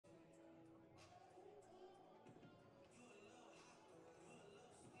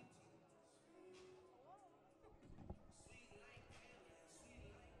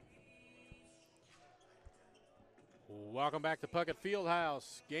Welcome back to Puckett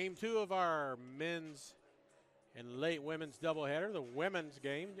Fieldhouse. Game 2 of our men's and late women's doubleheader. The women's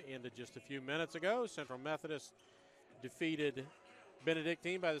game ended just a few minutes ago. Central Methodist defeated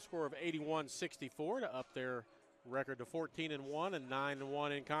Benedictine by the score of 81-64 to up their record to 14-1 and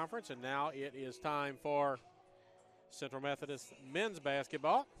 9-1 in conference. And now it is time for Central Methodist men's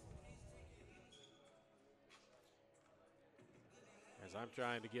basketball. As I'm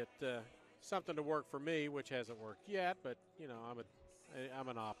trying to get something to work for me, which hasn't worked yet, but you know, I'm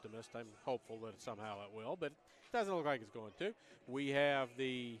an optimist. I'm hopeful that somehow it will, but it doesn't look like it's going to. We have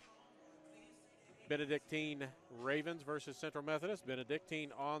the Benedictine Ravens versus Central Methodist.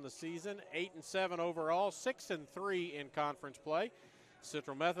 Benedictine on the season, 8-7 overall, 6-3 in conference play.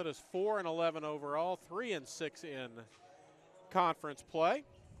 Central Methodist 4-11 overall, 3-6 in conference play.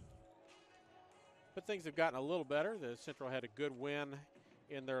 But things have gotten a little better. The Central had a good win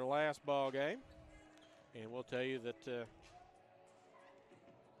in their last ball game, and we'll tell you that they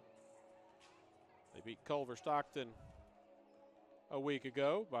beat Culver Stockton a week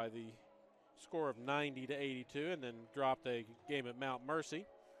ago by the score of 90-82, and then dropped a game at Mount Mercy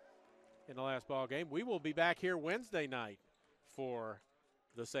in the last ball game. We will be back here Wednesday night for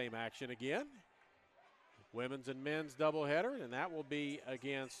the same action again. Women's and men's doubleheader, and that will be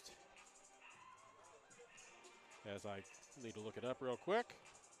against, as I need to look it up real quick,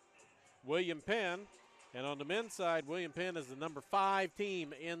 William Penn. And on the men's side, William Penn is the number 5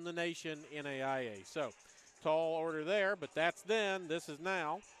 team in the nation NAIA. So, tall order there, but that's then. This is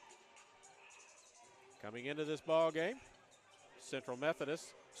now. Coming into this ball game, Central Methodist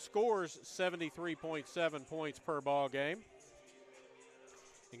scores 73.7 points per ball game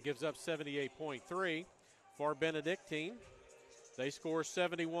and gives up 78.3. For Benedictine, they score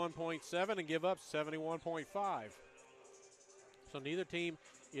 71.7 and give up 71.5. So neither team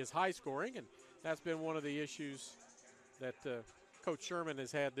is high scoring, and that's been one of the issues that Coach Sherman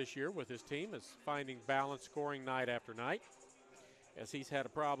has had this year with his team, is finding balanced scoring night after night, as he's had a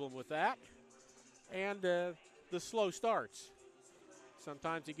problem with that. And the slow starts.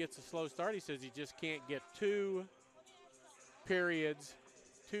 Sometimes he gets a slow start. He says he just can't get 2 periods,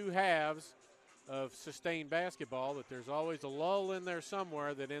 2 halves of sustained basketball, that there's always a lull in there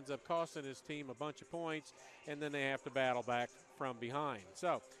somewhere that ends up costing his team a bunch of points, and then they have to battle back from behind.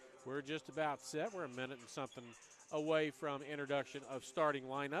 So we're just about set. We're a minute and something away from introduction of starting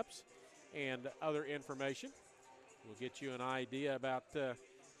lineups and other information. We'll get you an idea about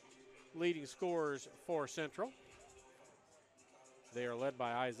leading scorers for Central. They are led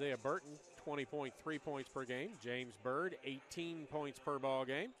by Isaiah Burton, 20.3 points per game. James Bird, 18 points per ball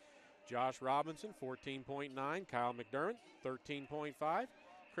game. Josh Robinson, 14.9. Kyle McDermott, 13.5.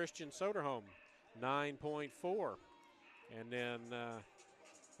 Christian Soderholm, 9.4. And then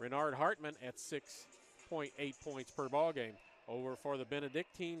Renard Hartman at 6.8 points per ball game. Over for the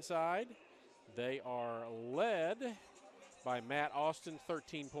Benedictine side, they are led by Matt Austin,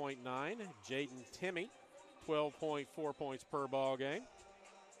 13.9. Jaden Timmy, 12.4 points per ball game.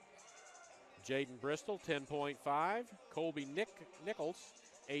 Jaden Bristol, 10.5. Colby Nichols,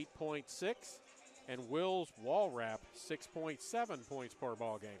 8.6. And Wills Walrap, 6.7 points per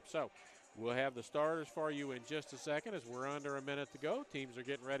ball game. So we'll have the starters for you in just a second, as we're under a minute to go. Teams are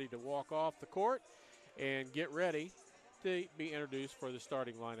getting ready to walk off the court and get ready to be introduced for the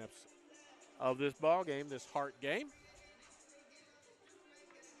starting lineups of this ball game, this Hart game.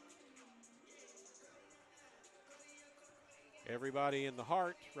 Everybody in the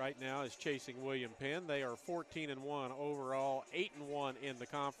Hart right now is chasing William Penn. They are 14-1 overall, 8-1 in the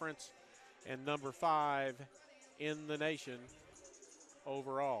conference, and number 5 in the nation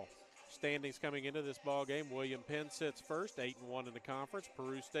overall. Standings coming into this ball game: William Penn sits first, 8-1 in the conference.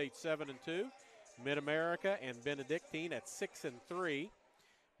 Peru State 7-2. Mid-America and Benedictine at 6-3.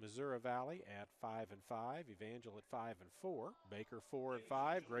 Missouri Valley at 5-5. Evangel at 5-4. Baker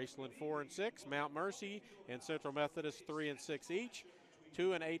 4-5. Graceland 4-6. Mount Mercy and Central Methodist 3-6 each.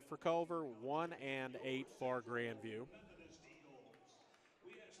 2-8 for Culver. 1-8 for Grandview.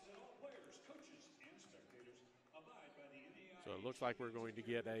 So it looks like we're going to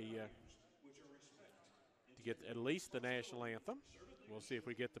get at least the national anthem. We'll see if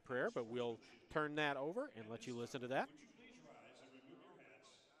we get the prayer, but we'll turn that over and let you listen to that.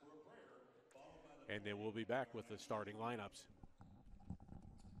 And then we'll be back with the starting lineups.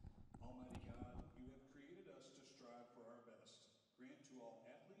 Almighty God, you have created us to strive for our best. Grant to all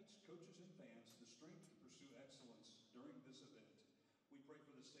athletes, coaches, and fans the strength to pursue excellence during this event. We pray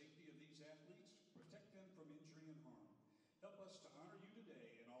for the safety of these athletes, protect them from injury and harm. Help us to honor you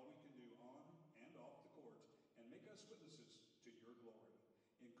today in all we can do on and off the court, and make us witnesses to your glory.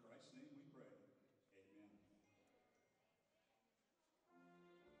 In Christ's name we pray. Amen.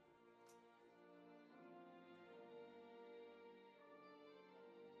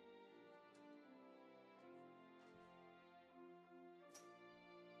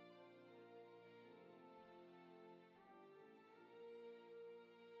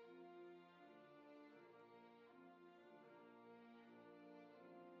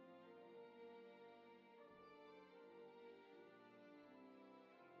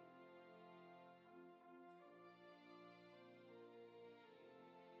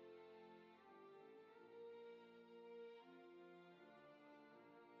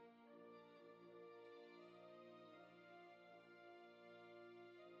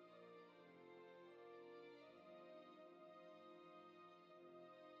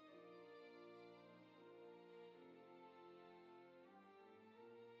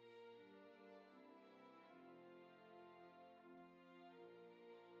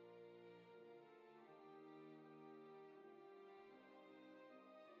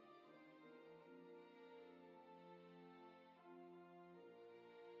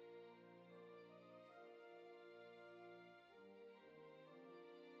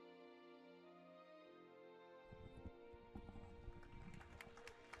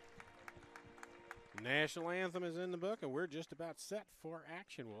 National anthem is in the book, and we're just about set for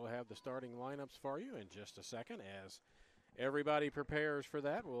action. We'll have the starting lineups for you in just a second. As everybody prepares for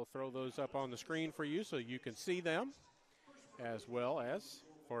that, we'll throw those up on the screen for you so you can see them, as well as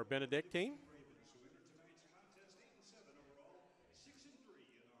for Benedictine.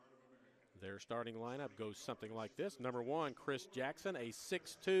 Their starting lineup goes something like this. Number 1, Chris Jackson, a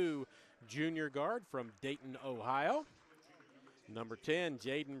 6'2" junior guard from Dayton, Ohio. Number 10,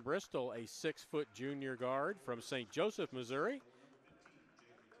 Jaden Bristol, a 6-foot junior guard from St. Joseph, Missouri.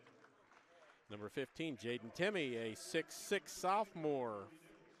 Number 15, Jaden Timmy, a 6'6" sophomore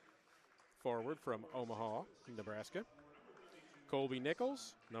forward from Omaha, Nebraska. Colby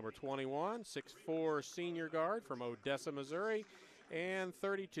Nichols, number 21, 6'4" senior guard from Odessa, Missouri. And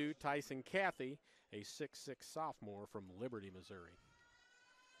 32, Tyson Cathy, a 6'6" sophomore from Liberty, Missouri.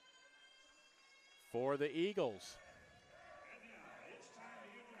 For the Eagles, It's time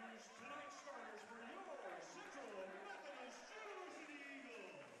to introduce tonight's starters for your Central Methodist Chosen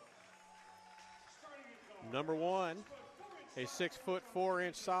Eagles. Starting at guard, number 1, a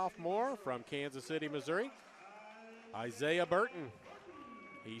 6'4" sophomore from Kansas City, Missouri, Isaiah Burton.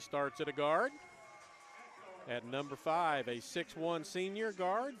 He starts at a guard. At number 5, a 6'1" senior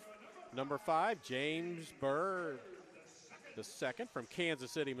guard. Number 5, James Bird, the second from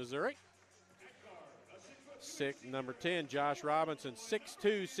Kansas City, Missouri. Number 10, Josh Robinson,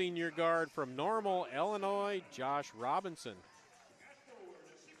 6'2" senior guard from Normal, Illinois, Josh Robinson.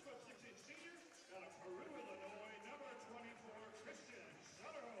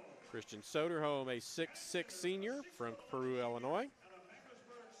 Christian Soderholm, a 6'6" senior from Peru, Illinois.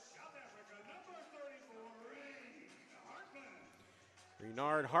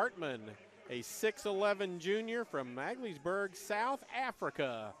 Renard Hartman, a 6'11" junior from Magaliesburg, South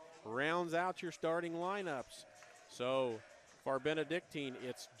Africa, rounds out your starting lineups. So for Benedictine,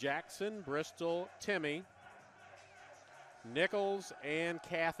 it's Jackson, Bristol, Timmy, Nichols, and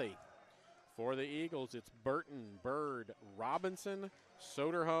Cathy. For the Eagles, it's Burton, Bird, Robinson,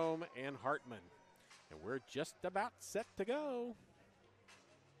 Soderholm, and Hartman. And we're just about set to go.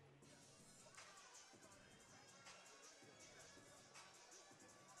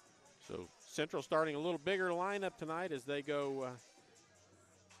 So Central starting a little bigger lineup tonight as they go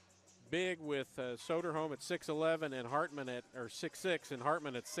big with Soderholm at 6'11" and Hartman at 6'6" and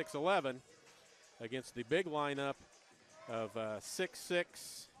Hartman at 6'11" against the big lineup of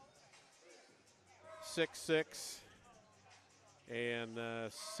 6'6", 6'6", and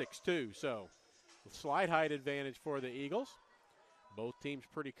 6'2". So slight height advantage for the Eagles. Both teams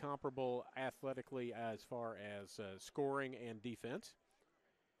pretty comparable athletically as far as scoring and defense.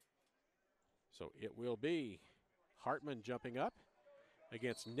 So it will be Hartman jumping up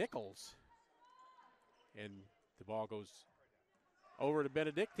against Nichols. And the ball goes over to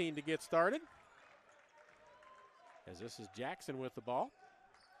Benedictine to get started. As this is Jackson with the ball.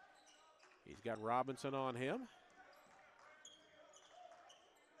 He's got Robinson on him.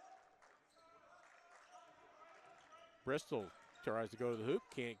 Bristol tries to go to the hoop,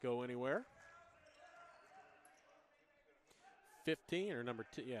 can't go anywhere. 15, or number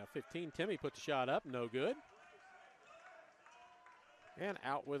 15, Timmy put the shot up, no good. And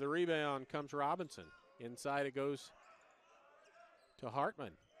out with a rebound comes Robinson. Inside it goes to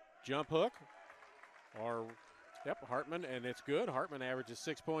Hartman. Jump hook, Hartman, and it's good. Hartman averages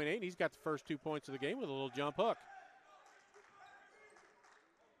 6.8. He's got the first 2 points of the game with a little jump hook.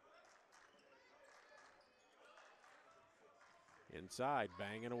 Inside,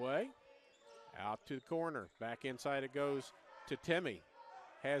 banging away. Out to the corner. Back inside it goes to Timmy.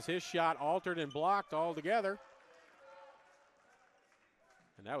 Has his shot altered and blocked altogether.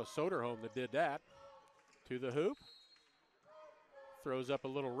 And that was Soderholm that did that. To the hoop. Throws up a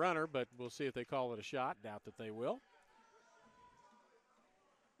little runner, but we'll see if they call it a shot. Doubt that they will.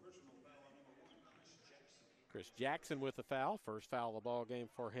 Chris Jackson with the foul. First foul of the ball game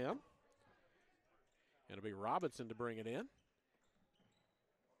for him. It'll be Robinson to bring it in.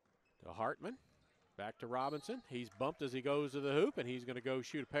 To Hartman. Back to Robinson. He's bumped as he goes to the hoop, and he's going to go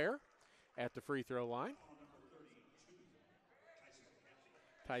shoot a pair at the free throw line.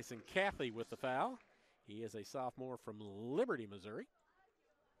 Tyson Cathy with the foul. He is a sophomore from Liberty, Missouri.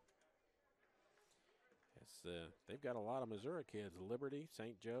 They've got a lot of Missouri kids. Liberty,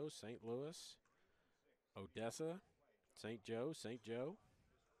 St. Joe, St. Louis, Odessa, St. Joe, St. Joe.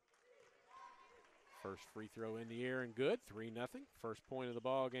 First free throw in the air and good, 3-0. First point of the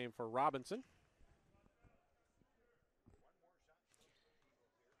ball game for Robinson.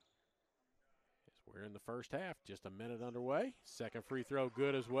 As we're in the first half, just a minute underway. Second free throw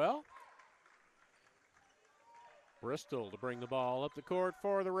good as well. Bristol to bring the ball up the court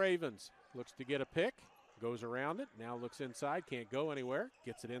for the Ravens. Looks to get a pick, goes around it, now looks inside, can't go anywhere.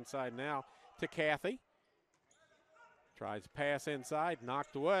 Gets it inside now to Kathy. Tries to pass inside,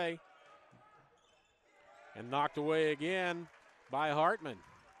 knocked away. And knocked away again by Hartman.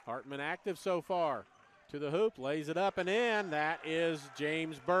 Hartman active so far. To the hoop, lays it up and in. That is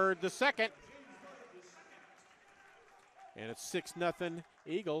James Bird the second. And it's 6-0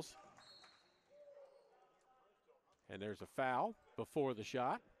 Eagles. And there's a foul before the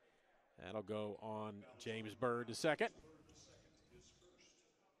shot. That'll go on James Bird the second.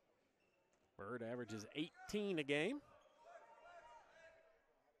 Bird averages 18 a game.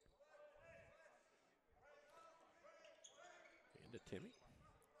 Into Timmy.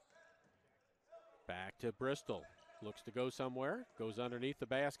 Back to Bristol. Looks to go somewhere. Goes underneath the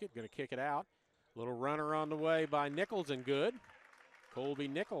basket. Going to kick it out. Little runner on the way by Nichols and good. Colby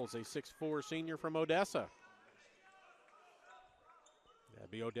Nichols, a 6'4" senior from Odessa.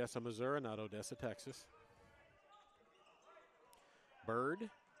 That'd be Odessa, Missouri, not Odessa, Texas. Burton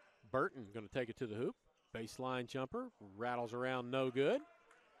going to take it to the hoop. Baseline jumper, rattles around, no good.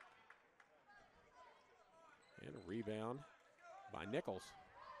 And a rebound by Nichols.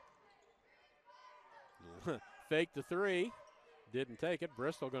 Fake the three, didn't take it.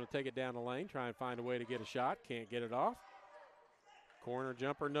 Bristol going to take it down the lane, try and find a way to get a shot, can't get it off. Corner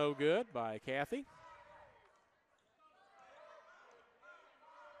jumper, no good by Kathy.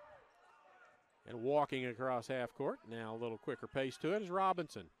 And walking across half court, now a little quicker pace to it is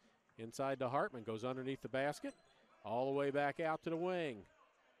Robinson. Inside to Hartman, goes underneath the basket, all the way back out to the wing.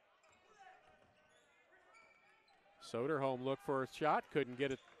 Soderholm looked for a shot, couldn't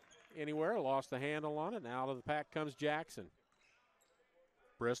get it anywhere, lost the handle on it, and out of the pack comes Jackson.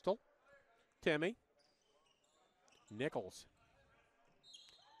 Bristol, Timmy, Nichols.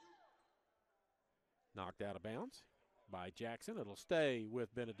 Knocked out of bounds by Jackson. It'll stay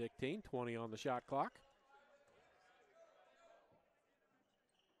with Benedictine, 20 on the shot clock.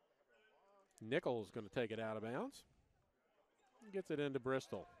 Nichols going to take it out of bounds. Gets it into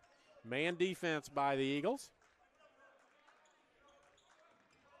Bristol. Man defense by the Eagles.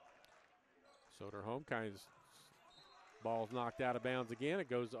 Soderholm ball's knocked out of bounds again. It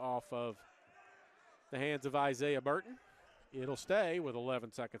goes off of the hands of Isaiah Burton. It'll stay with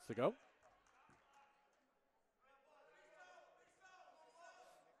 11 seconds to go.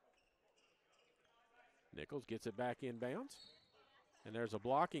 Nichols gets it back in bounds. And there's a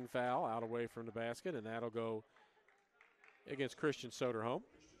blocking foul out away from the basket, and that'll go against Christian Soderholm.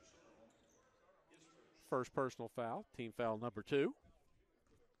 First personal foul, team foul number 2.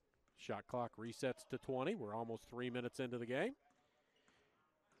 Shot clock resets to 20. We're almost 3 minutes into the game.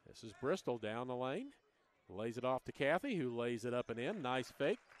 This is Bristol down the lane. Lays it off to Kathy, who lays it up and in. Nice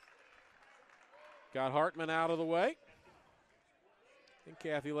fake. Got Hartman out of the way. And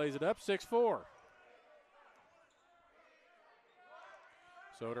Kathy lays it up, 6-4.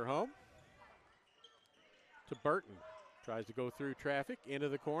 Soderholm to Burton. Tries to go through traffic, into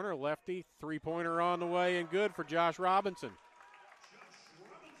the corner. Lefty, three-pointer on the way and good for Josh Robinson.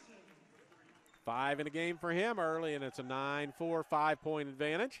 5 in a game for him early, and it's a 9-4, 5-point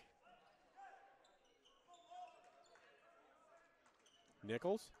advantage.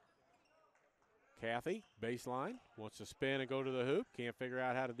 Nichols. Kathy, baseline, wants to spin and go to the hoop. Can't figure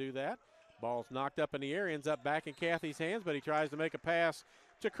out how to do that. Ball's knocked up in the air, ends up back in Kathy's hands, but he tries to make a pass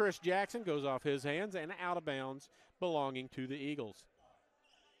to Chris Jackson. Goes off his hands and out of bounds, belonging to the Eagles.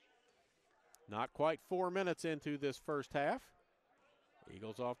 Not quite 4 minutes into this first half.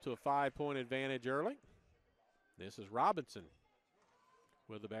 Eagles off to a 5-point advantage early. This is Robinson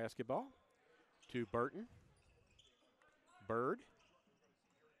with the basketball to Burton. Bird.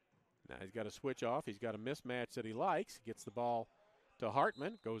 Now he's got a switch off. He's got a mismatch that he likes. Gets the ball to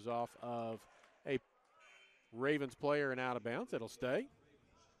Hartman. Goes off of a Ravens player and out of bounds. It'll stay.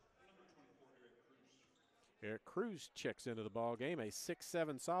 Eric Cruz checks into the ball game, a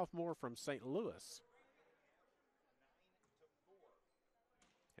 6'7" sophomore from St. Louis.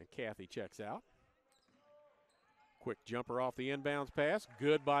 And Kathy checks out. Quick jumper off the inbounds pass.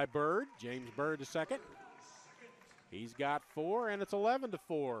 Good by Bird. James Bird the second. He's got 4, and it's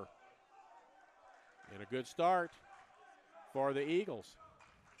 11-4. And a good start for the Eagles.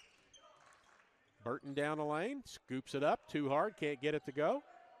 Burton down the lane, scoops it up, too hard, can't get it to go.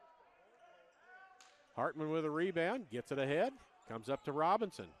 Hartman with a rebound, gets it ahead, comes up to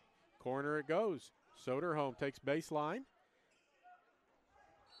Robinson. Corner it goes. Soderholm takes baseline.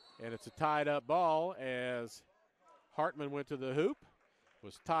 And it's a tied up ball as Hartman went to the hoop,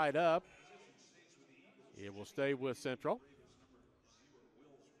 was tied up. It will stay with Central.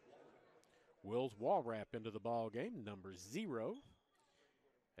 Wills Walrap into the ball game, number 0.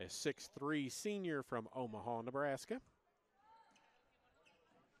 A 6'3" senior from Omaha, Nebraska.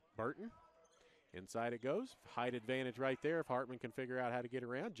 Burton, inside it goes. Height advantage right there if Hartman can figure out how to get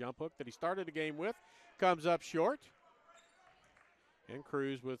around. Jump hook that he started the game with comes up short. And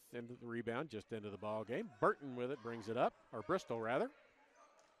Cruz with into the rebound, just into the ball game. Burton with it, brings it up, or Bristol rather.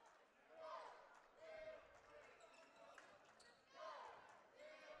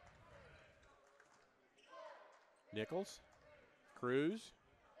 Nichols, Cruz,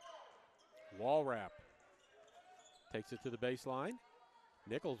 Walrap. Takes it to the baseline.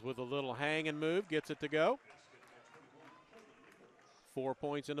 Nichols with a little hang and move, gets it to go. 4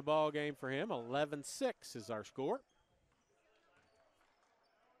 points in the ball game for him. 11-6 is our score.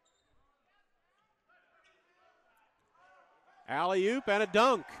 Alley-oop and a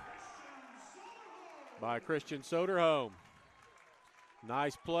dunk by Christian Soderholm.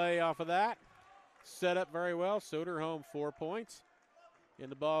 Nice play off of that. Set up very well. Soderholm 4 points in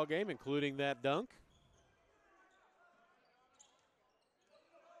the ball game, including that dunk.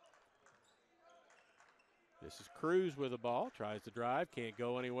 This is Cruz with the ball. Tries to drive, can't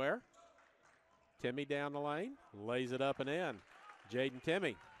go anywhere. Timmy down the lane, lays it up and in. Jaden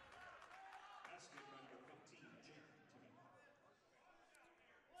Timmy.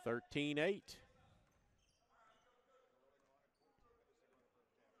 13-8.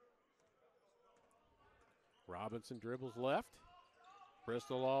 Robinson dribbles left.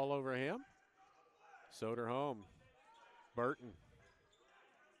 Bristol all over him. Soderholm. Burton.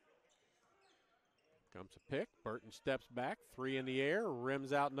 Comes a pick. Burton steps back. 3 in the air.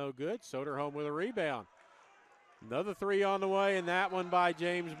 Rims out no good. Soderholm with a rebound. Another 3 on the way, and that one by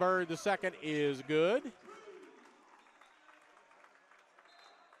James Bird. The second is good.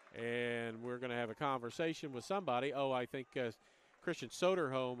 And we're going to have a conversation with somebody. Oh, I think Christian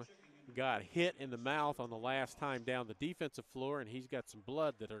Soderholm got hit in the mouth on the last time down the defensive floor, and he's got some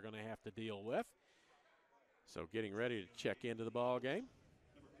blood that they're going to have to deal with. So getting ready to check into the ball game.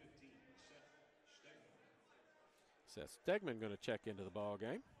 Seth Stegman going to check into the ball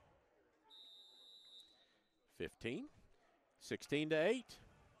game. 15, 16-8.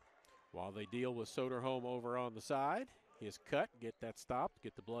 While they deal with Soderholm over on the side. His cut, get that stopped,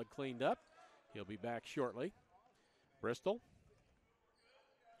 get the blood cleaned up. He'll be back shortly. Bristol.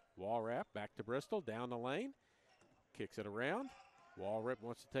 Walrap back to Bristol, down the lane. Kicks it around. Walrap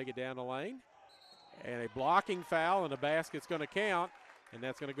wants to take it down the lane. And a blocking foul, and the basket's going to count. And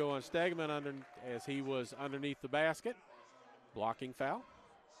that's going to go on Stegman as he was underneath the basket. Blocking foul.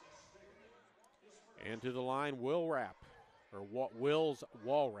 And to the line, Wills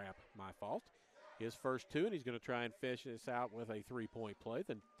Walrap, my fault. His first 2, and he's going to try and fish this out with a 3-point play,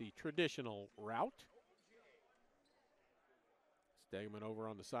 the traditional route. Stegman over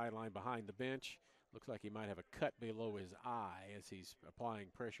on the sideline behind the bench. Looks like he might have a cut below his eye as he's applying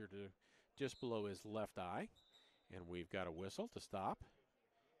pressure to just below his left eye. And we've got a whistle to stop.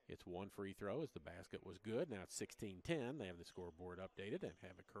 It's 1 free throw as the basket was good. Now it's 16-10. They have the scoreboard updated and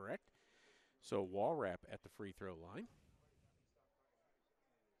have it correct. So Walrap at the free throw line.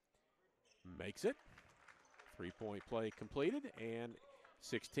 Makes it. 3-point play completed, and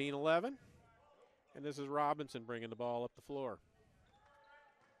 16-11. And this is Robinson bringing the ball up the floor.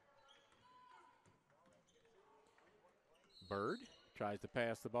 Bird tries to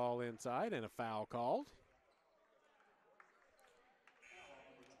pass the ball inside, and a foul called.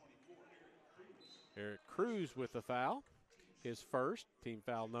 Eric Cruz with the foul. His first, team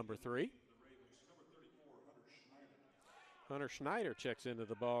foul number 3. Hunter Schneider checks into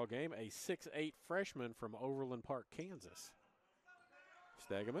the ball game, a 6'8" freshman from Overland Park, Kansas.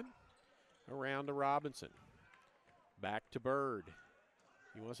 Stegman around to Robinson. Back to Bird.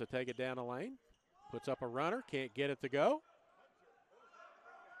 He wants to take it down the lane. Puts up a runner, can't get it to go.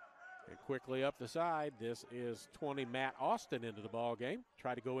 And quickly up the side, this is 20 Matt Austin into the ball game.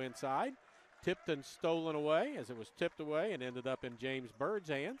 Try to go inside. Tipped and stolen away as it was tipped away and ended up in James Bird's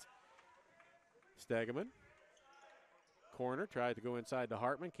hands. Stegman. Corner, tried to go inside to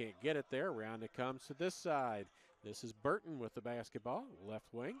Hartman, can't get it there. Round it comes to this side. This is Burton with the basketball, left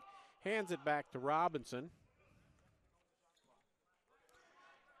wing. Hands it back to Robinson.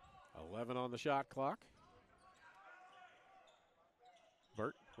 11 on the shot clock.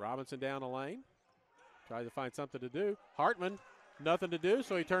 Robinson down the lane. Tries to find something to do. Hartman, nothing to do,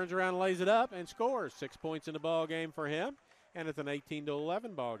 so he turns around and lays it up and scores. 6 points in the ball game for him, and it's an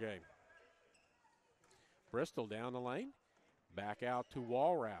 18-11 ball game. Bristol down the lane. Back out to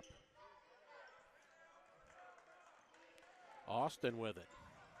Walrap. Austin with it.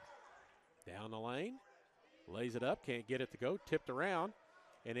 Down the lane. Lays it up. Can't get it to go. Tipped around.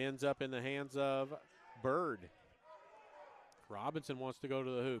 and ends up in the hands of Bird. Robinson wants to go to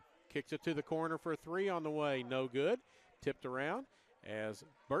the hoop. Kicks it to the corner for 3 on the way. No good. Tipped around as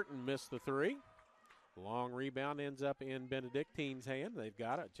Burton missed the 3. Long rebound ends up in Benedictine's hand. They've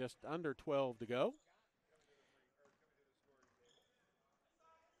got it just under 12 to go.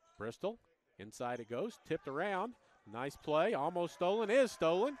 Bristol, inside it goes. Tipped around. Nice play. Almost stolen. Is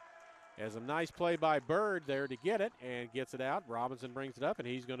stolen. As a nice play by Bird there to get it and gets it out. Robinson brings it up, and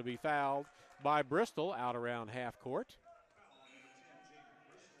he's going to be fouled by Bristol out around half court.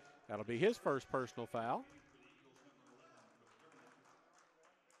 That'll be his first personal foul.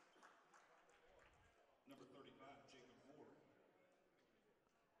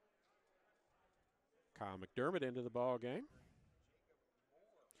 Kyle McDermott into the ball game.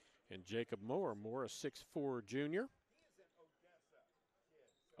 And Jacob Moore, a 6'4" junior.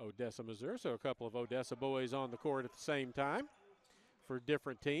 Odessa, Missouri, so a couple of Odessa boys on the court at the same time for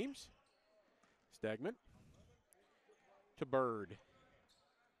different teams. Stegman to Bird.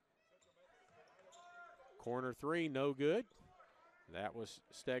 Corner 3, no good. That was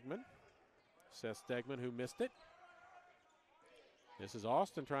Stegman. Seth Stegman who missed it. This is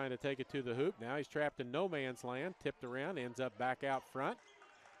Austin trying to take it to the hoop. Now he's trapped in no man's land. Tipped around, ends up back out front.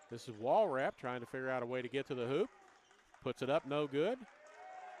 This is Walrap trying to figure out a way to get to the hoop. Puts it up, no good.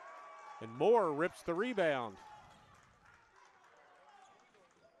 And Moore rips the rebound.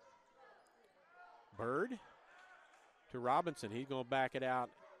 Bird to Robinson. He's going to back it out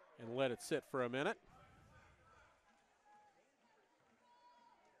and let it sit for a minute.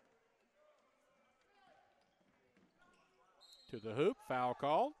 To the hoop, foul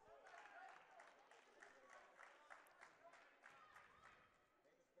called.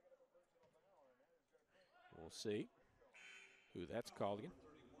 We'll see who that's called again.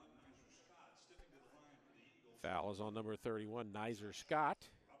 Foul is on number 31, Nizer Scott.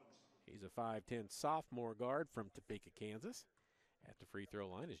 He's a 5'10" sophomore guard from Topeka, Kansas. At the free throw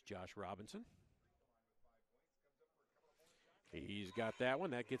line is Josh Robinson. He's got that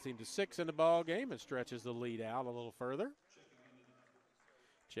one. That gets him to 6 in the ball game and stretches the lead out a little further.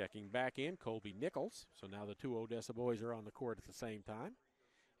 Checking back in, Colby Nichols. So now the 2 Odessa boys are on the court at the same time.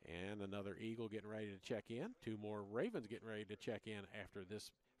 And another Eagle getting ready to check in. 2 more Ravens getting ready to check in after this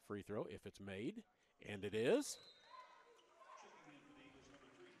free throw, if it's made. And it is.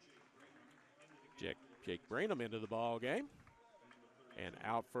 Jake Branham into the ball game. And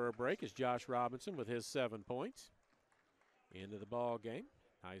out for a break is Josh Robinson with his 7 points. Into the ball game.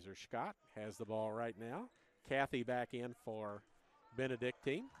 Nizer Scott has the ball right now. Kathy back in for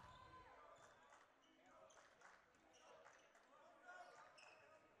Benedictine.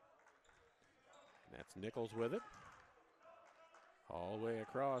 That's Nichols with it. All the way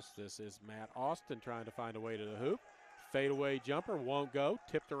across, this is Matt Austin trying to find a way to the hoop. Fadeaway jumper, won't go,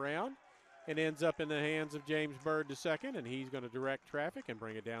 tipped around, and ends up in the hands of James Bird II, and he's going to direct traffic and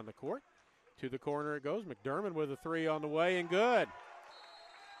bring it down the court. To the corner it goes. McDermott with a 3 on the way, and good.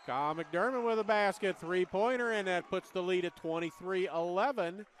 Kyle McDermott with a basket, 3-pointer, and that puts the lead at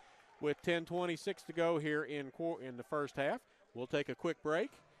 23-11 with 10:26 to go here in the first half. We'll take a quick break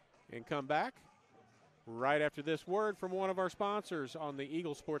and come back right after this word from one of our sponsors on the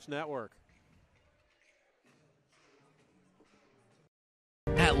Eagle Sports Network.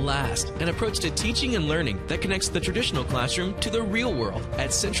 At last, an approach to teaching and learning that connects the traditional classroom to the real world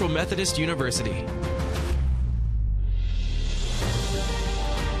at Central Methodist University.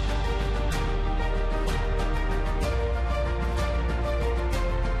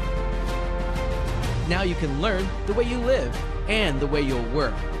 Now you can learn the way you live and the way you'll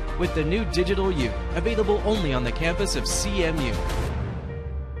work with the new Digital U, available only on the campus of CMU.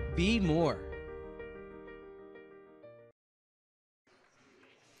 Be more.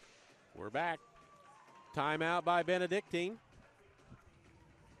 We're back. Timeout by Benedictine.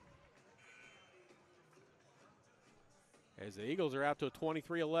 As the Eagles are out to a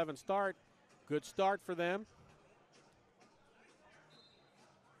 23-11 start. Good start for them.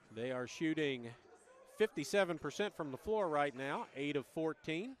 They are shooting 57% from the floor right now, 8 of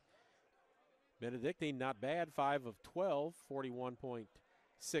 14. Benedictine not bad, 5 of 12,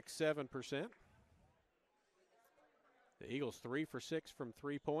 41.67%. The Eagles 3 for 6 from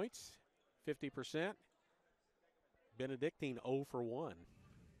 3 points, 50%. Benedictine 0 for 1.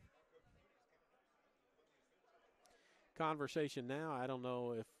 Conversation now, I don't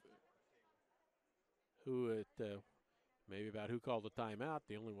know if maybe about who called the timeout.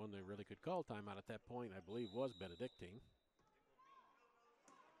 The only one they really could call timeout at that point, I believe, was Benedictine.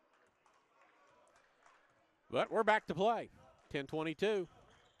 But we're back to play. 10:22.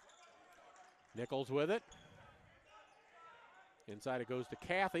 Nichols with it. Inside it goes to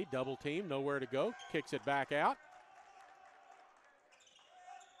Kathy. Double team, nowhere to go. Kicks it back out.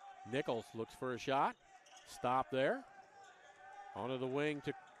 Nichols looks for a shot. Stop there. Onto the wing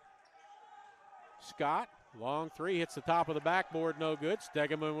to Scott. Long three, hits the top of the backboard, no good.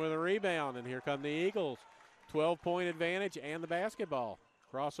 Stegeman with a rebound, and here come the Eagles. 12-point advantage and the basketball.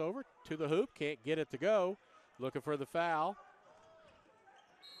 Crossover to the hoop, can't get it to go. Looking for the foul.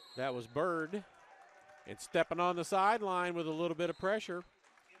 That was Bird. And stepping on the sideline with a little bit of pressure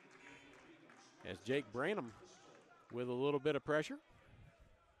as Jake Branham with a little bit of pressure.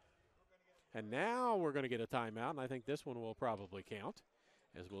 And now we're going to get a timeout, and I think this one will probably count,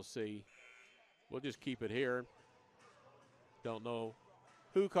 as we'll see. We'll just keep it here. Don't know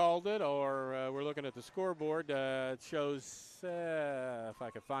who called it, or we're looking at the scoreboard. It shows, if I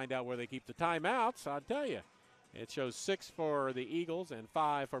could find out where they keep the timeouts, I'll tell you. It shows 6 for the Eagles and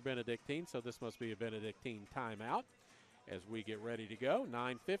 5 for Benedictine, so this must be a Benedictine timeout as we get ready to go.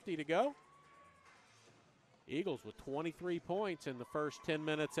 9:50 to go. Eagles with 23 points in the first 10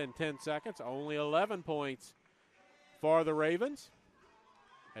 minutes and 10 seconds. Only 11 points for the Ravens,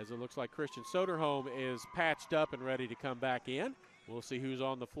 as it looks like Christian Soderholm is patched up and ready to come back in. We'll see who's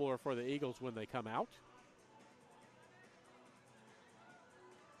on the floor for the Eagles when they come out.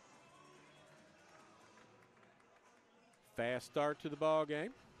 Fast start to the ball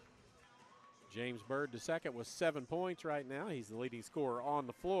game. James Bird II with 7 points right now. He's the leading scorer on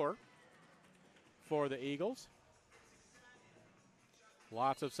the floor for the Eagles.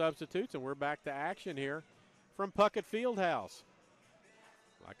 Lots of substitutes, and we're back to action here from Puckett Fieldhouse.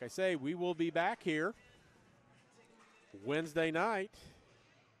 Like I say, we will be back here Wednesday night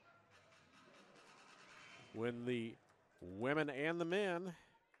when the women and the men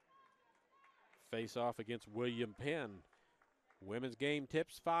face off against William Penn. Women's game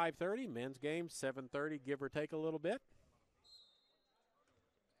tips 5:30, men's game 7:30, give or take a little bit.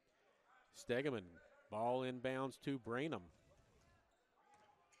 Stegeman, ball inbounds to Branham.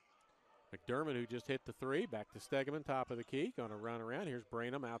 McDermott, who just hit the three, back to Stegeman, top of the key, going to run around. Here's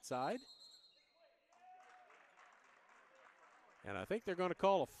Branham outside. And I think they're going to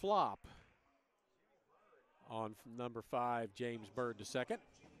call a flop on number 5, James Bird II.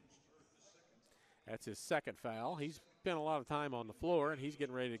 That's his second foul. He's spent a lot of time on the floor, and he's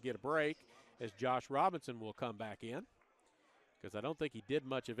getting ready to get a break as Josh Robinson will come back in, because I don't think he did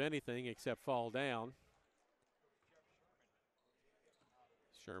much of anything except fall down.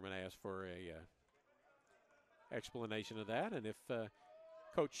 Sherman asked for a explanation of that, and if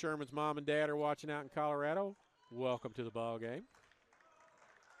Coach Sherman's mom and dad are watching out in Colorado, welcome to the ball game.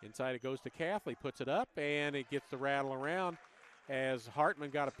 Inside it goes to Kathy, puts it up, and it gets the rattle around as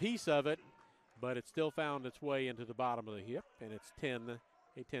Hartman got a piece of it, but it still found its way into the bottom of the hip, and it's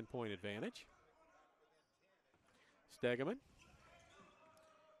a 10-point advantage. Stegeman.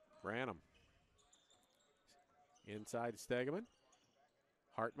 Branham. Inside Stegeman.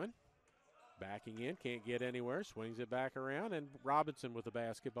 Hartman backing in, can't get anywhere, swings it back around, and Robinson with the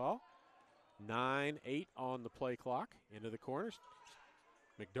basketball. 9-8 on the play clock, into the corners.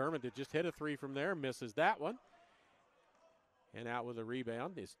 McDermott did just hit a three from there, misses that one. And out with a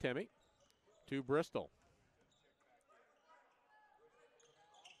rebound is Timmy to Bristol.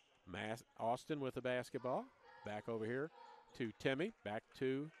 Austin with the basketball. Back over here to Timmy, back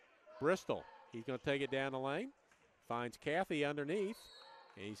to Bristol. He's going to take it down the lane. Finds Kathy underneath.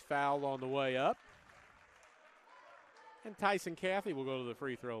 And he's fouled on the way up. And Tyson Kathy will go to the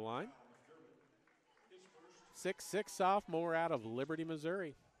free throw line. 6'6" sophomore out of Liberty,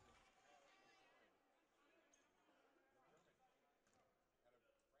 Missouri.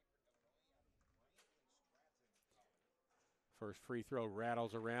 First free throw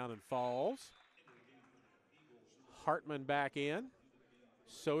rattles around and falls. Hartman back in.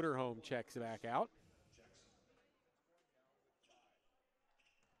 Soderholm checks back out.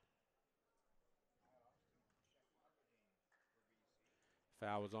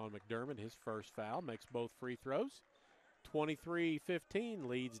 Foul was on McDermott, his first foul, makes both free throws. 23-15,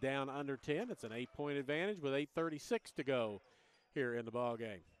 leads down under 10. It's an 8-point advantage with 8:36 to go here in the ball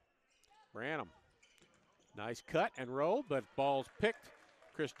game. Branham, nice cut and roll, but ball's picked.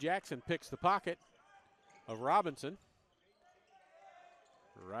 Chris Jackson picks the pocket of Robinson.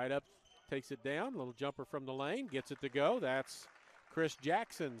 Right up, takes it down, little jumper from the lane, gets it to go. That's Chris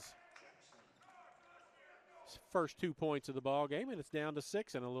Jackson's first 2 points of the ball game, and it's down to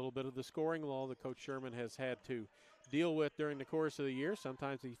 6, and a little bit of the scoring lull that Coach Sherman has had to deal with during the course of the year.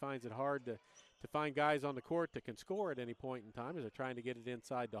 Sometimes he finds it hard to find guys on the court that can score at any point in time as they're trying to get it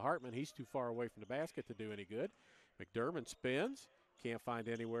inside to Hartman. He's too far away from the basket to do any good. McDermott spins, can't find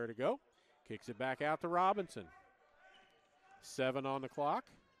anywhere to go. Kicks it back out to Robinson. 7 on the clock.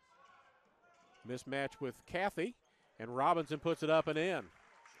 Mismatch with Kathy, and Robinson puts it up and in.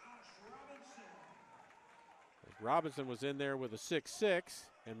 Robinson was in there with a 6-6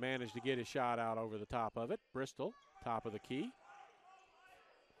 and managed to get his shot out over the top of it. Bristol, top of the key.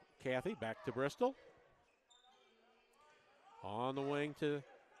 Kathy back to Bristol. On the wing to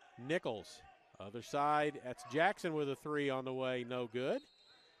Nichols. Other side, that's Jackson with a 3 on the way, no good.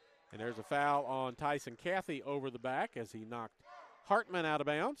 And there's a foul on Tyson Kathy over the back as he knocked Hartman out of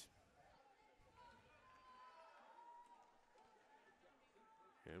bounds.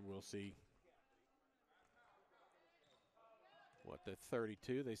 And we'll see what the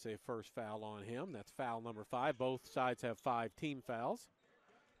 32, they say first foul on him. That's foul number 5. Both sides have 5 team fouls.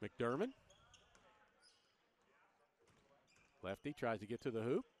 McDermott. Lefty tries to get to the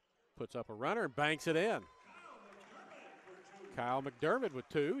hoop, puts up a runner and banks it in. Kyle McDermott with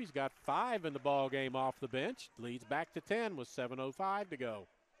 2. He's got 5 in the ball game off the bench. Leads back to 10 with 7:05 to go.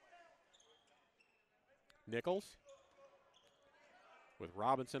 Nichols with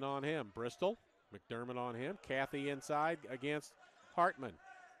Robinson on him. Bristol, McDermott on him. Kathy inside against Hartman.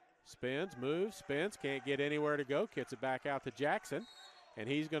 Spins, moves, spins, can't get anywhere to go. Kicks it back out to Jackson, and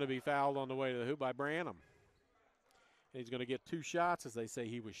he's going to be fouled on the way to the hoop by Branham. And he's going to get 2 shots, as they say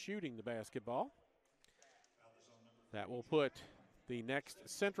he was shooting the basketball. That will put the next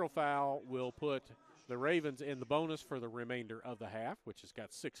central foul, will put the Ravens in the bonus for the remainder of the half, which has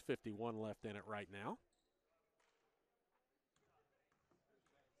got 6:51 left in it right now.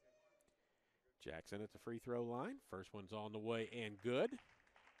 Jackson at the free throw line. First one's on the way and good.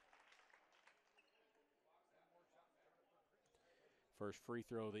 First free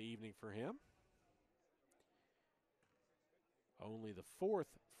throw of the evening for him. Only the 4th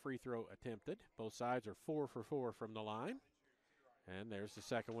free throw attempted. Both sides are 4 for 4 from the line. And there's the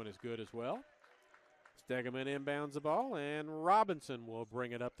second one is good as well. Stegeman inbounds the ball, and Robinson will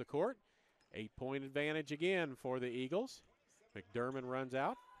bring it up the court. 8-point advantage again for the Eagles. McDermott runs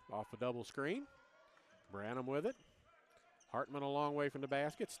out off a double screen. Branham with it. Hartman a long way from the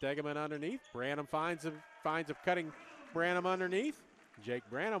basket. Stegeman underneath. Branham finds him cutting Branham underneath. Jake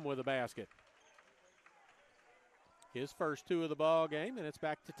Branham with a basket. His first 2 of the ball game, and it's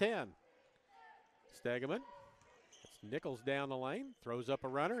back to 10. Stegeman. It's Nichols down the lane. Throws up a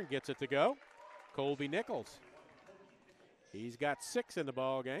runner and gets it to go. Colby Nichols. He's got 6 in the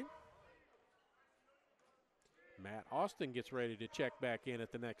ball game. Matt Austin gets ready to check back in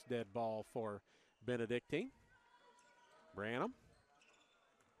at the next dead ball for Benedictine. Branham.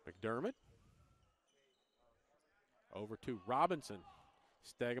 McDermott. Over to Robinson.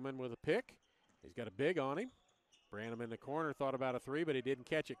 Stegeman with a pick. He's got a big on him. Branham in the corner, thought about a 3, but he didn't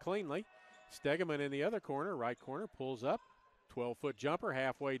catch it cleanly. Stegeman in the other corner, right corner, pulls up. 12-foot jumper,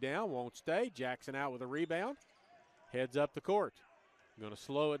 halfway down, won't stay. Jackson out with a rebound. Heads up the court. Going to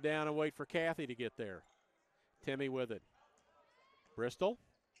slow it down and wait for Kathy to get there. Timmy with it. Bristol.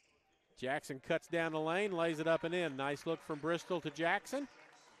 Jackson cuts down the lane, lays it up and in. Nice look from Bristol to Jackson.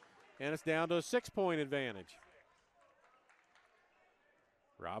 And it's down to a 6-point advantage.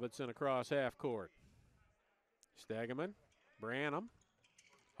 Robinson across half court. Stegeman, Branham,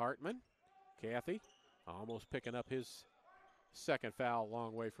 Hartman, Kathy, almost picking up his second foul a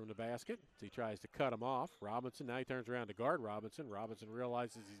long way from the basket. He tries to cut him off. Robinson, now he turns around to guard Robinson. Robinson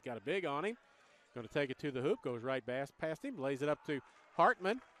realizes he's got a big on him. Going to take it to the hoop, goes right past him, lays it up to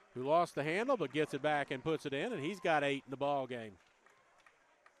Hartman, who lost the handle but gets it back and puts it in, and he's got 8 in the ball game.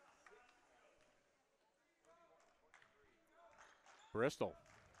 Bristol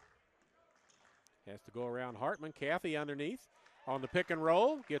has to go around Hartman. Kathy underneath on the pick and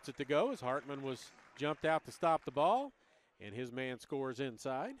roll. Gets it to go as Hartman was jumped out to stop the ball. And his man scores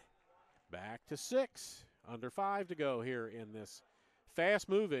inside. Back to 6. Under 5 to go here in this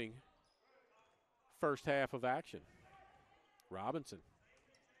fast-moving first half of action. Robinson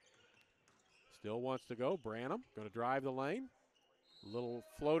still wants to go. Branham going to drive the lane. Little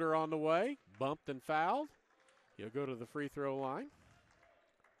floater on the way. Bumped and fouled. He'll go to the free throw line.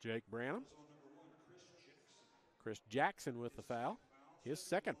 Jake Branham. Chris Jackson with the foul. His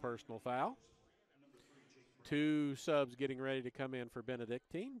second personal foul. 2 subs getting ready to come in for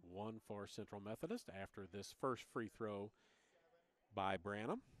Benedictine. 1 for Central Methodist after this first free throw by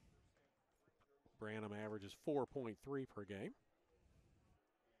Branham. Branham averages 4.3 per game.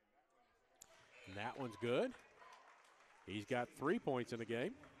 And that one's good. He's got 3 points in the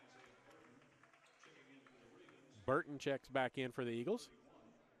game. Burton checks back in for the Eagles.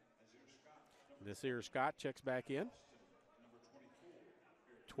 Nasir Scott checks back in.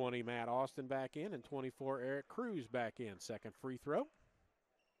 20, Matt Austin back in, and 24, Eric Cruz back in. Second free throw.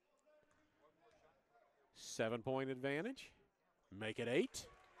 7-point advantage. make it 8.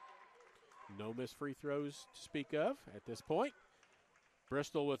 No missed free throws to speak of at this point.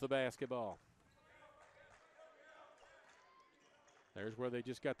 Bristol with the basketball. There's where they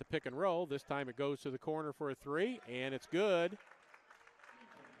just got the pick and roll. This time it goes to the corner for a 3, and it's good.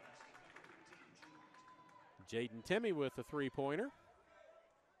 Jaden Timmy with the 3-pointer.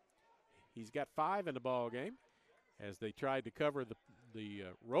 He's got 5 in the ball game as they tried to cover the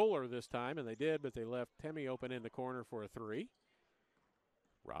roller this time, and they did, but they left Timmy open in the corner for a 3.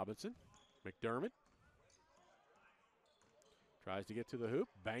 Robinson, McDermott tries to get to the hoop,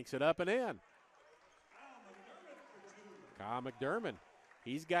 banks it up and in. Kyle McDermott,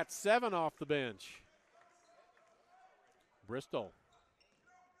 he's got 7 off the bench. Bristol.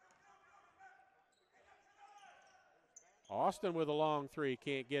 Austin with a long 3,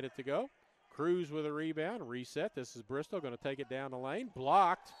 can't get it to go. Cruz with a rebound, reset. This is Bristol going to take it down the lane.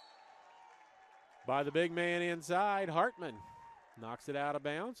 Blocked by the big man inside, Hartman. Knocks it out of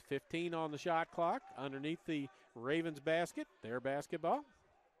bounds. 15 on the shot clock underneath the Ravens basket. Their basketball.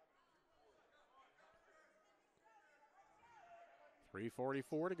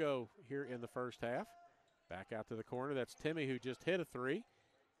 3:44 to go here in the first half. Back out to the corner. That's Timmy who just hit a 3.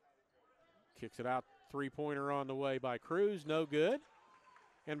 Kicks it out. 3-pointer on the way by Cruz. No good.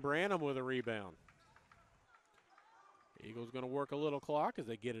 And Branham with a rebound. Eagles going to work a little clock as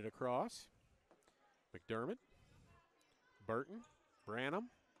they get it across. McDermott. Burton, Branham,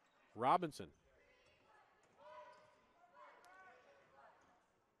 Robinson.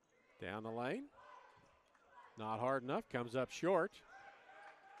 Down the lane. Not hard enough, comes up short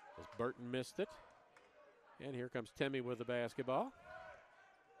as Burton missed it. And here comes Timmy with the basketball.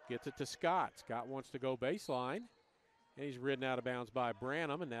 Gets it to Scott. Scott wants to go baseline. And he's ridden out of bounds by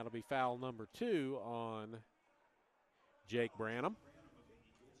Branham, and that'll be foul number 2 on Jake Branham.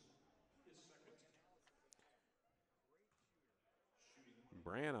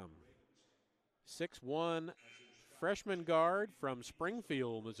 Branham, 6'1", freshman guard from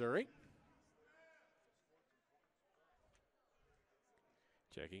Springfield, Missouri.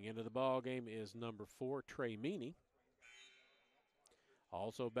 Checking into the ball game is number 4, Trey Meany.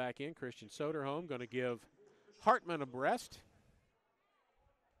 Also back in, Christian Soderholm going to give Hartman a rest.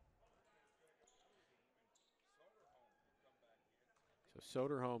 So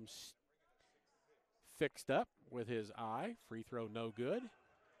Soderholm's fixed up with his eye. Free throw no good.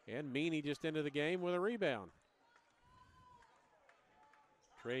 And Meany just into the game with a rebound.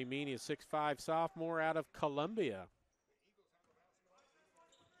 Trey Meany, a 6'5" sophomore out of Columbia.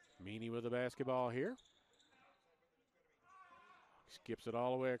 Meany with the basketball here. Skips it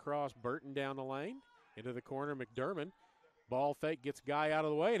all the way across. Burton down the lane. Into the corner, McDermott. Ball fake, gets guy out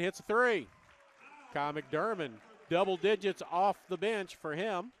of the way and hits a 3. Kyle McDermott, double digits off the bench for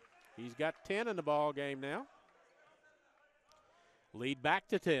him. He's got 10 in the ball game now. Lead back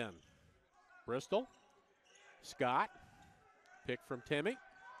to 10. Bristol. Scott. Pick from Timmy.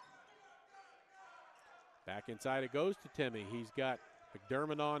 Back inside it goes to Timmy. He's got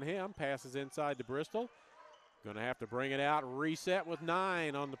McDermott on him. Passes inside to Bristol. Going to have to bring it out. Reset with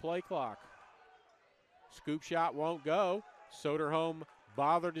 9 on the play clock. Scoop shot won't go. Soderholm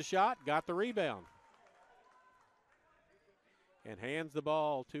bothered the shot. Got the rebound. And hands the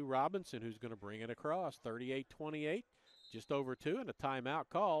ball to Robinson, who's going to bring it across. 38-28, just over 2, and a timeout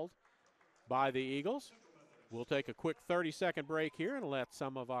called by the Eagles. We'll take a quick 30-second break here and let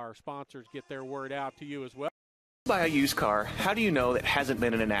some of our sponsors get their word out to you as well. Buy a used car, how do you know that hasn't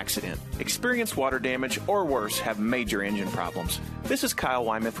been in an accident? Experience water damage or worse, have major engine problems. This is Kyle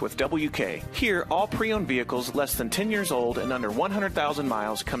Wymuth with WK. Here, all pre-owned vehicles less than 10 years old and under 100,000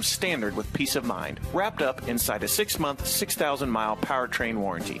 miles come standard with peace of mind, wrapped up inside a 6-month, 6,000-mile powertrain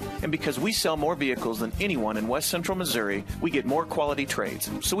warranty. And because we sell more vehicles than anyone in West Central Missouri, we get more quality trades,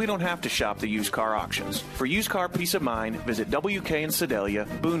 so we don't have to shop the used car auctions. For used car peace of mind, visit WK in Sedalia,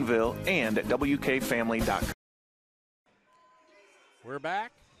 Boonville, and at WKFamily.com. We're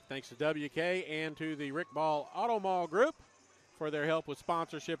back. Thanks to WK and to the Rick Ball Auto Mall Group for their help with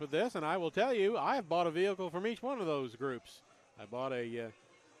sponsorship of this. And I will tell you, I have bought a vehicle from each one of those groups. I bought a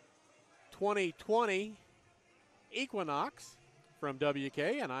 2020 Equinox from WK,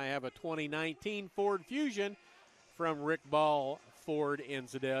 and I have a 2019 Ford Fusion from Rick Ball Ford in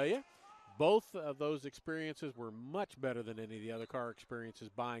Sedalia. Both of those experiences were much better than any of the other car experiences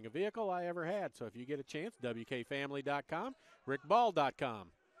buying a vehicle I ever had. So if you get a chance, WKFamily.com, RickBall.com.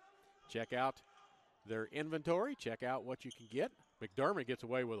 Check out their inventory. Check out what you can get. McDermott gets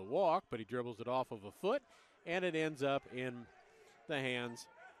away with a walk, but he dribbles it off of a foot, and it ends up in the hands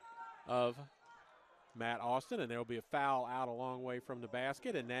of Matt Austin, and there will be a foul out a long way from the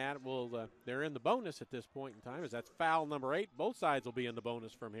basket, and that will, they're in the bonus at this point in time, as that's foul number 8. Both sides will be in the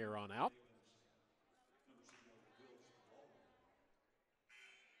bonus from here on out.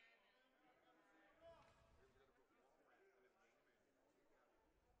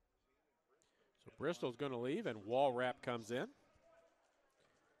 So Bristol's going to leave, and Walrap comes in.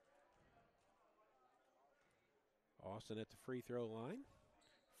 Austin at the free throw line.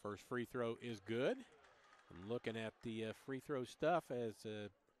 First free throw is good. I'm looking at the free throw stuff as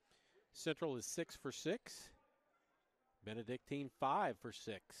Central is 6 for 6. Benedictine 5 for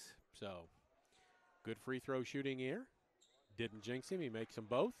 6. So good free throw shooting here. Didn't jinx him. He makes them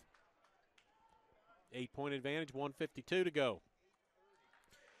both. 8-point advantage, 1:52 to go.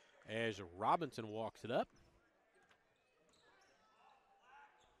 As Robinson walks it up.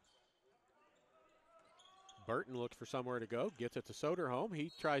 Burton looks for somewhere to go, gets it to Soderholm.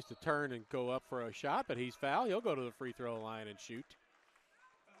 He tries to turn and go up for a shot, but he's fouled. He'll go to the free throw line and shoot.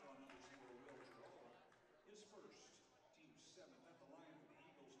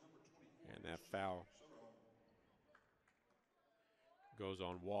 And that foul goes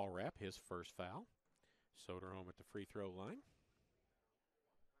on Walrap, his first foul. Soderholm at the free throw line.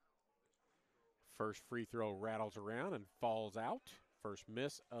 First free throw rattles around and falls out. First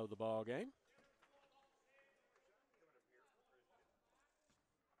miss of the ball game.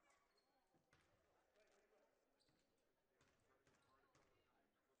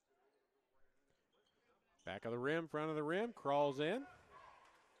 Back of the rim, front of the rim, crawls in.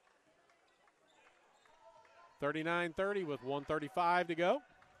 39-30 with 1:35 to go.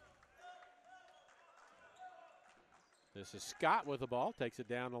 This is Scott with the ball, takes it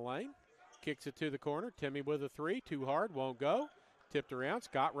down the lane, kicks it to the corner. Timmy with a 3, too hard, won't go. Tipped around,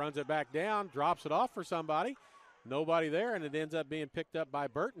 Scott runs it back down, drops it off for somebody. Nobody there, and it ends up being picked up by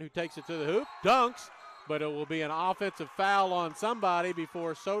Burton, who takes it to the hoop, dunks, but it will be an offensive foul on somebody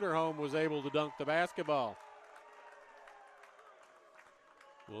before Soderholm was able to dunk the basketball.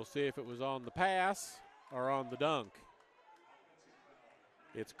 We'll see if it was on the pass or on the dunk.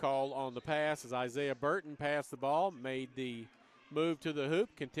 It's called on the pass as Isaiah Burton passed the ball, made the move to the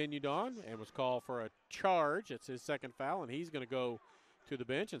hoop, continued on, and was called for a charge. It's his second foul, and he's going to go to the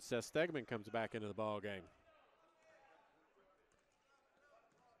bench, and Seth Stegman comes back into the ball game.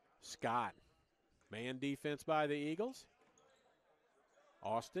 Scott, man defense by the Eagles.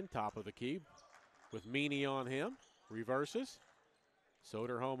 Austin, top of the key, with Meany on him, reverses.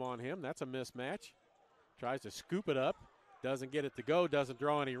 Soderholm on him, that's a mismatch. Tries to scoop it up, doesn't get it to go, doesn't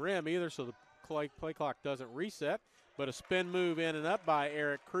draw any rim either, so the play clock doesn't reset. But a spin move in and up by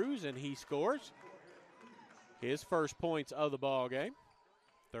Eric Cruz, and he scores his first points of the ball game.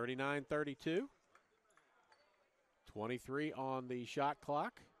 39-32. 23 on the shot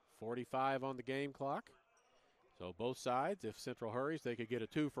clock, 45 on the game clock. So both sides, if Central hurries, they could get a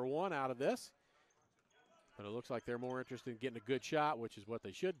 2-for-1 out of this. But it looks like they're more interested in getting a good shot, which is what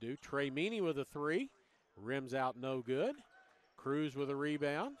they should do. Trey Meany with a 3. Rims out no good. Cruz with a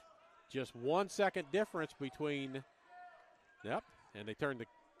rebound. Just 1 second difference between, and they turned the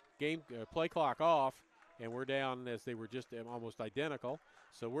game play clock off, and we're down as they were just almost identical.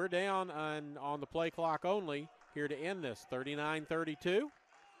 So we're down on the play clock only here to end this, 39-32.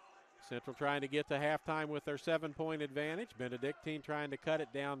 Central trying to get to halftime with their 7-point advantage. Benedictine trying to cut it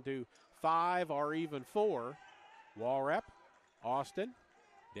down to 5 or even 4. Walrap, Austin,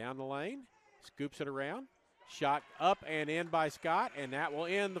 down the lane, scoops it around. Shot up and in by Scott, and that will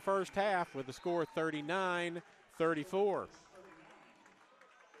end the first half with the score 39-34.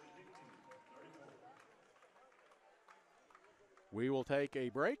 We will take a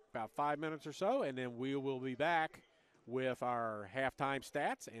break, about 5 minutes or so, and then we will be back with our halftime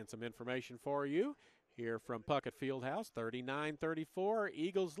stats and some information for you here from Puckett Fieldhouse. 39-34,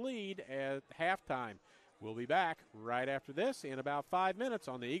 Eagles lead at halftime. We'll be back right after this in about 5 minutes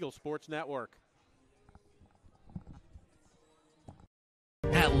on the Eagle Sports Network.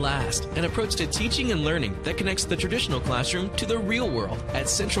 At last, an approach to teaching and learning that connects the traditional classroom to the real world at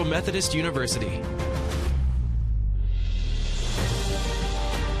Central Methodist University.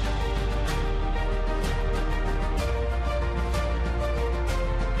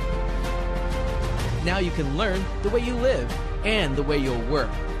 Now you can learn the way you live and the way you'll work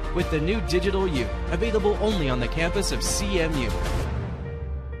with the new Digital U, available only on the campus of CMU.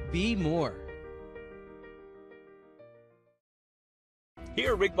 Be more.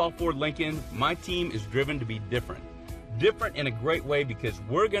 Here at Rick Ball Ford Lincoln, my team is driven to be different. Different in a great way because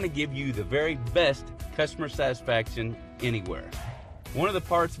we're going to give you the very best customer satisfaction anywhere. One of the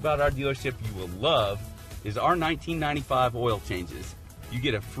parts about our dealership you will love is our 1995 oil changes. You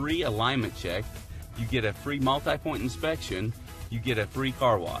get a free alignment check, you get a free multi-point inspection, you get a free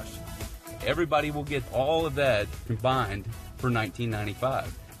car wash. Everybody will get all of that combined for $19.95.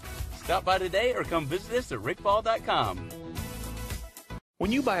 Stop by today or come visit us at rickball.com.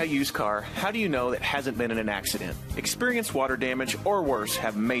 When you buy a used car, how do you know that hasn't been in an accident? Experienced water damage or worse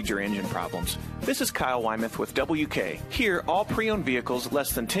have major engine problems. This is Kyle Wymuth with WK. Here, all pre-owned vehicles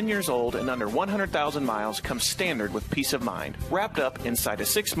less than 10 years old and under 100,000 miles come standard with peace of mind, wrapped up inside a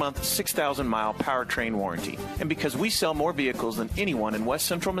 6-month, 6,000-mile powertrain warranty. And because we sell more vehicles than anyone in West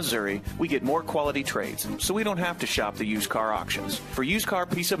Central Missouri, we get more quality trades, so we don't have to shop the used car auctions. For used car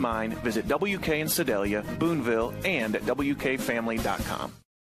peace of mind, visit WK in Sedalia, Boonville, and at WKFamily.com.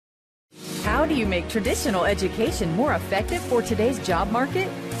 How do you make traditional education more effective for today's job market?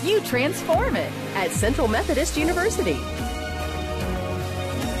 You transform it at Central Methodist University.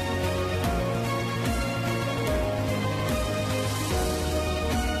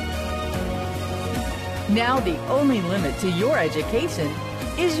 Now the only limit to your education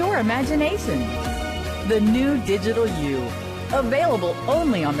is your imagination. The new Digital U, available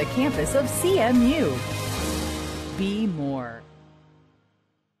only on the campus of CMU. Be more.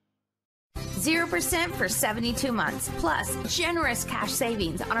 0% for 72 months, plus generous cash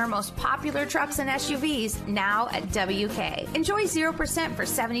savings on our most popular trucks and SUVs now at WK. Enjoy 0% for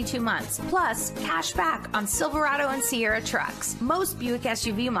 72 months, plus cash back on Silverado and Sierra trucks, most Buick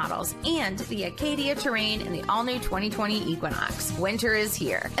SUV models, and the Acadia Terrain and the all-new 2020 Equinox. Winter is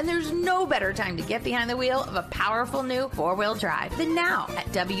here, and there's no better time to get behind the wheel of a powerful new four-wheel drive than now at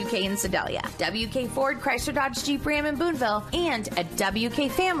WK in Sedalia, WK Ford, Chrysler, Dodge, Jeep, Ram in Boonville, and at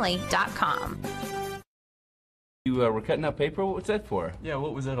WKFamily.com. You were cutting up paper? What's that for? Yeah,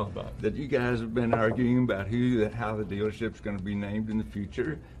 what was that all about? That you guys have been arguing about how the dealership's going to be named in the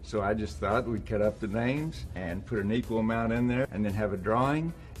future. So I just thought we'd cut up the names and put an equal amount in there and then have a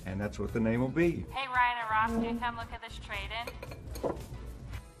drawing, and that's what the name will be. Hey, Ryan and Ross, can you come look at this trade-in?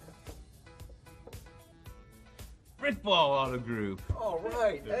 Rickball Auto Group. All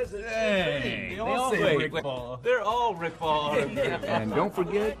right, that's it. They all say Rickball. They're all Rickball Auto Group. And don't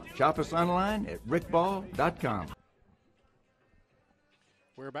forget, shop us online at rickball.com.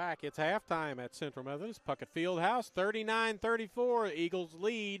 We're back. It's halftime at Central Methodist Puckett Fieldhouse. 39-34. Eagles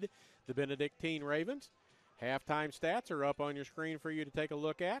lead the Benedictine Ravens. Halftime stats are up on your screen for you to take a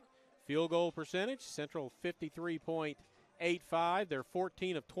look at. Field goal percentage, Central 53.85. They're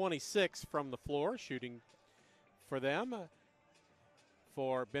 14 of 26 from the floor, shooting for them.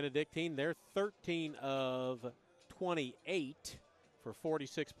 For Benedictine, they're 13 of 28 for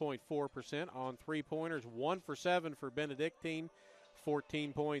 46.4% on three-pointers. 1 for 7 for Benedictine,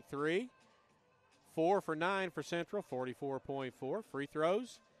 14.3. 4 for 9 for Central, 44.4. Free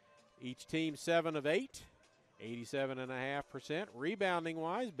throws, each team 7 of 8, 87.5%.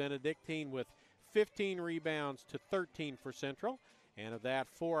 Rebounding-wise, Benedictine with 15 rebounds to 13 for Central. And of that,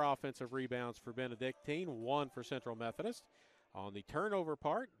 4 offensive rebounds for Benedictine, 1 for Central Methodist. On the turnover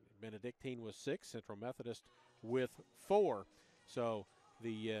part, Benedictine was 6, Central Methodist with 4. So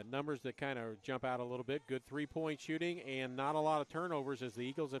the numbers that kind of jump out a little bit, good three-point shooting and not a lot of turnovers as the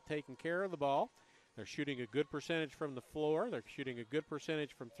Eagles have taken care of the ball. They're shooting a good percentage from the floor. They're shooting a good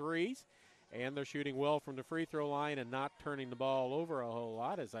percentage from threes. And they're shooting well from the free throw line and not turning the ball over a whole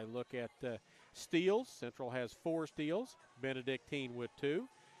lot. As I look at steals, Central has 4 steals, Benedictine with 2.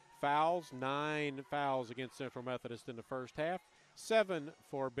 Fouls, 9 fouls against Central Methodist in the first half, 7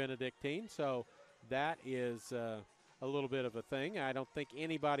 for Benedictine. So that is a little bit of a thing. I don't think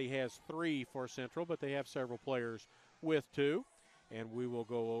anybody has 3 for Central, but they have several players with 2. And we will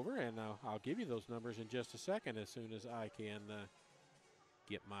go over, and I'll give you those numbers in just a second as soon as I can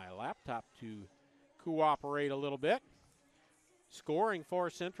get my laptop to cooperate a little bit. Scoring for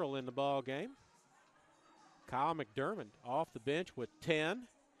Central in the ball game. Kyle McDermott off the bench with 10.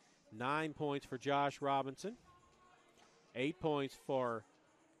 9 points for Josh Robinson. 8 points for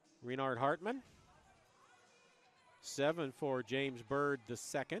Renard Hartman. 7 for James Bird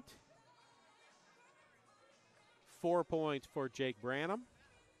II. 4 points for Jake Branham.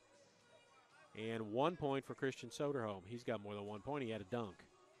 And 1 point for Christian Soderholm. He's got more than 1 point. He had a dunk.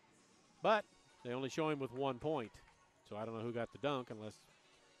 But they only show him with 1 point. So I don't know who got the dunk unless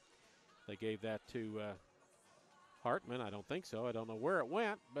they gave that to Hartman. I don't think so. I don't know where it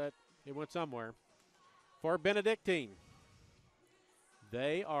went, but it went somewhere. For Benedictine,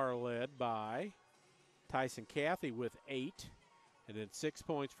 they are led by Tyson Cathy with 8. And then 6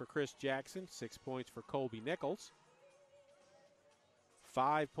 points for Chris Jackson. 6 points for Colby Nichols.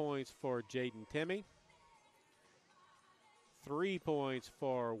 5 points for Jaden Timmy. 3 points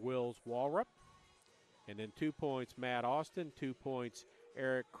for Wills Walrup. And then 2 points Matt Austin. 2 points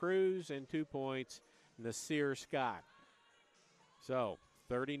Eric Cruz, and 2 points, Nasir Scott. So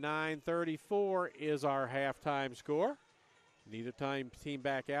 39-34 is our halftime score. Neither team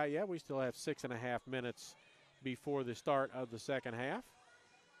back out yet. We still have 6.5 minutes before the start of the second half.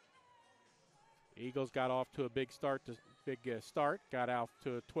 Eagles got off to a big start, got out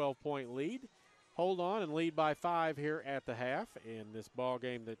to a 12-point lead. Hold on and lead by 5 here at the half in this ball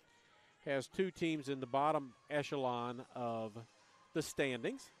game that has two teams in the bottom echelon of the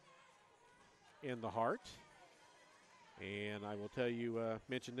standings in the Heart. And I will tell you,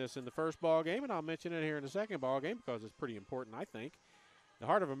 mention this in the first ball game, and I'll mention it here in the second ball game because it's pretty important, I think. The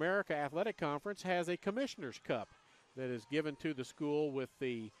Heart of America Athletic Conference has a Commissioner's Cup that is given to the school with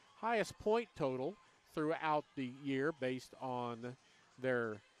the highest point total throughout the year based on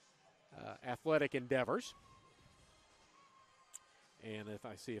their athletic endeavors. And if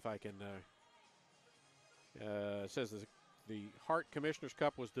I see if I can, it says the Hart Commissioner's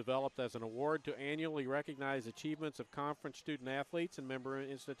Cup was developed as an award to annually recognize achievements of conference student athletes and member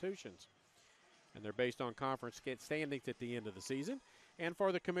institutions. And they're based on conference standings at the end of the season. And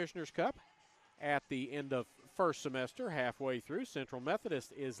for the Commissioner's Cup, at the end of first semester, halfway through, Central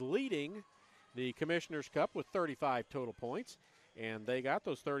Methodist is leading the Commissioner's Cup with 35 total points. And they got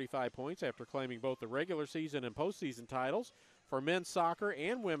those 35 points after claiming both the regular season and postseason titles for men's soccer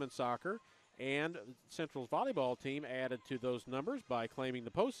and women's soccer. And Central's volleyball team added to those numbers by claiming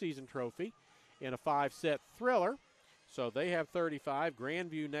the postseason trophy in a 5-set thriller. So they have 35.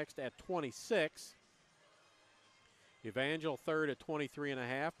 Grandview next at 26. Evangel third at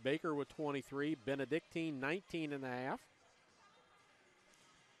 23.5. Baker with 23. Benedictine 19.5.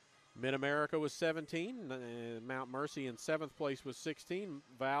 Mid-America was 17. Mount Mercy in 7th place with 16.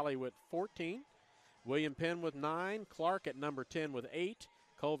 Valley with 14. William Penn with 9. Clark at number 10 with 8.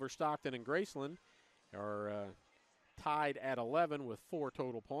 Culver, Stockton, and Graceland are tied at 11 with 4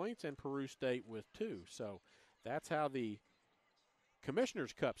 total points, and Peru State with 2. So that's how the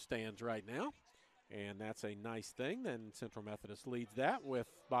Commissioner's Cup stands right now, and that's a nice thing. Then Central Methodist leads that with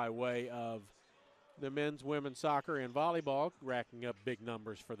by way of the men's, women's soccer, and volleyball, racking up big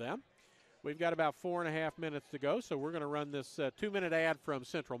numbers for them. We've got about 4.5 minutes to go, so we're going to run this 2-minute ad from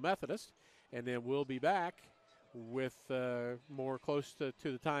Central Methodist, and then we'll be back with more close to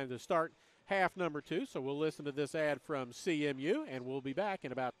the time to start half number 2. So we'll listen to this ad from CMU, and we'll be back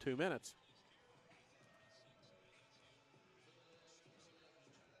in about 2 minutes.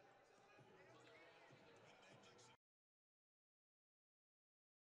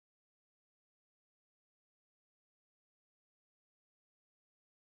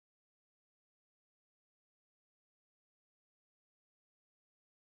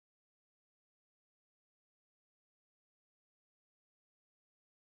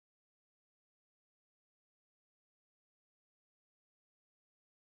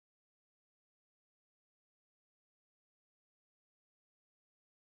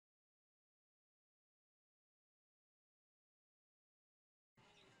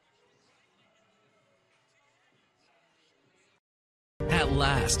 At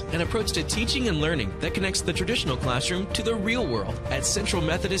last, an approach to teaching and learning that connects the traditional classroom to the real world at Central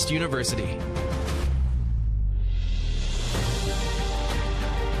Methodist University.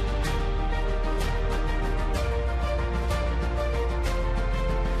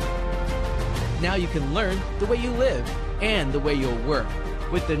 Now you can learn the way you live and the way you'll work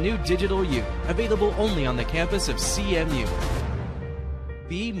with the new Digital U, available only on the campus of CMU.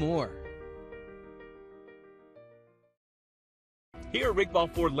 Be more. Here at Rick Ball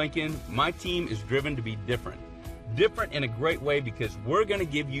Ford Lincoln, my team is driven to be different. Different in a great way because we're going to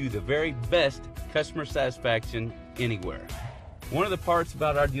give you the very best customer satisfaction anywhere. One of the parts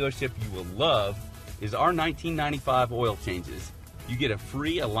about our dealership you will love is our 1995 oil changes. You get a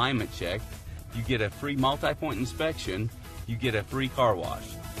free alignment check, you get a free multi-point inspection, you get a free car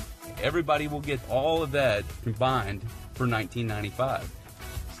wash. Everybody will get all of that combined for $19.95.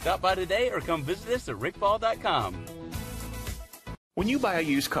 Stop by today or come visit us at rickball.com. When you buy a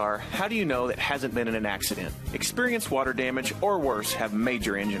used car, how do you know that it hasn't been in an accident? Experience water damage or worse, have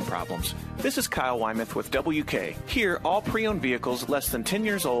major engine problems. This is Kyle Wymouth with WK. Here, all pre-owned vehicles less than 10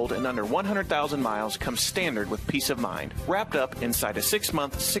 years old and under 100,000 miles come standard with peace of mind, wrapped up inside a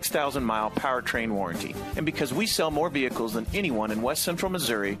 6-month, 6,000-mile powertrain warranty. And because we sell more vehicles than anyone in West Central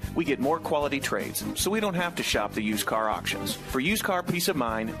Missouri, we get more quality trades, so we don't have to shop the used car auctions. For used car peace of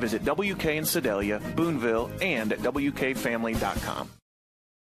mind, visit WK in Sedalia, Boonville, and at WKFamily.com.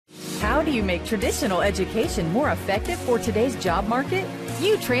 How do you make traditional education more effective for today's job market?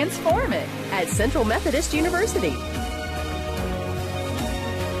 You transform it at Central Methodist University.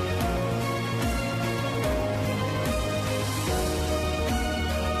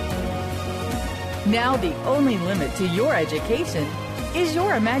 Now the only limit to your education is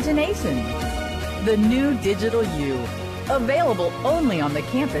your imagination. The new Digital U, available only on the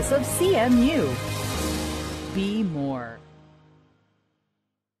campus of CMU. Be more.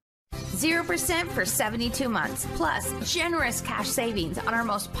 0% for 72 months, plus generous cash savings on our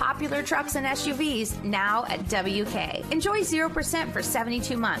most popular trucks and SUVs now at WK. Enjoy 0% for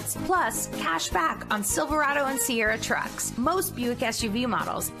 72 months, plus cash back on Silverado and Sierra trucks, most Buick SUV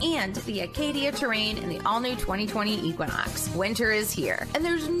models, and the Acadia Terrain and the all-new 2020 Equinox. Winter is here, and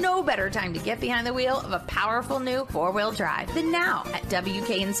there's no better time to get behind the wheel of a powerful new four-wheel drive than now at WK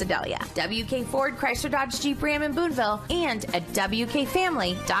in Sedalia, WK Ford, Chrysler, Dodge, Jeep, Ram in Boonville, and at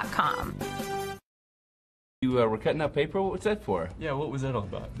WKFamily.com. You were cutting up paper? What's that for? Yeah, what was that all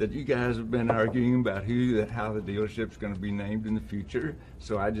about? That you guys have been arguing about how the dealership's going to be named in the future.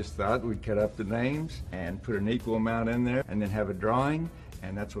 So I just thought we'd cut up the names and put an equal amount in there and then have a drawing,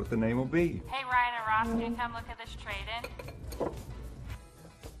 and that's what the name will be. Hey, Ryan and Ross, can you come look at this trade-in?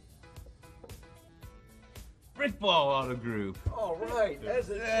 Rick Ball Auto Group. All right, that's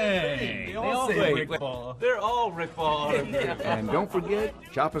a Hey, they all say Rick Ball. They're all Rick Ball Auto Group. And don't forget,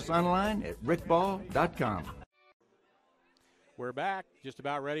 shop us online at rickball.com. We're back, just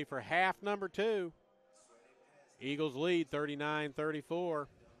about ready for half number 2. Eagles lead 39-34.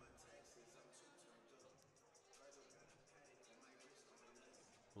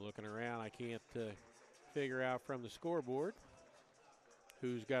 Looking around, I can't figure out from the scoreboard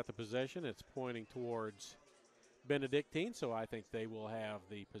who's got the possession. It's pointing towards Benedictine, so I think they will have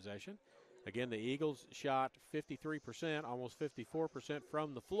the possession. Again, the Eagles shot 53%, almost 54%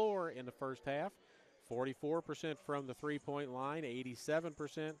 from the floor in the first half, 44% from the three-point line,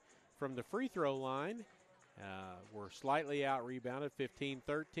 87% from the free throw line. Were slightly out-rebounded,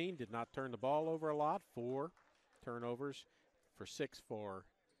 15-13, did not turn the ball over a lot, 4 turnovers for 6 for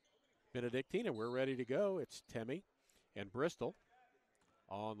Benedictine, and we're ready to go. It's Temmie and Bristol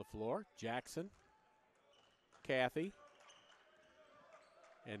on the floor. Jackson, Kathy,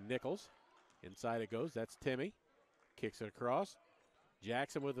 and Nichols. Inside it goes. That's Temmie. Kicks it across.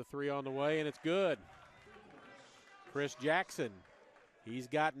 Jackson with the 3 on the way, and it's good. Chris Jackson. He's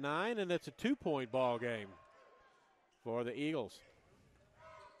got 9, and it's a 2-point ball game for the Eagles.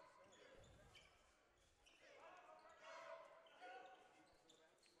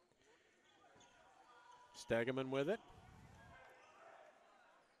 Stegeman with it.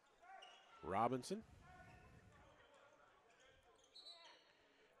 Robinson.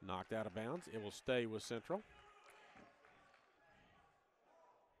 Knocked out of bounds. It will stay with Central.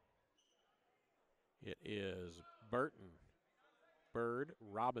 It is Burton, Bird,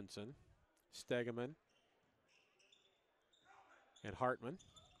 Robinson, Stegeman, and Hartman.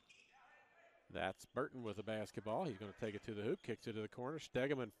 That's Burton with the basketball. He's going to take it to the hoop, kicks it to the corner.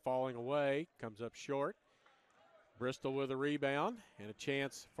 Stegeman falling away, comes up short. Bristol with a rebound and a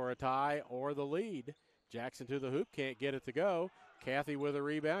chance for a tie or the lead. Jackson to the hoop, can't get it to go. Kathy with a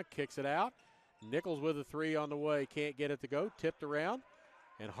rebound, kicks it out. Nichols with a 3 on the way, can't get it to go. Tipped around,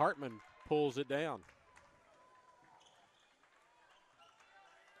 and Hartman pulls it down.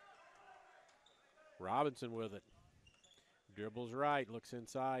 Robinson with it. Dribbles right, looks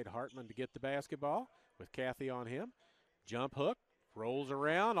inside. Hartman to get the basketball with Kathy on him. Jump hook, rolls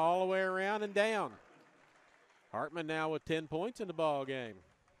around, all the way around and down. Hartman now with 10 points in the ball game.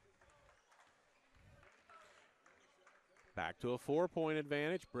 Back to a 4-point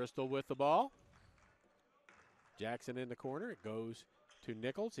advantage. Bristol with the ball. Jackson in the corner. It goes to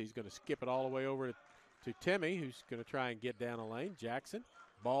Nichols. He's going to skip it all the way over to Temmie, who's going to try and get down the lane. Jackson,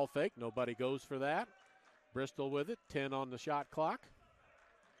 ball fake. Nobody goes for that. Bristol with it. 10 on the shot clock.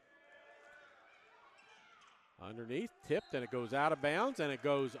 Underneath, tipped, and it goes out of bounds, and it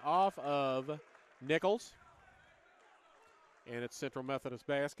goes off of Nichols. And it's Central Methodist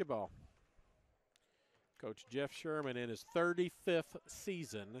basketball. Coach Jeff Sherman in his 35th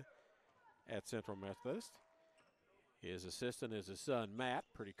season at Central Methodist. His assistant is his son, Matt.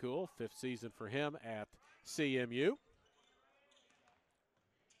 Pretty cool. 5th season for him at CMU.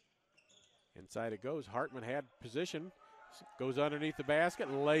 Inside it goes. Hartman had position. Goes underneath the basket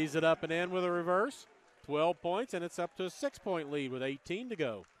and lays it up and in with a reverse. 12 points, and it's up to a 6-point lead with 18 to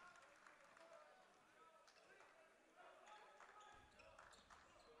go.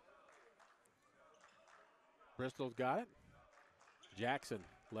 Bristol's got it. Jackson,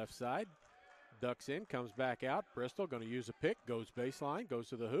 left side, ducks in, comes back out. Bristol going to use a pick, goes baseline, goes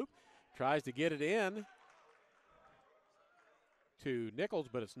to the hoop, tries to get it in to Nichols,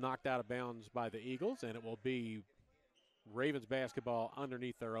 but it's knocked out of bounds by the Eagles, and it will be Ravens basketball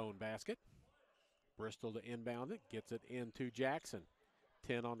underneath their own basket. Bristol to inbound it, gets it into Jackson.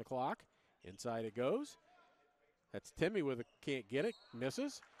 10 on the clock. Inside it goes. That's Timmy with a can't get it,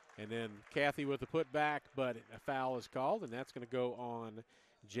 misses. And then Kathy with the putback, but a foul is called, and that's going to go on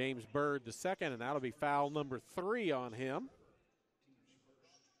James Bird the second, and that'll be foul number 3 on him.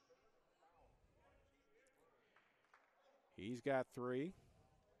 He's got 3.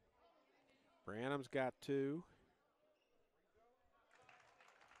 Branham's got 2.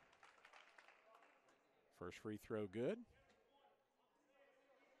 First free throw good.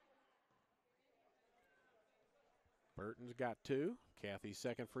 Burton's got 2. Kathy's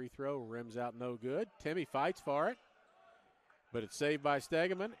second free throw rims out no good. Timmy fights for it, but it's saved by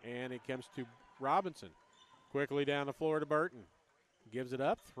Stegeman, and it comes to Robinson. Quickly down the floor to Burton. Gives it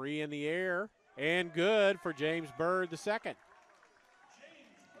up, 3 in the air, and good for James Bird the second.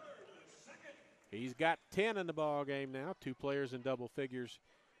 He's got 10 in the ball game now. 2 players in double figures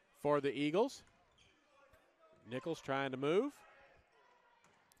for the Eagles. Nichols trying to move.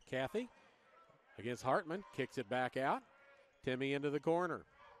 Kathy against Hartman, kicks it back out. Timmy into the corner.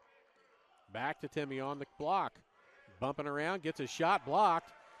 Back to Timmy on the block. Bumping around, gets a shot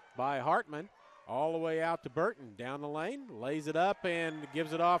blocked by Hartman. All the way out to Burton. Down the lane, lays it up and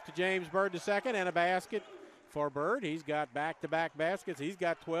gives it off to James Bird the second, and a basket for Bird. He's got back-to-back baskets. He's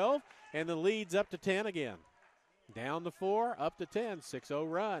got 12, and the lead's up to 10 again. Down to 4, up to 10,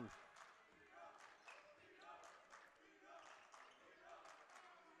 6-0 run.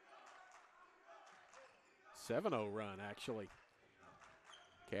 .7-0 run, actually.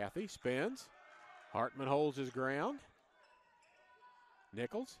 Kathy spins. Hartman holds his ground.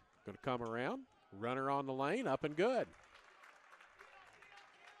 Nichols going to come around. Runner on the lane, up and good.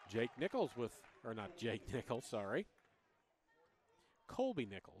 Jake Nichols with, or not Jake Nichols, sorry. Colby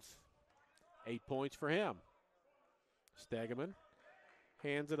Nichols. 8 points for him. Stegeman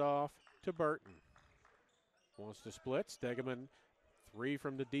hands it off to Burton. Wants to split. Stegeman, 3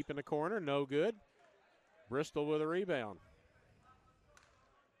 from the deep in the corner, no good. Bristol with a rebound.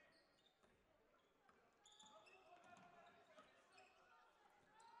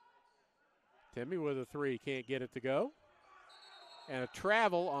 Timmy with a 3, can't get it to go. And a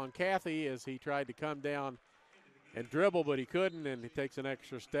travel on Kathy as he tried to come down and dribble, but he couldn't, and he takes an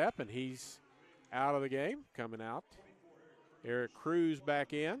extra step, and he's out of the game. Coming out, Eric Cruz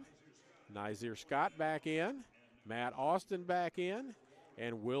back in. Nazir Scott back in. Matt Austin back in.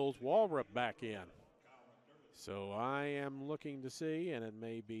 And Wills Walrup back in. So I am looking to see, and it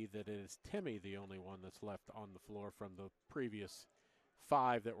may be that it is Timmy the only one that's left on the floor from the previous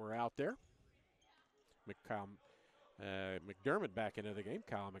 5 that were out there. McDermott back into the game.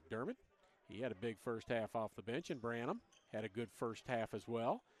 Kyle McDermott. He had a big first half off the bench, and Branham had a good first half as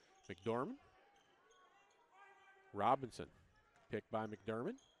well. McDermott. Robinson picked by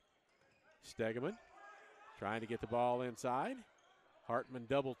McDermott. Stegeman trying to get the ball inside. Hartman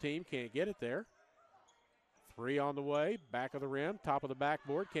double team, can't get it there. 3 on the way, back of the rim, top of the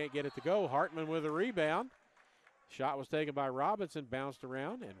backboard, can't get it to go. Hartman with a rebound. Shot was taken by Robinson, bounced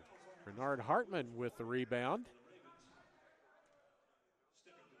around, and Bernard Hartman with the rebound.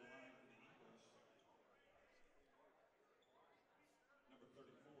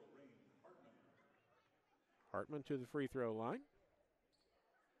 Hartman to the free throw line.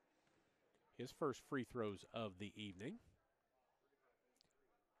 His first free throws of the evening.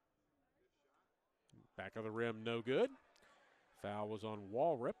 Back of the rim, no good. Foul was on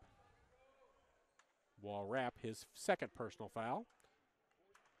Walrap, his second personal foul.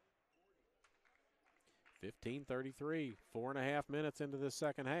 15:33, 4.5 minutes into the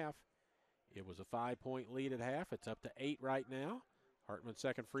second half. It was a 5-point lead at half. It's up to 8 right now. Hartman's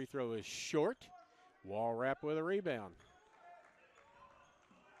second free throw is short. Walrap with a rebound.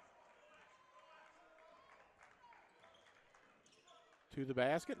 To the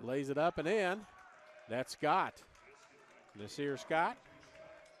basket, lays it up and in. That's Scott. Nasir Scott.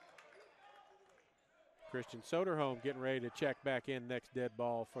 Christian Soderholm getting ready to check back in next dead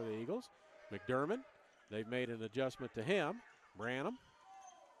ball for the Eagles. McDermott, they've made an adjustment to him. Branham,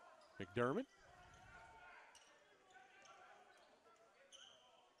 McDermott.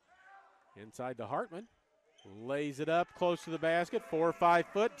 Inside to Hartman. Lays it up close to the basket. 4 or 5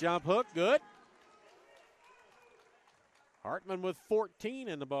 foot jump hook, good. Hartman with 14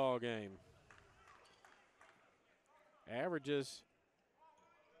 in the ball game. Averages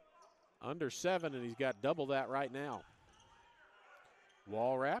under 7, and he's got double that right now.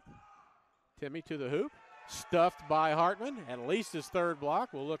 Walrap. Timmy to the hoop. Stuffed by Hartman. At least his third block.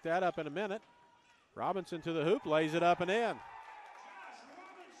 We'll look that up in a minute. Robinson to the hoop. Lays it up and in.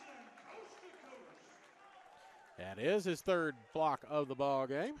 That is his third block of the ball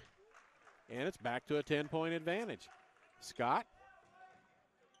game. And it's back to a 10-point advantage. Scott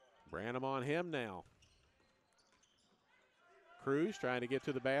Branham on him now. Cruz trying to get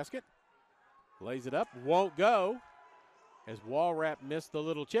to the basket. Lays it up, won't go, as Walrap missed the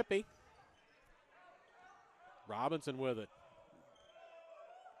little chippy. Robinson with it.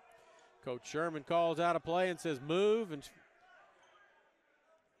 Coach Sherman calls out a play and says move, and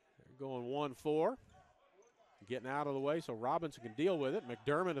they're going 1-4. Getting out of the way so Robinson can deal with it.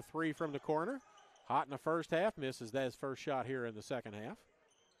 McDermott a three from the corner. Hot in the first half, misses that his first shot here in the second half.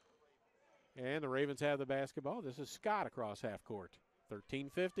 And the Ravens have the basketball. This is Scott across half court.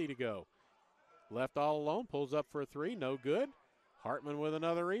 13:50 to go. Left all alone, pulls up for a three, no good. Hartman with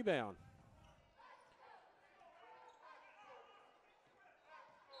another rebound.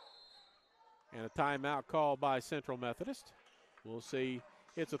 And a timeout called by Central Methodist. We'll see.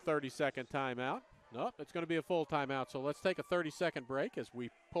 It's a 30-second timeout. Nope, it's going to be a full timeout, so let's take a 30-second break as we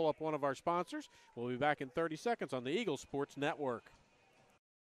pull up one of our sponsors. We'll be back in 30 seconds on the Eagle Sports Network.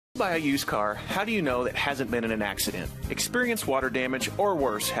 Buy a used car, how do you know that hasn't been in an accident? Experience water damage or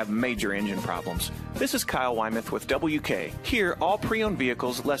worse, have major engine problems. This is Kyle Wymuth with WK. Here, all pre-owned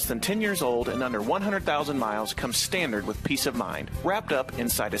vehicles less than 10 years old and under 100,000 miles come standard with peace of mind, wrapped up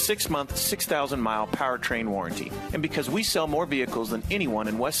inside a 6-month, 6,000-mile powertrain warranty. And because we sell more vehicles than anyone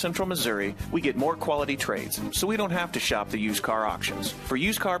in West Central Missouri, we get more quality trades, so we don't have to shop the used car auctions. For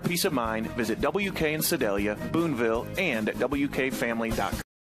used car peace of mind, visit WK in Sedalia, Boonville, and at WKFamily.com.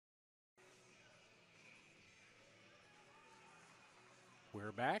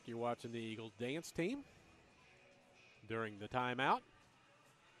 We're back. You're watching the Eagles dance team during the timeout.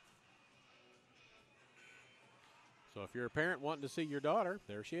 So if you're a parent wanting to see your daughter,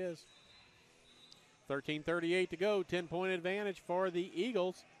 there she is. 13:38 to go, 10-point advantage for the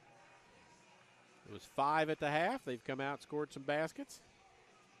Eagles. It was 5 at the half. They've come out, scored some baskets.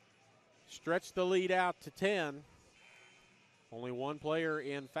 Stretched the lead out to 10. Only one player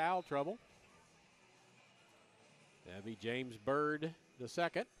in foul trouble. That'd be James Bird the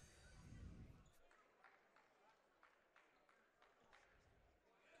second.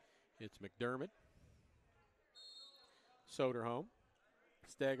 It's McDermott, Soderholm,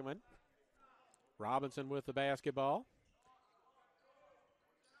 Stegman, Robinson with the basketball,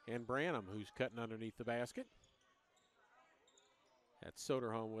 and Branham, who's cutting underneath the basket. That's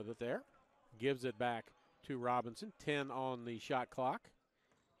Soderholm with it there. Gives it back to Robinson. 10 on the shot clock.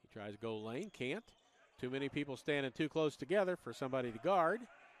 He tries to go lane, can't. Too many people standing too close together for somebody to guard.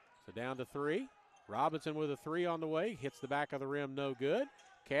 So down to 3. Robinson with a 3 on the way. Hits the back of the rim, no good.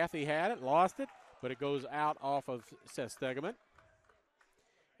 Kathy had it, lost it, but it goes out off of Stegman.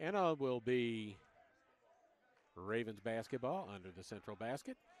 And it will be Ravens basketball under the central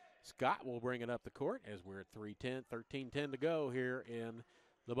basket. Scott will bring it up the court as we're at 13:10 to go here in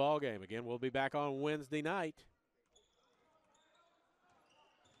the ball game. Again, we'll be back on Wednesday night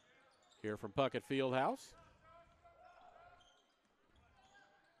here from Puckett Fieldhouse,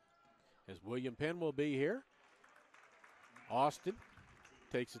 as William Penn will be here. Austin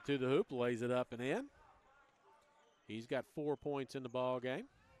takes it to the hoop, lays it up and in. He's got 4 points in the ball game.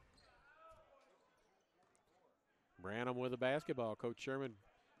 Branham with the basketball. Coach Sherman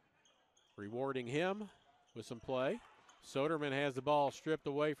rewarding him with some play. Soderman has the ball stripped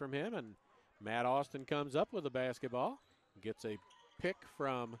away from him, and Matt Austin comes up with the basketball. Gets a pick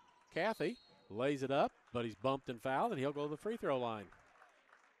from Kathy, lays it up, but he's bumped and fouled, and he'll go to the free throw line.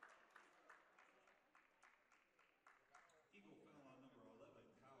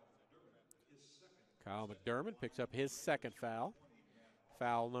 Kyle McDermott picks up his second foul.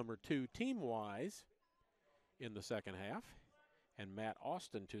 Foul number 2 team-wise in the second half. And Matt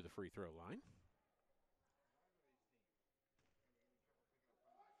Austin to the free throw line.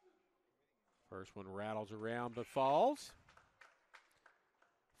 First one rattles around but falls.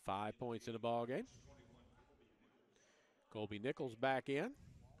 5 points in the ball game. Colby Nichols back in.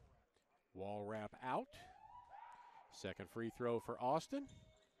 Wall wrap out. Second free throw for Austin.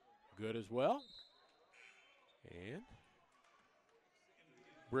 Good as well. And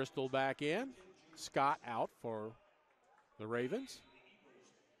Bristol back in. Scott out for the Ravens.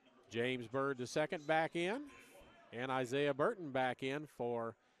 James Bird the second back in. And Isaiah Burton back in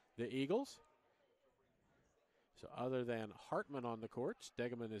for the Eagles. So other than Hartman on the court,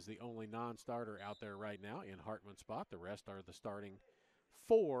 Stegman is the only non-starter out there right now in Hartman's spot. The rest are the starting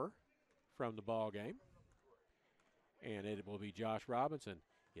 4 from the ball game. And it will be Josh Robinson.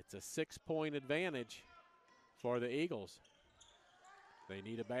 It's a 6-point advantage for the Eagles. They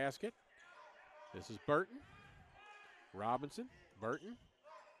need a basket. This is Burton. Robinson, Burton.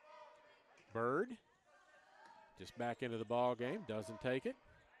 Bird just back into the ball game, doesn't take it.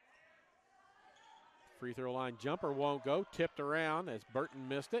 free throw line jumper won't go. Tipped around as Burton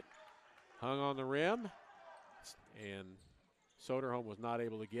missed it. Hung on the rim. And Soderholm was not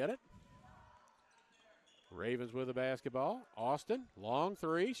able to get it. Ravens with the basketball. Austin, long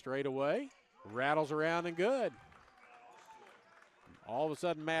three, straight away. Rattles around and good. All of a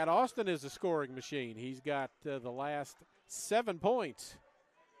sudden, Matt Austin is a scoring machine. He's got the last 7 points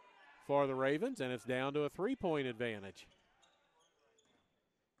for the Ravens, and it's down to a 3-point advantage.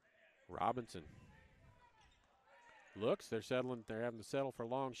 Robinson looks. They're having to settle for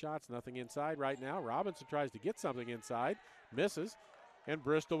long shots. Nothing inside right now. Robinson tries to get something inside. Misses. And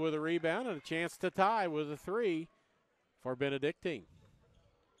Bristol with a rebound and a chance to tie with a 3 for Benedictine.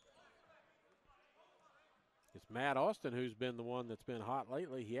 It's Matt Austin who's been the one that's been hot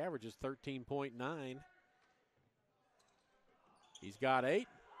lately. He averages 13.9. He's got 8.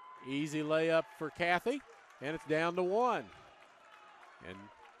 Easy layup for Cathy, and it's down to 1. And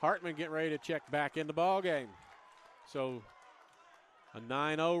Hartman getting ready to check back in the ball game. So a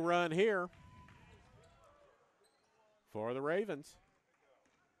 9-0 run here for the Ravens.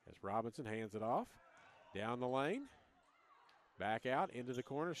 As Robinson hands it off, down the lane, back out into the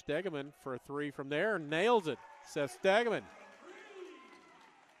corner. Stegeman for a 3 from there, nails it. Seth Stegeman.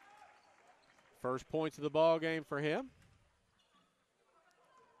 First points of the ball game for him.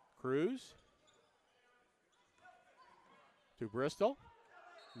 Cruz to Bristol,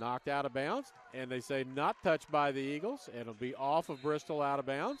 knocked out of bounds, and they say not touched by the Eagles. It'll be off of Bristol, out of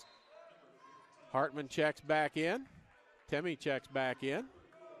bounds. Hartman checks back in. Temmie checks back in.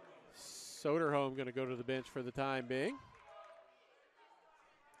 Soderholm going to go to the bench for the time being.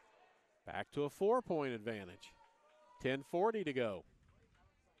 Back to a 4-point advantage. 10:40 to go.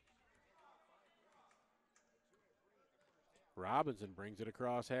 Robinson brings it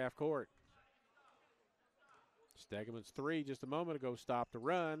across half court. Stegeman's 3 just a moment ago stopped the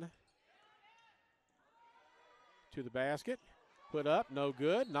run. To the basket. Put up, no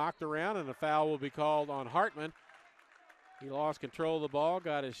good. Knocked around, and a foul will be called on Hartman. He lost control of the ball,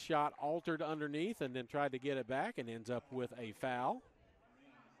 got his shot altered underneath, and then tried to get it back and ends up with a foul.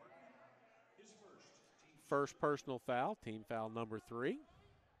 First personal foul, team foul number 3.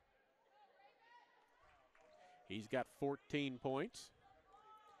 He's got 14 points.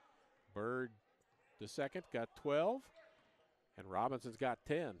 Bird, the second, got 12, and Robinson's got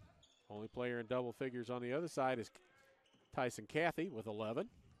 10. Only player in double figures on the other side is Tyson Cathy with 11.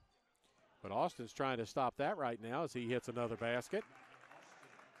 But Austin's trying to stop that right now as he hits another basket.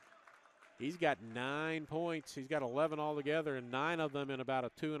 He's got 9 points. He's got 11 altogether, and 9 of them in about a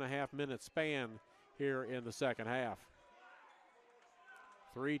 2.5-minute span here in the second half.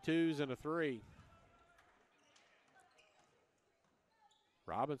 3 twos and a 3.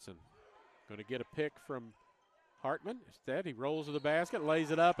 Robinson going to get a pick from Hartman. Instead, he rolls to the basket,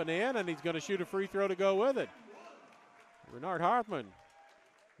 lays it up and in, and he's going to shoot a free throw to go with it. Renard Hartman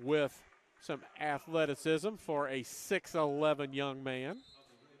with some athleticism for a 6'11 young man.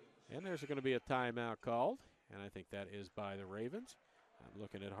 And there's going to be a timeout called, and I think that is by the Ravens. I'm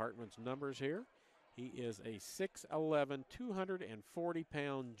looking at Hartman's numbers here. He is a 6'11",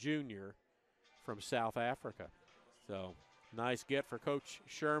 240-pound junior from South Africa. So nice get for Coach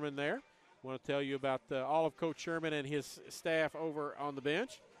Sherman there. I want to tell you about all of Coach Sherman and his staff over on the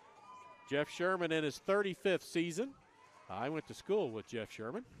bench. Jeff Sherman in his 35th season. I went to school with Jeff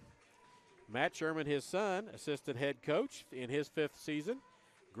Sherman. Matt Sherman, his son, assistant head coach in his 5th season.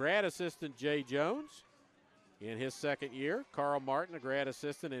 Grad assistant Jay Jones in his 2nd year. Carl Martin, a grad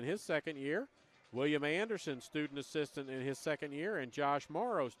assistant in his 2nd year. William Anderson, student assistant in his 2nd year. And Josh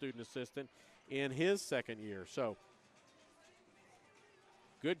Morrow, student assistant in his 2nd year. So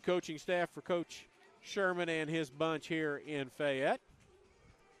good coaching staff for Coach Sherman and his bunch here in Fayette.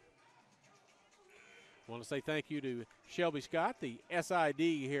 I want to say thank you to Shelby Scott, the SID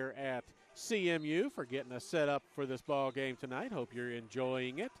here at CMU, for getting us set up for this ball game tonight. Hope you're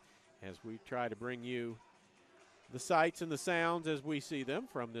enjoying it as we try to bring you the sights and the sounds as we see them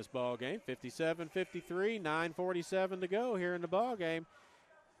from this ball game. 57-53, 9:47 to go here in the ball game.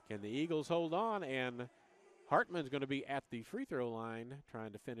 Can the Eagles hold on? And Hartman's going to be at the free throw line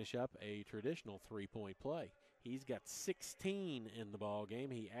trying to finish up a traditional 3-point play. He's got 16 in the ball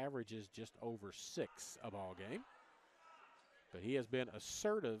game. He averages just over 6 a ball game. But he has been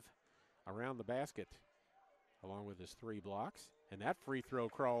assertive around the basket along with his 3 blocks. And that free throw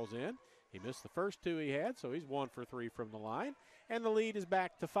crawls in. He missed the first 2 he had, so he's 1 for 3 from the line. And the lead is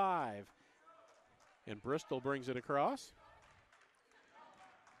back to 5. And Bristol brings it across.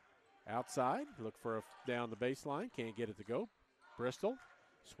 Outside, look for down the baseline, can't get it to go. Bristol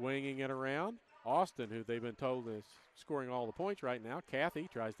swinging it around. Austin, who they've been told is scoring all the points right now. Cathy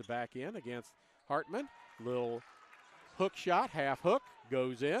tries to back in against Hartman, little hook shot, half hook,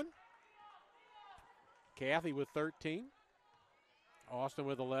 goes in. Kathy with 13. Austin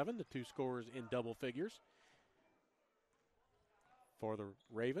with 11, the two scorers in double figures. For the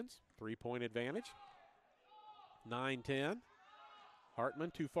Ravens, 3-point advantage. 9-10.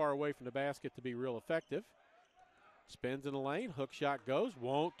 Hartman too far away from the basket to be real effective. Spins in the lane, hook shot goes,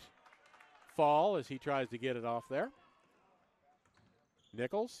 won't fall as he tries to get it off there.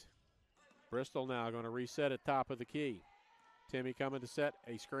 Nichols. Bristol now going to reset at top of the key. Timmy coming to set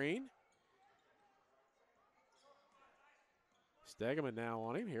a screen. Stegeman now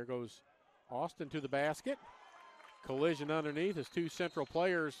on him. Here goes Austin to the basket. Collision underneath as two central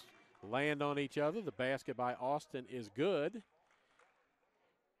players land on each other. The basket by Austin is good.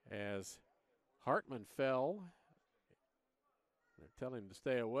 As Hartman fell, they're telling him to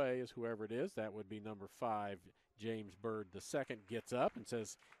stay away as whoever it is. That would be number 5, James Bird II, gets up and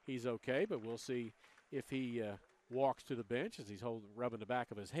says he's okay, but we'll see if he walks to the bench as he's rubbing the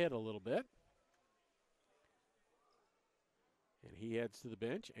back of his head a little bit. And he heads to the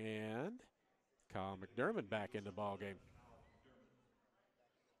bench, and Kyle McDermott back in the ballgame.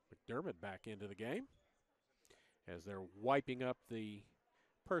 McDermott back into the game as they're wiping up the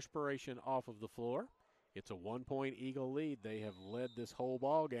perspiration off of the floor. It's a 1-point Eagle lead. They have led this whole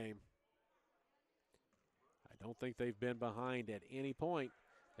ball game. I don't think they've been behind at any point.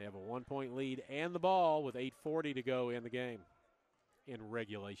 They have a 1-point lead and the ball with 8:40 to go in the game in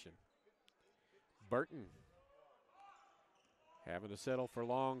regulation. Burton having to settle for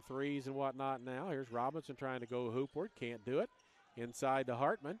long threes and whatnot now. Here's Robinson trying to go hoopward. Can't do it. Inside to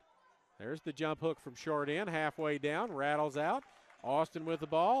Hartman. There's the jump hook from short end. Halfway down. Rattles out. Austin with the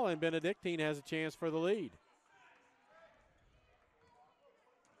ball, and Benedictine has a chance for the lead.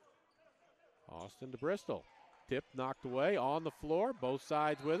 Austin to Bristol. Tip knocked away on the floor. Both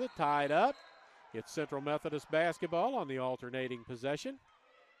sides with it. Tied up. It's Central Methodist basketball on the alternating possession.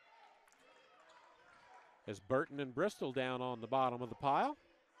 As Burton and Bristol down on the bottom of the pile.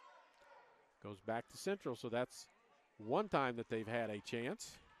 Goes back to Central, so that's one time that they've had a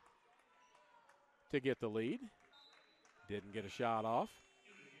chance to get the lead. Didn't get a shot off.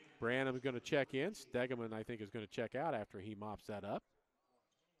 Branham's going to check in. Stegeman, I think, is going to check out after he mops that up,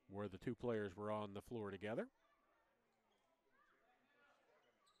 where the two players were on the floor together.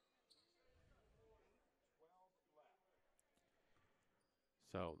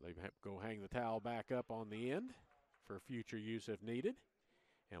 So they go hang the towel back up on the end for future use if needed.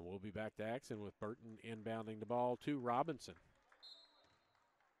 And we'll be back to action with Burton inbounding the ball to Robinson.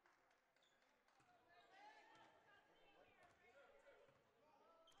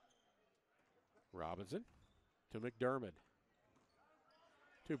 Robinson to McDermott.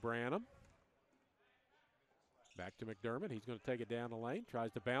 To Branham. Back to McDermott. He's going to take it down the lane.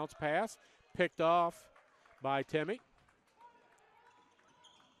 Tries to bounce pass. Picked off by Timmy.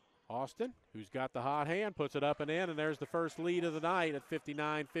 Austin, who's got the hot hand, puts it up and in, and there's the first lead of the night at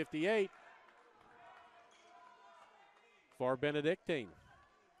 59-58 for Benedictine.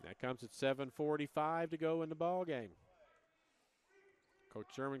 That comes at 7:45 to go in the ball game. Coach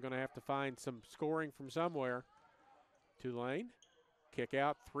Sherman going to have to find some scoring from somewhere. Tulane, kick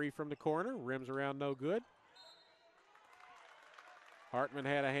out, 3 from the corner, rims around, no good. Hartman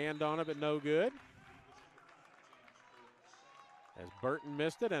had a hand on it, but no good. As Burton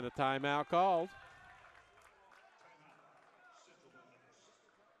missed it and a timeout called.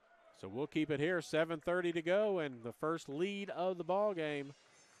 So we'll keep it here, 7:30 to go, and the first lead of the ball game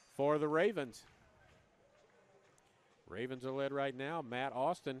for the Ravens. Ravens are led right now. Matt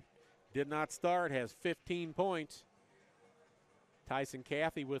Austin did not start, has 15 points. Tyson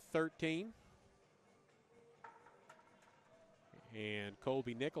Cathy with 13. And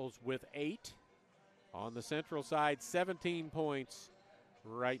Colby Nichols with 8. On the Central side, 17 points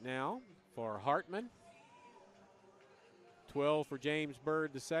right now for Hartman. 12 for James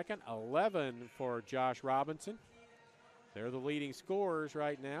Bird II, 11 for Josh Robinson. They're the leading scorers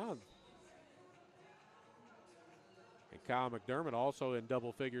right now. And Kyle McDermott also in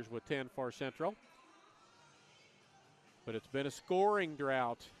double figures with 10 for Central. But it's been a scoring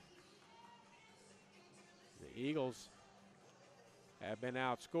drought. The Eagles have been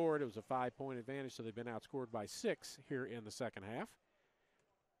outscored. It was a 5-point advantage, so they've been outscored by 6 here in the second half.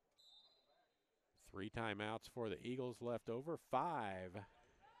 3 timeouts for the Eagles left over, 5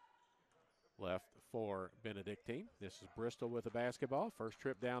 left for Benedictine. This is Bristol with the basketball. First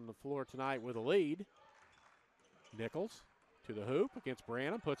trip down the floor tonight with a lead. Nichols to the hoop against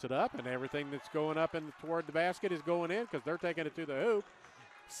Branham, puts it up, and everything that's going up toward the basket is going in because they're taking it to the hoop.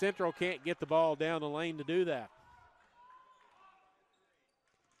 Central can't get the ball down the lane to do that.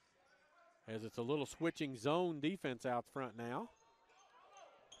 as it's a little switching zone defense out front now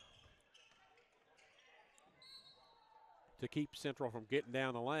to keep Central from getting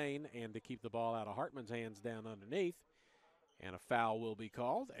down the lane and to keep the ball out of Hartman's hands down underneath. And a foul will be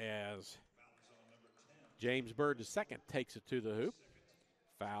called as James Bird II takes it to the hoop.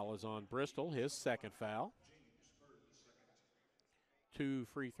 Foul is on Bristol, his second foul. 2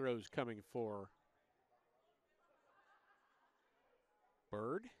 free throws coming for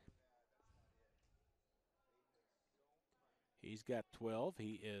Bird. He's got 12.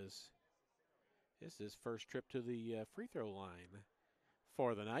 This is his first trip to the free throw line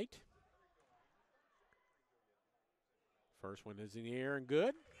for the night. First one is in the air and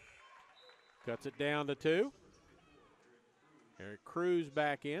good. Cuts it down to 2. Eric Cruz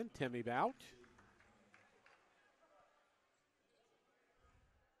back in, Timmy Bout.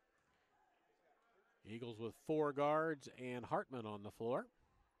 Eagles with 4 guards and Hartman on the floor.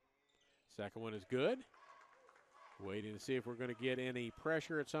 Second one is good. Waiting to see if we're going to get any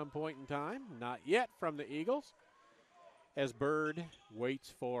pressure at some point in time. Not yet from the Eagles, as Bird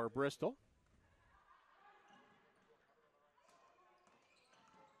waits for Bristol.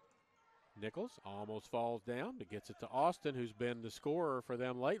 Nichols almost falls down, but gets it to Austin, who's been the scorer for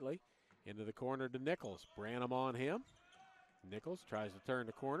them lately. Into the corner to Nichols. Branham on him. Nichols tries to turn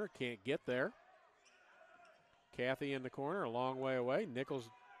the corner, can't get there. Cathy in the corner, a long way away. Nichols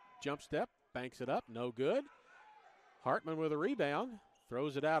jump step, banks it up, no good. Hartman with a rebound,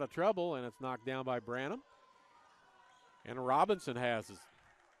 throws it out of trouble, and it's knocked down by Branham. And Robinson has it.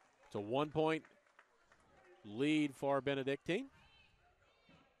 It's a 1-point lead for Benedictine.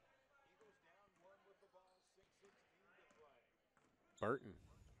 Burton.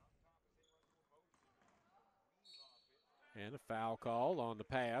 And a foul call on the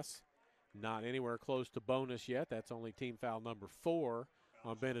pass. Not anywhere close to bonus yet. That's only team foul number 4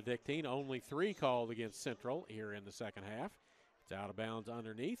 on Benedictine. Only 3 called against Central here in the second half. It's out of bounds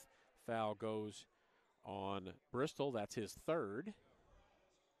underneath. Foul goes on Bristol. That's his 3rd.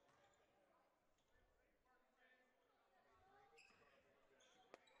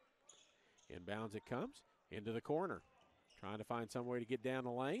 Inbounds it comes. Into the corner. Trying to find some way to get down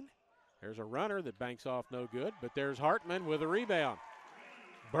the lane. There's a runner that banks off no good, but there's Hartman with a rebound.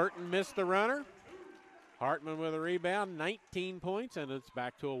 Burton missed the runner. Hartman with a rebound, 19 points, and it's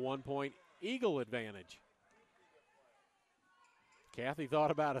back to a 1-point Eagle advantage. Cathy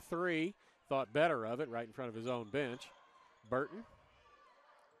thought about a 3, thought better of it right in front of his own bench. Burton.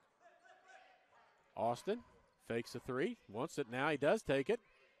 Austin fakes a 3, wants it now, he does take it,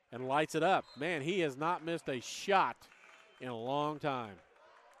 and lights it up. Man, he has not missed a shot in a long time.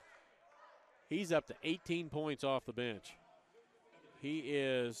 He's up to 18 points off the bench. He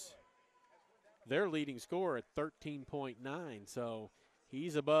is their leading scorer at 13.9, so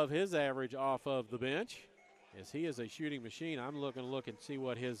he's above his average off of the bench, as he is a shooting machine. I'm looking to look and see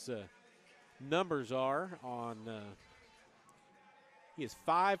what his numbers are on. He is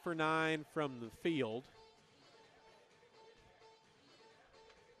 5 for 9 from the field.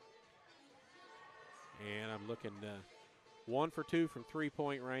 And I'm looking 1 for 2 from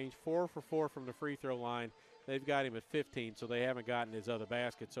three-point range, 4 for 4 from the free throw line. They've got him at 15, so they haven't gotten his other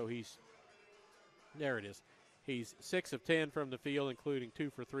basket. So there it is. He's 6 of 10 from the field, including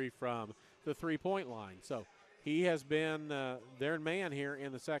 2 for 3 from the three-point line. So he has been their man here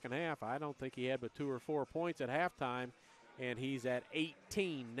in the second half. I don't think he had but 2 or 4 points at halftime, and he's at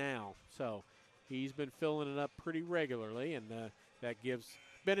 18 now. So he's been filling it up pretty regularly, and that gives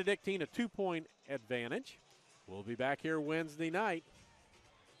Benedictine a 2-point advantage. We'll be back here Wednesday night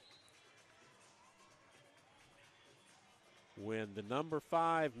when the number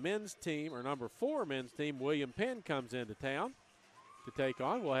 5 men's team, or number 4 men's team, William Penn, comes into town to take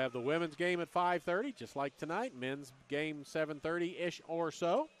on. We'll have the women's game at 5:30, just like tonight. Men's game 7:30-ish or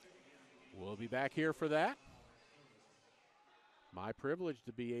so. We'll be back here for that. My privilege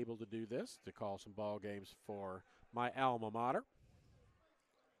to be able to do this, to call some ball games for my alma mater.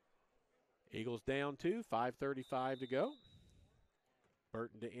 Eagles down 2, 5:35 to go.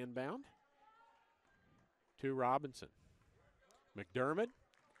 Burton to inbound. To Robinson. McDermott.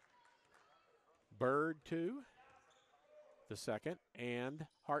 Bird to the second, and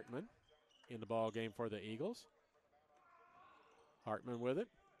Hartman in the ball game for the Eagles. Hartman with it.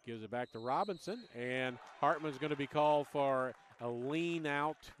 Gives it back to Robinson, and Hartman's going to be called for a lean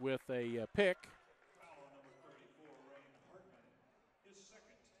out with a pick.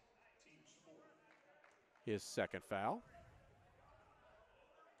 His second foul.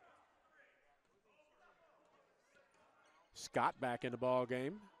 Scott back in the ball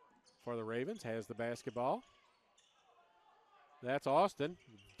game for the Ravens, has the basketball. That's Austin.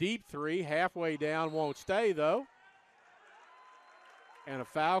 Deep three, halfway down, won't stay though. And a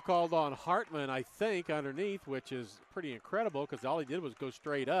foul called on Hartman, I think, underneath, which is pretty incredible because all he did was go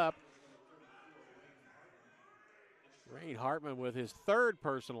straight up. Rain Hartman with his third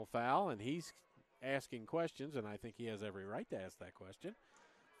personal foul, and he's asking questions, and I think he has every right to ask that question.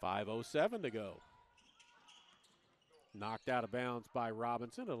 5:07 to go. Knocked out of bounds by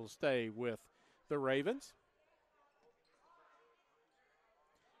Robinson. It'll stay with the Ravens.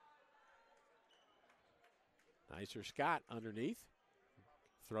 Nicer Scott underneath.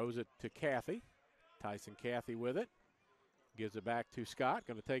 Throws it to Cathy. Tyson Cathy with it. Gives it back to Scott.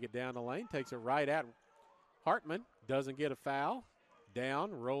 Going to take it down the lane. Takes it right at Hartman. Doesn't get a foul.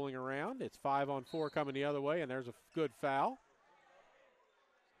 Down, rolling around. It's 5-on-4 coming the other way, and there's a good foul.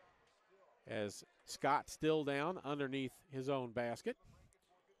 As Scott still down underneath his own basket.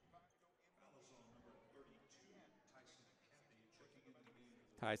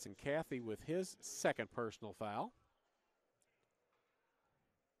 Tyson Cathy with his second personal foul.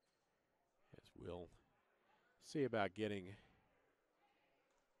 As we'll see about getting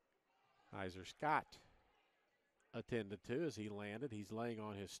Heiser Scott attended to as he landed. He's laying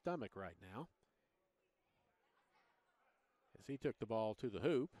on his stomach right now. As he took the ball to the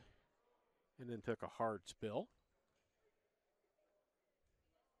hoop and then took a hard spill.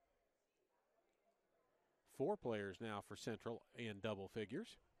 4 players now for Central in double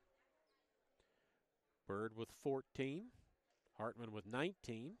figures. Bird with 14. Hartman with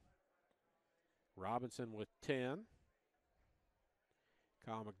 19. Robinson with 10.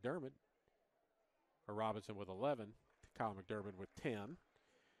 Kyle McDermott, or Robinson with 11. Kyle McDermott with 10.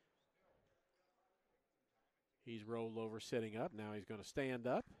 He's rolled over sitting up. Now he's going to stand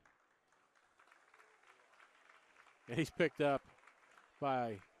up. And he's picked up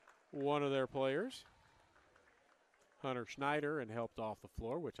by one of their players, Hunter Schneider, and helped off the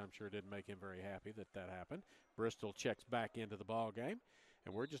floor, which I'm sure didn't make him very happy that happened. Bristol checks back into the ball game,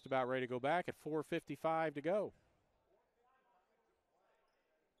 and we're just about ready to go back at 4:55 to go.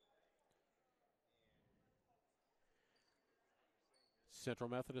 Central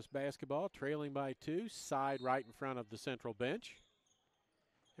Methodist basketball trailing by 2, side right in front of the Central bench.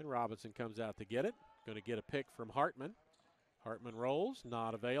 And Robinson comes out to get it. Going to get a pick from Hartman. Hartman rolls,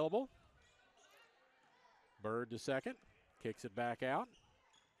 not available. Bird to second, kicks it back out.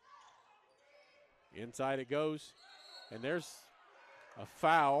 Inside it goes, and there's a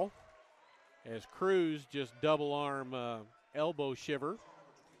foul as Cruz just double arm elbow shiver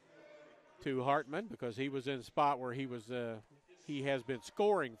to Hartman because he was in a spot where he has been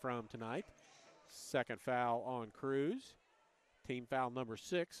scoring from tonight. Second foul on Cruz. Team foul number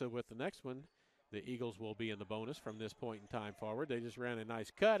 6, so with the next one, the Eagles will be in the bonus from this point in time forward. They just ran a nice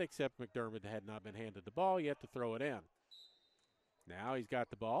cut, except McDermott had not been handed the ball yet to throw it in. Now he's got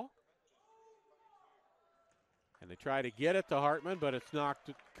the ball. And they try to get it to Hartman, but it's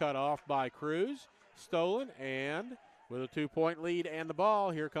knocked, cut off by Cruz. Stolen, and with a 2-point lead and the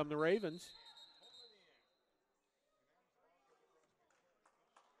ball, here come the Ravens.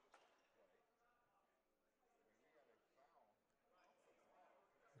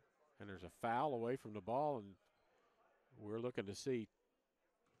 And there's a foul away from the ball, and we're looking to see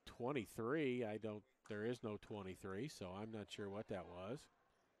 23. There is no 23, so I'm not sure what that was.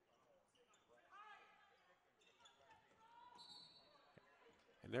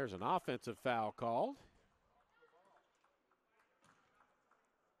 And there's an offensive foul called.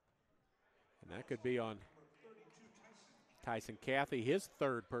 And that could be on Tyson Cathy, his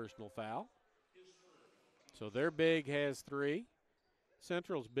third personal foul. So their big has 3.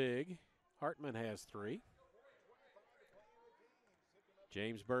 Central's big. Hartman has 3.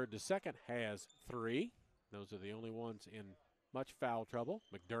 James Bird, the second, has 3. Those are the only ones in much foul trouble.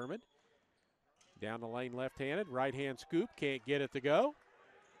 McDermott down the lane left-handed. Right-hand scoop. Can't get it to go.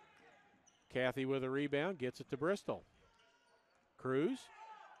 Cathy with a rebound. Gets it to Bristol. Cruz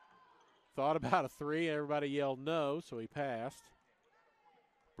thought about a 3. Everybody yelled no, so he passed.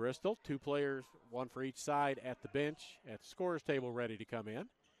 Bristol, 2 players, 1 for each side at the bench, at the scorer's table, ready to come in.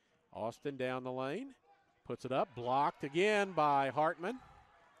 Austin down the lane, puts it up, blocked again by Hartman.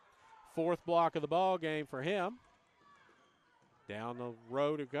 4th block of the ball game for him. Down the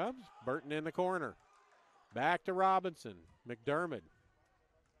road it comes, Burton in the corner. Back to Robinson, McDermott.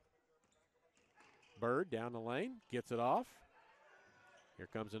 Bird down the lane, gets it off. Here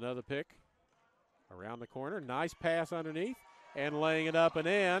comes another pick around the corner. Nice pass underneath. And laying it up and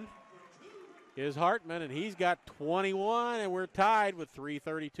in is Hartman, and he's got 21, and we're tied with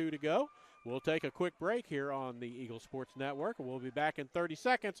 3:32 to go. We'll take a quick break here on the Eagle Sports Network, and we'll be back in 30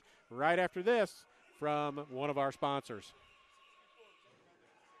 seconds right after this from one of our sponsors.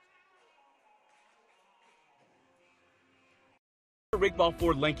 Rick Ball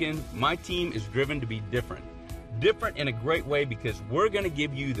Ford Lincoln, my team is driven to be different. Different in a great way because we're going to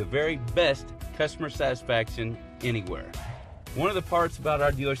give you the very best customer satisfaction anywhere. One of the parts about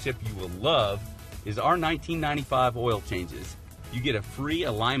our dealership you will love is our 1995 oil changes. You get a free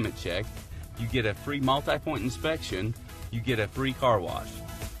alignment check, you get a free multi-point inspection, you get a free car wash.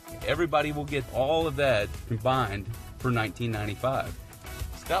 Everybody will get all of that combined for $19.95.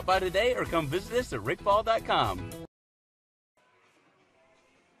 Stop by today or come visit us at rickball.com.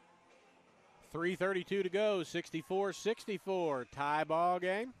 3:32 to go, 64-64, tie ball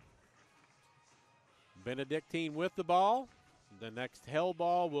game. Benedictine with the ball. The next held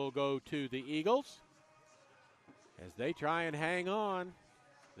ball will go to the Eagles as they try and hang on.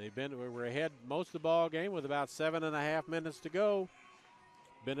 We're ahead most of the ball game with about 7.5 minutes to go.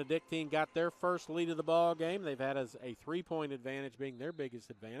 Benedictine got their first lead of the ball game. They've had a 3-point advantage being their biggest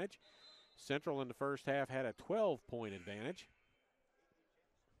advantage. Central in the first half had a 12-point advantage.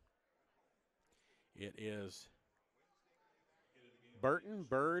 It is Burton,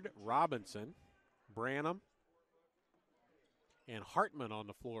 Bird, Robinson, Branham, and Hartman on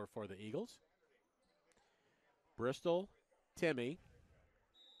the floor for the Eagles. Bristol, Timmy,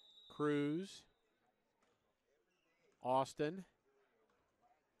 Cruz, Austin,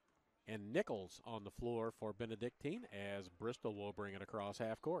 and Nichols on the floor for Benedictine as Bristol will bring it across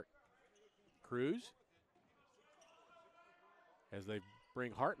half court. Cruz, as they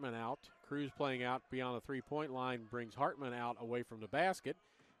bring Hartman out. Cruz playing out beyond the three-point line brings Hartman out away from the basket,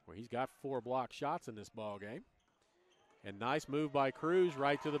 where he's got 4 block shots in this ball game. And nice move by Cruz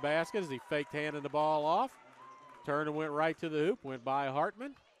right to the basket as he faked handing the ball off. Turned and went right to the hoop, went by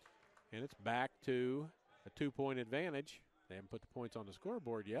Hartman. And it's back to a 2-point advantage. They haven't put the points on the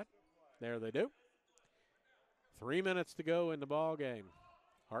scoreboard yet. There they do. 3 minutes to go in the ball game.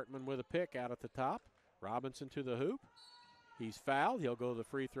 Hartman with a pick out at the top. Robinson to the hoop. He's fouled. He'll go to the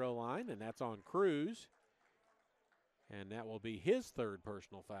free throw line, and that's on Cruz. And that will be his third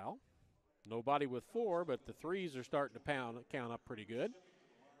personal foul. Nobody with 4, but the threes are starting to count up pretty good.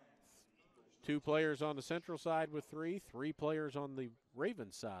 2 players on the Central side with 3, 3 players on the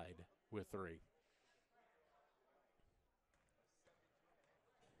Ravens side with 3.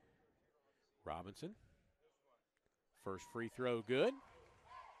 Robinson. First free throw good.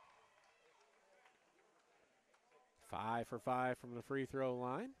 5 for 5 from the free throw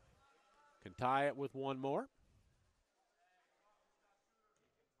line. Can tie it with 1 more.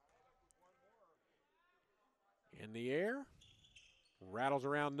 In the air. Rattles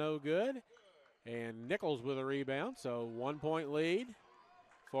around no good. And Nichols with a rebound. So 1-point lead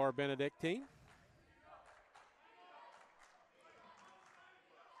for Benedictine.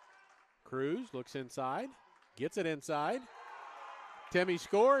 Cruz looks inside. Gets it inside. Timmy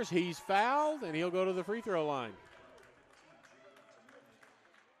scores. He's fouled, and he'll go to the free throw line.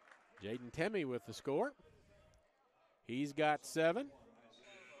 Jaden Timmy with the score. He's got 7.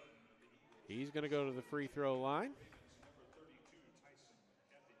 He's going to go to the free throw line.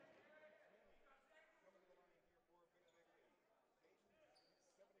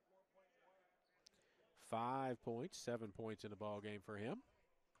 Five points, 7 points in the ball game for him.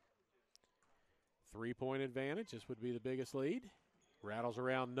 3-point advantage. This would be the biggest lead. Rattles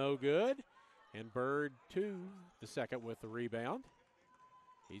around no good. And Bird to the second with the rebound.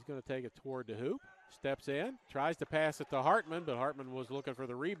 He's going to take it toward the hoop. Steps in. Tries to pass it to Hartman, but Hartman was looking for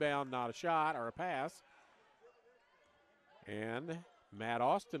the rebound, not a shot or a pass. And Matt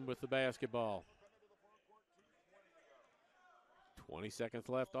Austin with the basketball. 20 seconds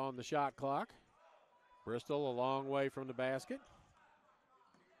left on the shot clock. Bristol a long way from the basket.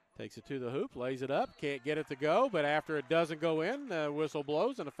 Takes it to the hoop, lays it up. Can't get it to go, but after it doesn't go in, the whistle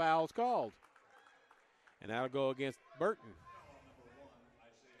blows and a foul is called. And that'll go against Burton.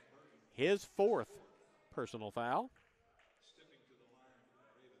 His 4th personal foul.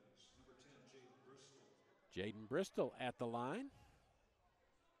 Jaden Bristol at the line.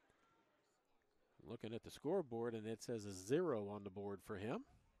 Looking at the scoreboard, and it says a 0 on the board for him.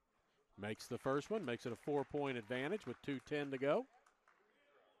 Makes the first one, makes it a 4-point advantage with 2:10 to go.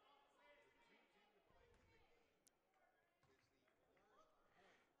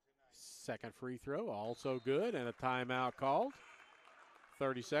 Second free throw, also good, and a timeout called.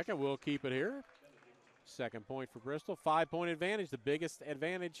 30-second, we'll keep it here. Second point for Bristol. 5-point advantage, the biggest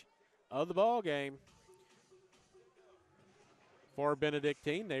advantage of the ball game for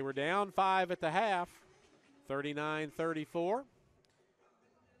Benedictine. They were down 5 at the half, 39-34.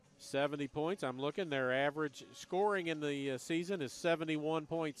 70 points. I'm looking. Their average scoring in the season is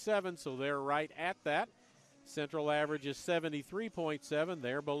 71.7, so they're right at that. Central average is 73.7.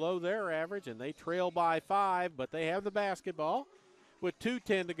 They're below their average, and they trail by 5, but they have the basketball. with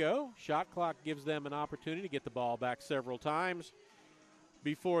 2:10 to go. Shot clock gives them an opportunity to get the ball back several times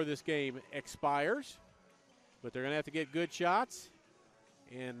before this game expires. But they're going to have to get good shots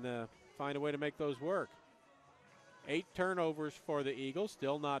and find a way to make those work. 8 turnovers for the Eagles,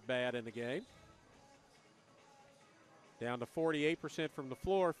 still not bad in the game. Down to 48% from the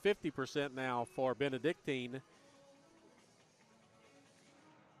floor, 50% now for Benedictine.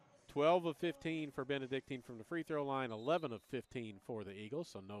 12 of 15 for Benedictine from the free throw line, 11 of 15 for the Eagles,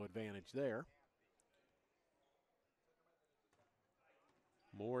 so no advantage there.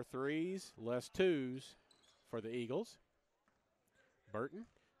 More threes, less twos for the Eagles. Burton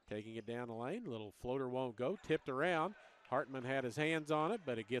taking it down the lane. Little floater won't go. Tipped around. Hartman had his hands on it,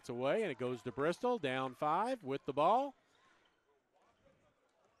 but it gets away, and it goes to Bristol. Down 5 with the ball.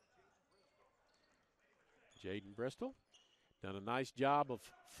 Jaden Bristol done a nice job of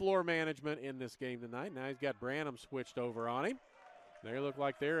floor management in this game tonight. Now he's got Branham switched over on him. They look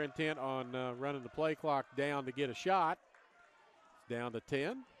like they're intent on running the play clock down to get a shot. It's down to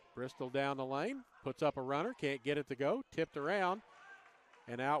 10. Bristol down the lane. Puts up a runner. Can't get it to go. Tipped around.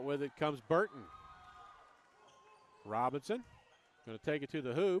 And out with it comes Burton. Robinson going to take it to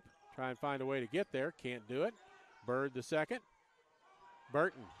the hoop. Try and find a way to get there. Can't do it. Bird the second.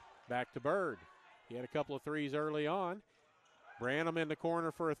 Burton back to Bird. He had a couple of threes early on. Branham in the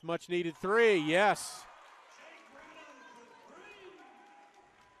corner for a much-needed 3. Yes.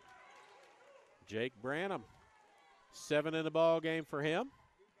 Jake Branham. 7 in the ball game for him.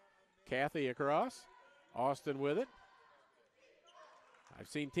 Cathy across. Austin with it. I've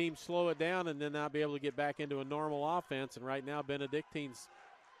seen teams slow it down and then not be able to get back into a normal offense, and right now Benedictine's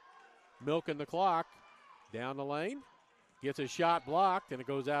milking the clock. Down the lane. Gets a shot blocked, and it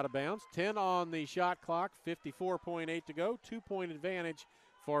goes out of bounds. 10 on the shot clock, 54.8 to go. 2-point advantage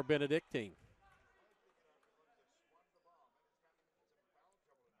for Benedictine.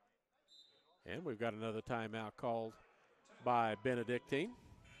 And we've got another timeout called by Benedictine.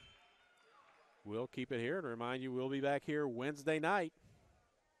 We'll keep it here and remind you we'll be back here Wednesday night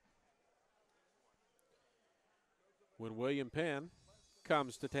when William Penn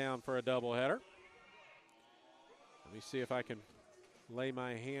comes to town for a doubleheader. Let me see if I can lay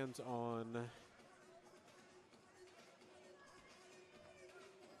my hands on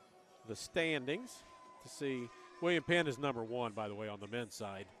the standings to see. William Penn is number 1, by the way, on the men's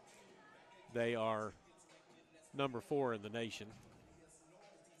side. They are number 4 in the nation.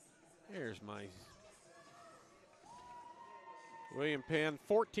 There's my William Penn,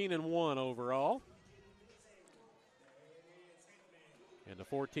 14-1 overall. And the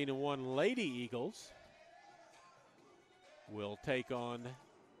 14-1 Lady Eagles will take on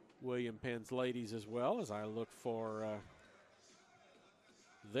William Penn's ladies as well, as I look for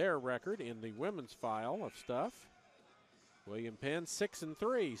their record in the women's file of stuff. William Penn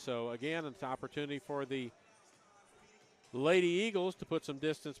 6-3, so again an opportunity for the Lady Eagles to put some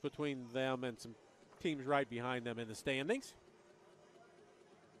distance between them and some teams right behind them in the standings.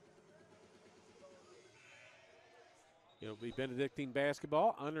 It'll be Benedictine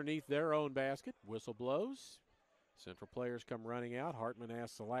basketball underneath their own basket. Whistle blows. Central players come running out. Hartman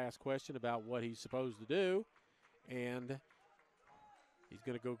asks the last question about what he's supposed to do, and he's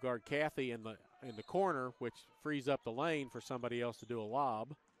going to go guard Cathy in the corner, which frees up the lane for somebody else to do a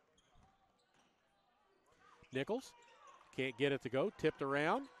lob. Nichols can't get it to go. Tipped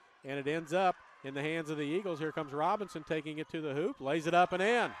around, and it ends up in the hands of the Eagles. Here comes Robinson taking it to the hoop, lays it up and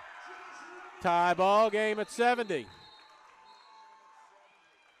in. Tie ball game at 70.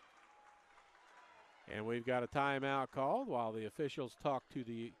 And we've got a timeout called while the officials talk to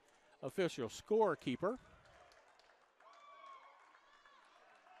the official scorekeeper.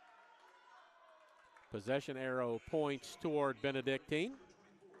 Possession arrow points toward Benedictine.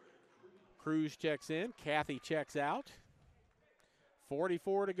 Cruz checks in. Cathy checks out.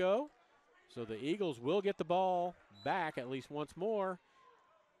 44 to go. So the Eagles will get the ball back at least once more.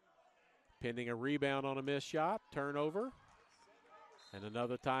 Pending a rebound on a missed shot. Turnover. And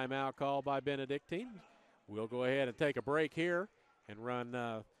another timeout call by Benedictine. We'll go ahead and take a break here and run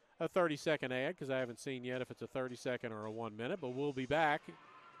a 30-second ad because I haven't seen yet if it's a 30-second or a 1 minute, but we'll be back.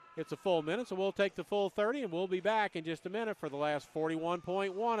 It's a full minute, so we'll take the full 30, and we'll be back in just a minute for the last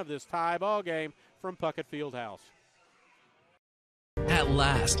 41.1 of this tie ball game from Puckett Fieldhouse. At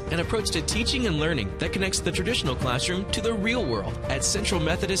last, an approach to teaching and learning that connects the traditional classroom to the real world at Central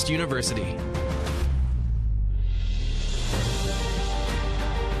Methodist University.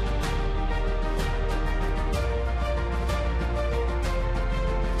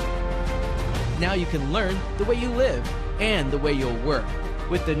 Now you can learn the way you live and the way you'll work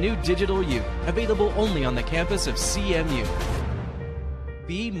with the new Digital U, available only on the campus of CMU.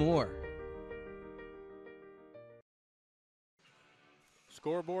 Be more.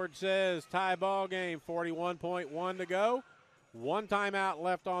 Scoreboard says tie ball game, 41.1 to go. 1 timeout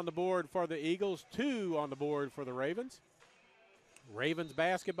left on the board for the Eagles, 2 on the board for the Ravens. Ravens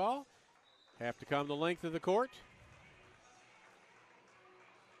basketball have to come the length of the court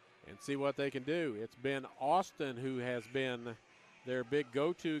and see what they can do. It's been Austin who has been their big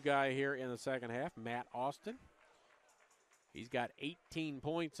go-to guy here in the second half, Matt Austin. He's got 18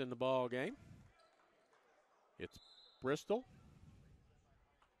 points in the ball game. It's Bristol.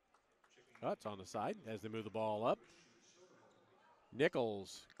 Oh, it's on the side as they move the ball up.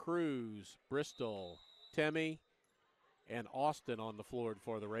 Nichols, Cruz, Bristol, Temmie, and Austin on the floor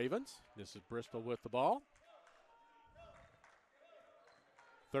for the Ravens. This is Bristol with the ball.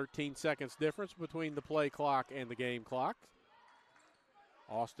 13 seconds difference between the play clock and the game clock.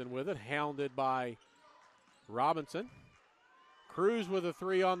 Austin with it, hounded by Robinson. Cruz with a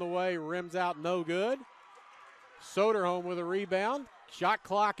 3 on the way, rims out, no good. Soderholm with a rebound. Shot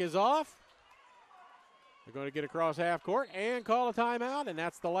clock is off. They're going to get across half court and call a timeout, and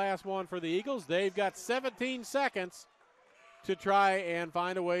that's the last one for the Eagles. They've got 17 seconds to try and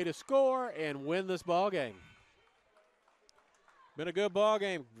find a way to score and win this ball game. Been a good ball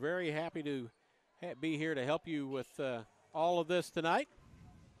game. Very happy to be here to help you with all of this tonight.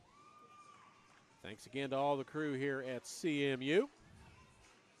 Thanks again to all the crew here at CMU.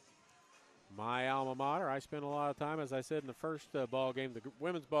 My alma mater. I spent a lot of time, as I said in the first ball game, the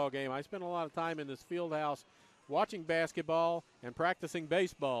women's ball game, I spent a lot of time in this field house watching basketball and practicing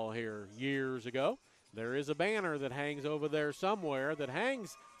baseball here years ago. There is a banner that hangs over there somewhere,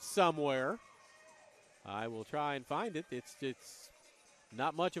 I will try and find it. It's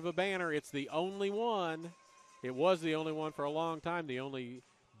not much of a banner. It's the only one. It was the only one for a long time, the only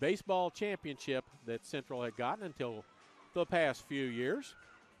baseball championship that Central had gotten until the past few years.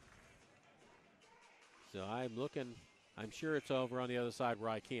 So I'm looking. I'm sure it's over on the other side where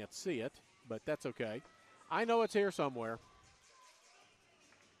I can't see it, but that's okay. I know it's here somewhere.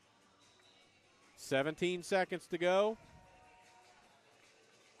 17 seconds to go.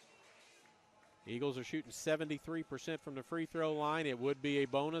 Eagles are shooting 73% from the free throw line. It would be a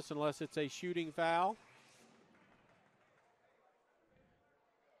bonus unless it's a shooting foul.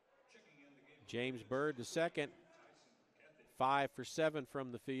 James Bird, the second, 5 for 7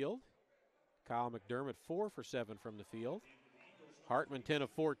 from the field. Kyle McDermott, 4 for 7 from the field. Hartman, 10 of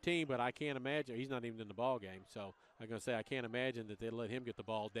 14, but I can't imagine. He's not even in the ball game, so I'm going to say I can't imagine that they let him get the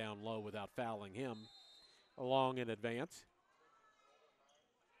ball down low without fouling him along in advance.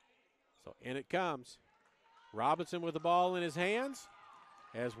 So in it comes. Robinson with the ball in his hands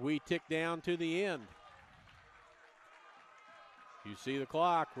as we tick down to the end. You see the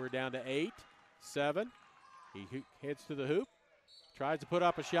clock. We're down to 8, 7. He heads to the hoop. Tries to put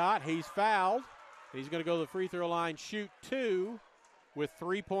up a shot. He's fouled. He's going to go to the free throw line, shoot 2 with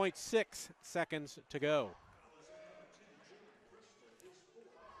 3.6 seconds to go.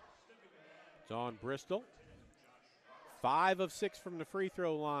 It's on Bristol. 5 of 6 from the free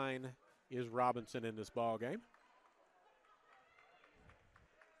throw line is Robinson in this ball game.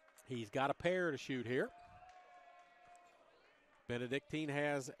 He's got a pair to shoot here. Benedictine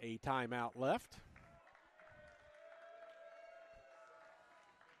has a timeout left.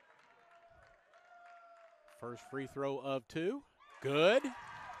 First free throw of 2. Good.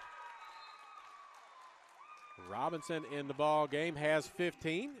 Robinson in the ball game has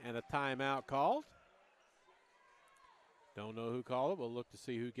 15 and a timeout called. Don't know who called it. We'll look to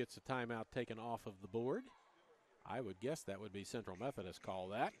see who gets the timeout taken off of the board. I would guess that would be Central Methodist call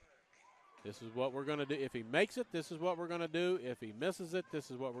that. This is what we're going to do. If he makes it, this is what we're going to do. If he misses it, this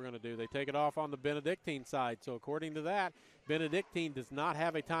is what we're going to do. They take it off on the Benedictine side. So according to that, Benedictine does not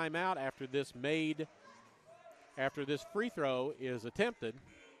have a timeout after this free throw is attempted.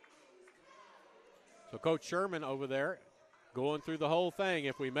 So Coach Sherman over there going through the whole thing.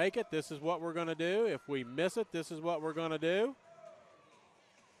 If we make it, this is what we're going to do. If we miss it, this is what we're going to do.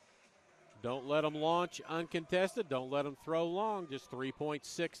 Don't let them launch uncontested. Don't let them throw long. Just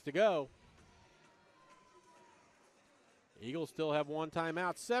 3.6 to go. Eagles still have one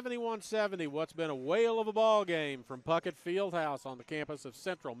timeout. 71-70, what's been a whale of a ball game from Puckett Fieldhouse on the campus of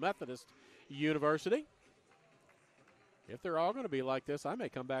Central Methodist University. If they're all going to be like this, I may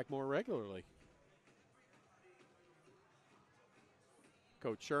come back more regularly.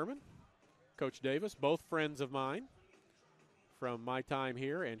 Coach Sherman, Coach Davis, both friends of mine from my time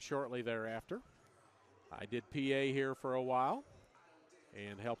here and shortly thereafter. I did PA here for a while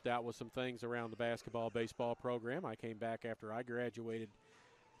and helped out with some things around the basketball, baseball program. I came back after I graduated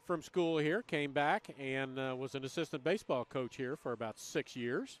from school here, came back and was an assistant baseball coach here for about 6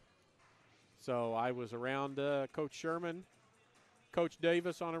 years. So I was around Coach Sherman, Coach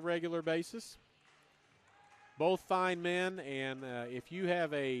Davis on a regular basis. Both fine men, and if you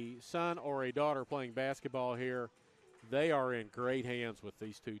have a son or a daughter playing basketball here, they are in great hands with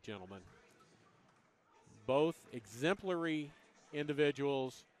these two gentlemen. Both exemplary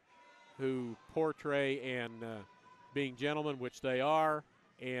individuals who portray and being gentlemen, which they are,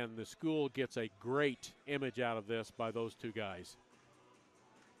 and the school gets a great image out of this by those two guys.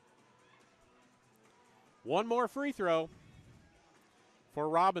 One more free throw for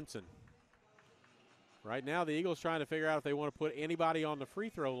Robinson. Right now, the Eagles trying to figure out if they want to put anybody on the free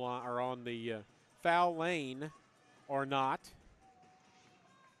throw line or on the foul lane or not.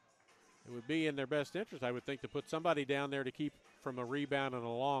 It would be in their best interest, I would think, to put somebody down there to keep from a rebound and a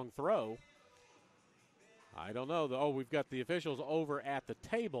long throw. I don't know. Oh, we've got the officials over at the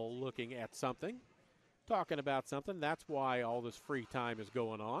table looking at something, talking about something. That's why all this free time is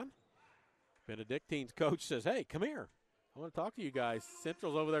going on. Benedictine's coach says, hey, come here. I want to talk to you guys.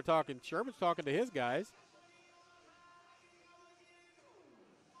 Central's over there talking. Sherman's talking to his guys.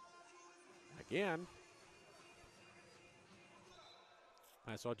 Again,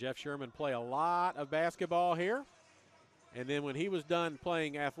 I saw Jeff Sherman play a lot of basketball here. And then when he was done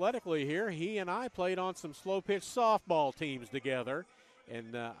playing athletically here, he and I played on some slow-pitch softball teams together.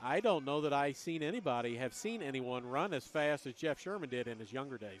 And I don't know that have seen anyone run as fast as Jeff Sherman did in his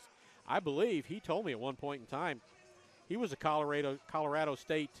younger days. I believe he told me at one point in time he was a Colorado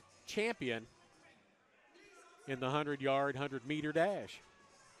State champion in the 100-yard, 100-meter dash.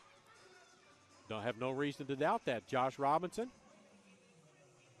 Don't have no reason to doubt that. Josh Robinson,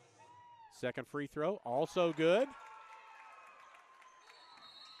 second free throw, also good.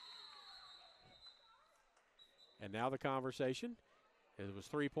 And now the conversation. It was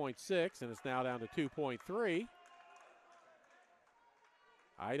 3.6, and it's now down to 2.3.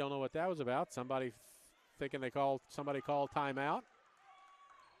 I don't know what that was about. Somebody thinking somebody called timeout.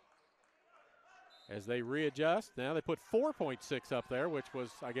 As they readjust, now they put 4.6 up there, which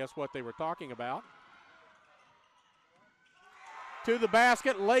was, I guess, what they were talking about. To the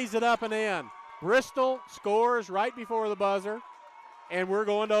basket, lays it up and in. Bristol scores right before the buzzer, and we're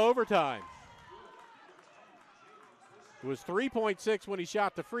going to overtime. It was 3.6 when he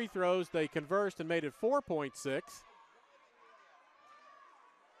shot the free throws. They conversed and made it 4.6.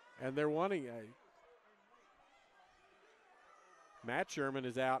 And they're wanting Matt Sherman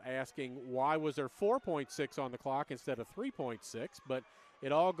is out asking why was there 4.6 on the clock instead of 3.6, but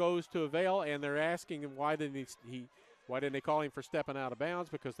it all goes to avail, and they're asking him why didn't they call him for stepping out of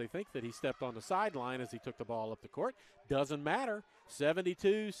bounds, because they think that he stepped on the sideline as he took the ball up the court. Doesn't matter.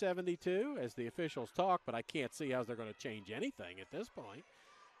 72-72 as the officials talk, but I can't see how they're going to change anything at this point.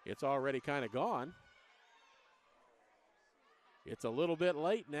 It's already kind of gone. It's a little bit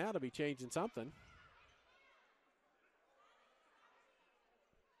late now to be changing something.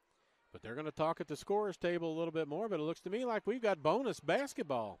 But they're going to talk at the scorer's table a little bit more, but it looks to me like we've got bonus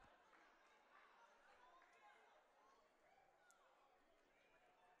basketball.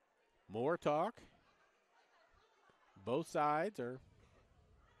 More talk. Both sides are.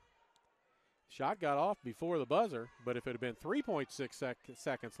 Shot got off before the buzzer, but if it had been 3.6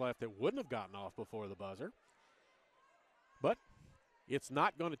 seconds left, it wouldn't have gotten off before the buzzer. But it's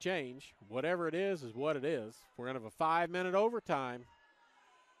not going to change. Whatever it is what it is. We're going to have a 5-minute overtime.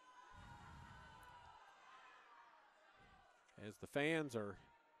 As the fans are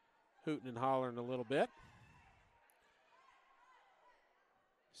hooting and hollering a little bit.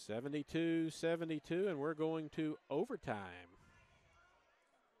 72-72, and we're going to overtime.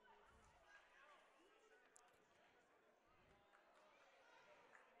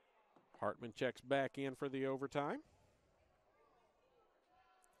 Hartman checks back in for the overtime.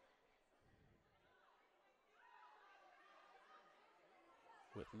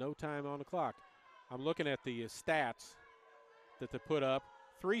 With no time on the clock. I'm looking at the stats that they put up.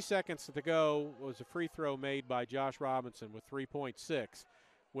 3 seconds to go was a free throw made by Josh Robinson with 3.6.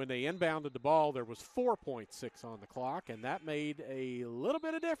 When they inbounded the ball, there was 4.6 on the clock, and that made a little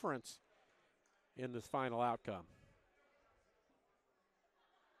bit of difference in this final outcome.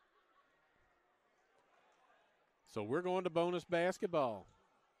 So we're going to bonus basketball.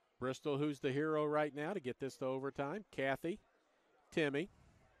 Bristol, who's the hero right now to get this to overtime? Kathy, Timmy,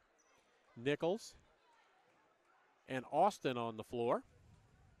 Nichols, and Austin on the floor.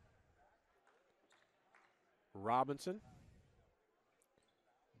 Robinson,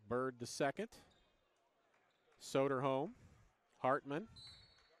 Bird the second, Soderholm, Hartman,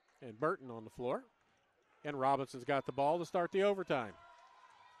 and Burton on the floor. And Robinson's got the ball to start the overtime.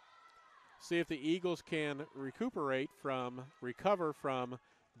 see if the Eagles can recover from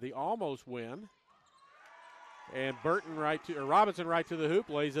the almost win. And Robinson right to the hoop,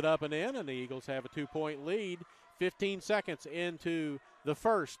 lays it up and in, and the Eagles have a 2-point lead. 15 seconds into the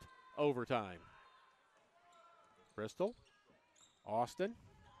first overtime. Bristol, Austin,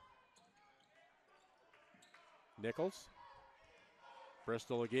 Nichols,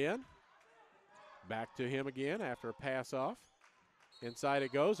 Bristol again. Back to him again after a pass off. Inside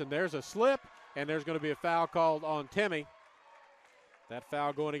it goes, and there's a slip, and there's going to be a foul called on Timmy. That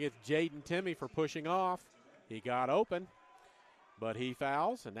foul going against Jaden Timmy for pushing off. He got open, but he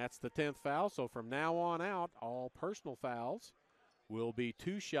fouls, and that's the 10th foul. So from now on out, all personal fouls will be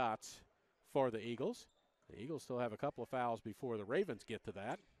 2 shots for the Eagles. The Eagles still have a couple of fouls before the Ravens get to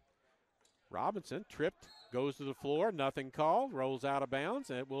that. Robinson tripped, goes to the floor, nothing called, rolls out of bounds,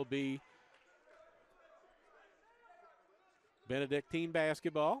 and it will be Benedictine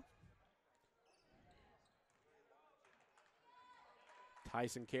basketball.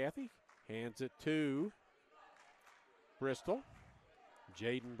 Tyson Cathy hands it to Bristol.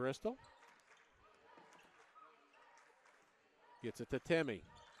 Jaden Bristol gets it to Timmy.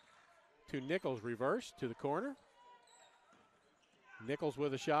 To Nichols, reverse to the corner. Nichols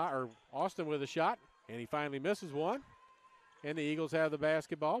with a shot, or Austin with a shot, and he finally misses one. And the Eagles have the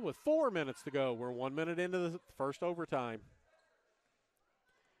basketball with 4 minutes to go. We're 1 minute into the first overtime.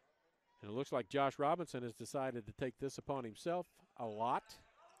 And it looks like Josh Robinson has decided to take this upon himself a lot.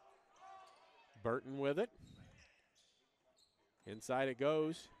 Burton with it. Inside it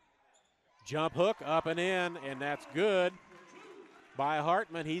goes. Jump hook up and in, and that's good by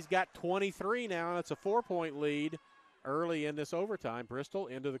Hartman. He's got 23 now, and it's a 4-point lead early in this overtime. Bristol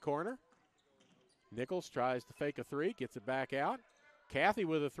into the corner. Nichols tries to fake a 3, gets it back out. Cathy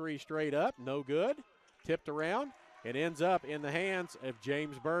with a 3 straight up, no good. Tipped around. It ends up in the hands of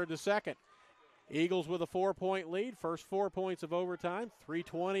James Bird II. Eagles with a 4-point lead. First 4 points of overtime.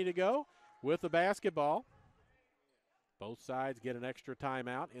 3:20 to go with the basketball. Both sides get an extra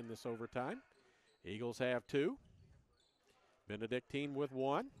timeout in this overtime. Eagles have 2. Benedictine with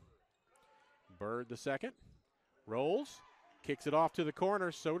 1. Bird II rolls, kicks it off to the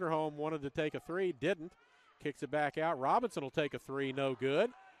corner. Soderholm wanted to take a 3, didn't. Kicks it back out. Robinson will take a 3, no good.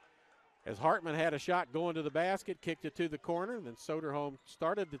 As Hartman had a shot going to the basket, kicked it to the corner, and then Soderholm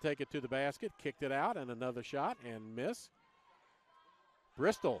started to take it to the basket, kicked it out, and another shot, and miss.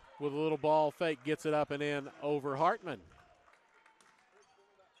 Bristol with a little ball fake gets it up and in over Hartman.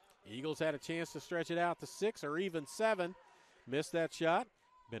 Eagles had a chance to stretch it out to 6 or even 7. Missed that shot.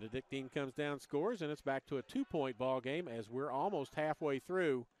 Benedictine comes down, scores, and it's back to a 2-point ball game as we're almost halfway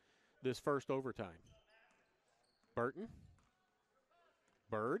through this first overtime. Burton.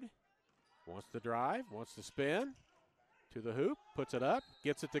 Bird wants to drive, wants to spin to the hoop, puts it up,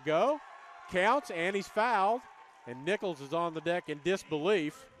 gets it to go, counts, and he's fouled. And Nichols is on the deck in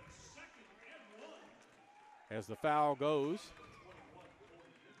disbelief as the foul goes.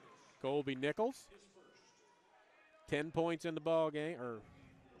 Colby Nichols, 10 points in the ball game, or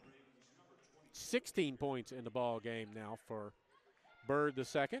 16 points in the ball game now for Bird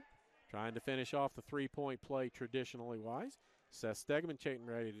II. Trying to finish off the 3-point play traditionally wise. Seth Stegman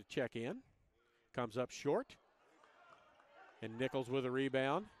ready to check in. Comes up short. And Nichols with a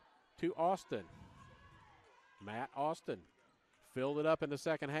rebound to Austin. Matt Austin filled it up in the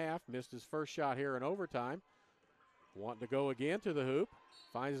second half. Missed his first shot here in overtime. Wanting to go again to the hoop.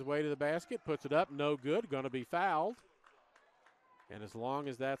 Finds his way to the basket. Puts it up. No good. Going to be fouled. And as long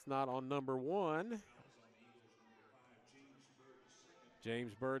as that's not on number 1,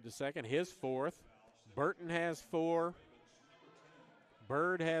 James Bird II, his 4th. Burton has 4.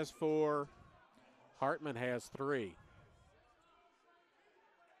 Bird has 4. Hartman has 3.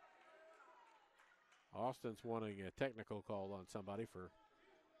 Austin's wanting a technical call on somebody for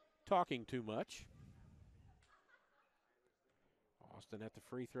talking too much. Austin at the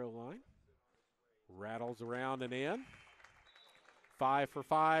free throw line. Rattles around and in. 5 for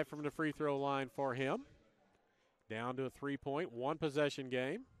 5 from the free throw line for him. Down to a 3-point, 1-possession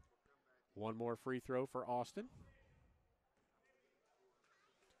game. One more free throw for Austin.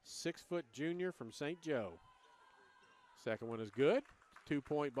 6-foot junior from St. Joe. Second one is good.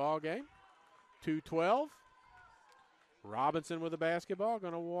 2-point ball game. 2-12. Robinson with the basketball,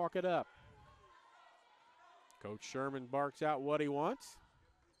 going to walk it up. Coach Sherman barks out what he wants.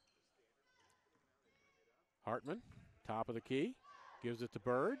 Hartman, top of the key, gives it to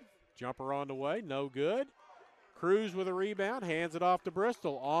Bird. Jumper on the way, no good. Cruz with a rebound, hands it off to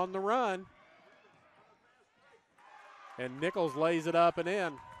Bristol on the run. And Nichols lays it up and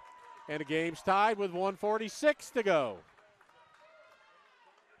in. And the game's tied with 1:46 to go.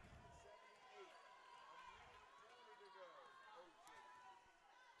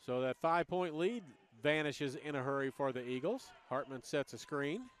 So that 5-point lead vanishes in a hurry for the Eagles. Hartman sets a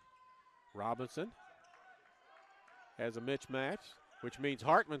screen. Robinson has a mismatch, which means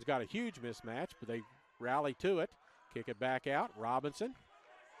Hartman's got a huge mismatch, but they rally to it. Kick it back out. Robinson,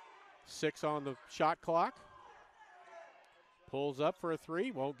 6 on the shot clock. Pulls up for a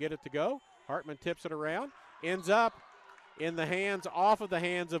 3, won't get it to go. Hartman tips it around, ends up in the hands, off of the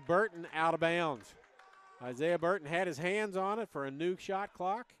hands of Burton, out of bounds. Isaiah Burton had his hands on it for a new shot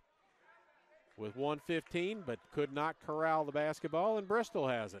clock with 1:15, but could not corral the basketball, and Bristol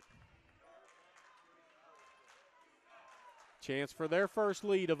has it. Chance for their first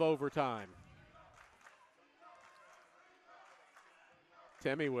lead of overtime.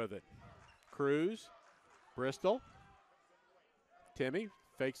 Timmy with it. Cruz, Bristol. Timmy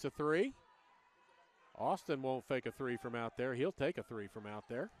fakes a 3. Austin won't fake a 3 from out there. He'll take a 3 from out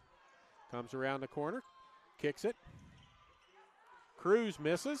there. Comes around the corner, kicks it. Cruz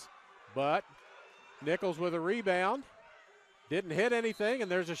misses, but Nichols with a rebound. Didn't hit anything, and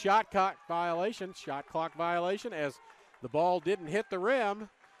there's a shot clock violation as the ball didn't hit the rim.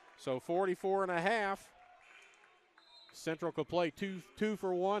 So 44.5. Central could play two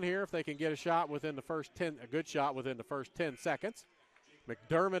for 1 here if they can get a shot within the first 10, a good shot within the first 10 seconds.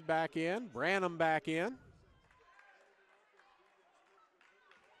 McDermott back in, Branham back in.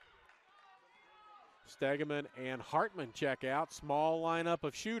 Stegeman and Hartman check out. Small lineup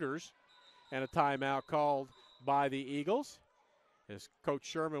of shooters, and a timeout called by the Eagles. As Coach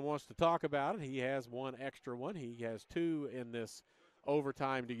Sherman wants to talk about it, he has one extra one. He has 2 in this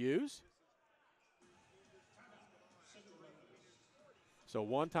overtime to use. So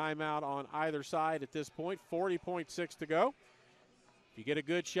 1 timeout on either side at this point, 40.6 to go. If you get a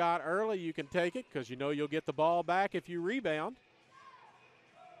good shot early, you can take it because you know you'll get the ball back if you rebound.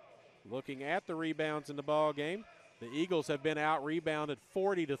 Looking at the rebounds in the ball game, the Eagles have been out-rebounded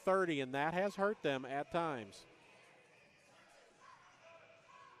 40-30, and that has hurt them at times.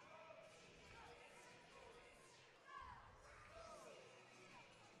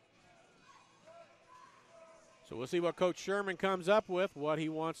 So we'll see what Coach Sherman comes up with, what he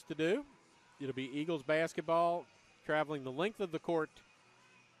wants to do. It'll be Eagles basketball traveling the length of the court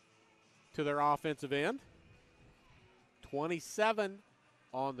to their offensive end. 27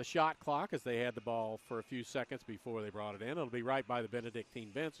 on the shot clock as they had the ball for a few seconds before they brought it in. It'll be right by the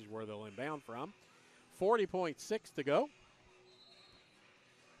Benedictine bench is where they'll inbound from. 40.6 to go.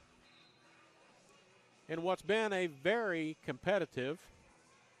 And what's been a very competitive,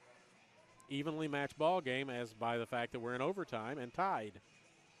 evenly matched ball game as by the fact that we're in overtime and tied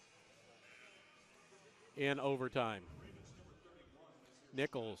in overtime.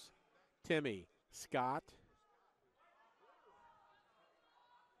 Nichols, Timmy, Scott,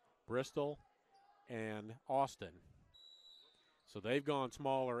 Bristol, and Austin. So they've gone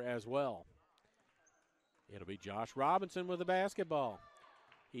smaller as well. It'll be Josh Robinson with the basketball.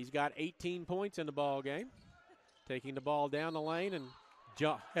 He's got 18 points in the ball game. Taking the ball down the lane and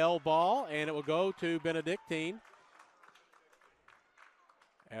held ball, and it will go to Benedictine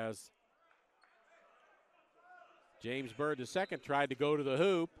as James Bird II tried to go to the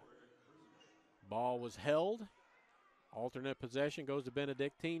hoop. Ball was held. Alternate possession goes to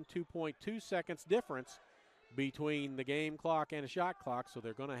Benedictine. 2.2 seconds difference between the game clock and a shot clock, so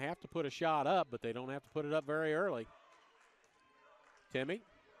they're going to have to put a shot up, but they don't have to put it up very early. Timmy,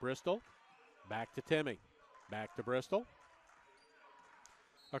 Bristol, back to Timmy, back to Bristol.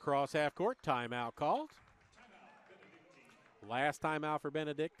 Across half court, timeout called. Last timeout for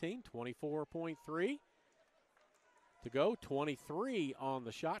Benedictine, 24.3 to go, 23 on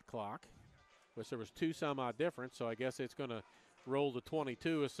the shot clock, which there was 2 some odd difference, so I guess it's going to roll to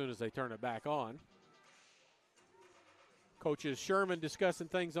 22 as soon as they turn it back on. Coaches Sherman discussing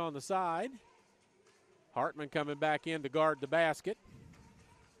things on the side. Hartman coming back in to guard the basket.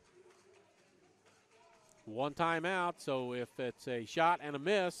 1 timeout, so if it's a shot and a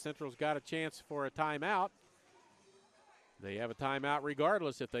miss, Central's got a chance for a timeout. They have a timeout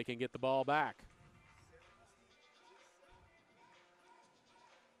regardless if they can get the ball back.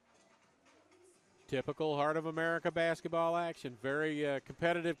 Typical Heart of America basketball action. Very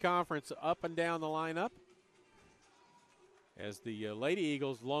competitive conference up and down the lineup. As the Lady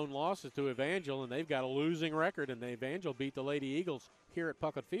Eagles' lone losses to Evangel, and they've got a losing record, and Evangel beat the Lady Eagles here at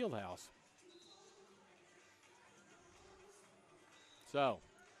Puckett Fieldhouse. So,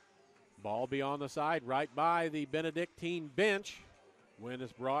 ball be on the side right by the Benedictine bench when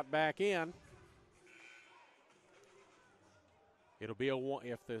it's brought back in. It'll be a one,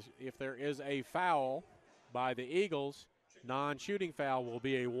 if there is a foul by the Eagles, non-shooting foul will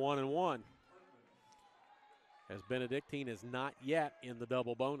be a 1-and-1. as Benedictine is not yet in the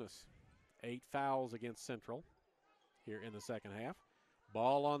double bonus. 8 fouls against Central here in the second half.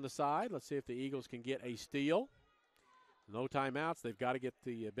 Ball on the side. Let's see if the Eagles can get a steal. No timeouts. They've got to get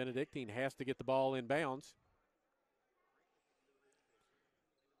the Benedictine has to get the ball in bounds.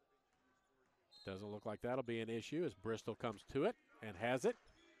 Doesn't look like that'll be an issue as Bristol comes to it and has it.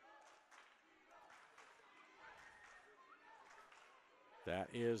 That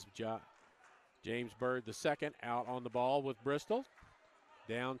is James Bird II out on the ball with Bristol.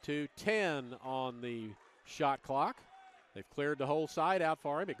 Down to 10 on the shot clock. They've cleared the whole side out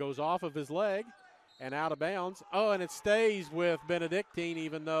for him. It goes off of his leg and out of bounds. Oh, and it stays with Benedictine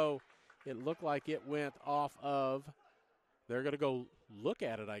even though it looked like it went off of. They're going to go look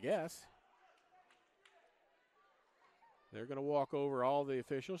at it, I guess. They're going to walk over all the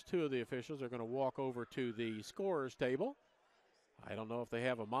officials. 2 of the officials are going to walk over to the scorer's table. I don't know if they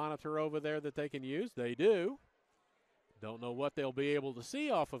have a monitor over there that they can use. They do. Don't know what they'll be able to see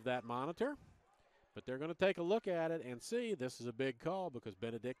off of that monitor, but they're going to take a look at it and see. This is a big call because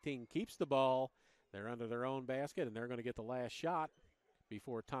Benedictine keeps the ball. They're under their own basket, and they're going to get the last shot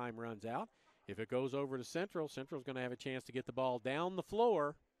before time runs out. If it goes over to Central, Central's going to have a chance to get the ball down the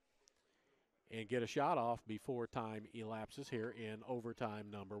floor and get a shot off before time elapses here in overtime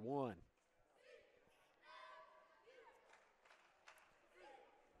number 1.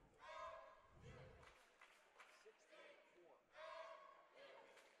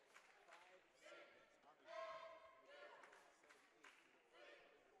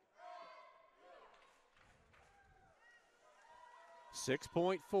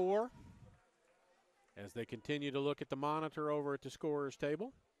 .4 as they continue to look at the monitor over at the scorer's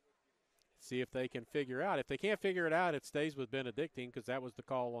table. See if they can figure out. If they can't figure it out, it stays with Benedictine because that was the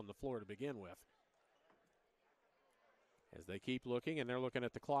call on the floor to begin with. As they keep looking, and they're looking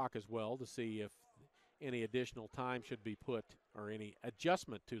at the clock as well to see if any additional time should be put or any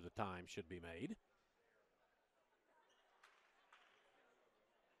adjustment to the time should be made.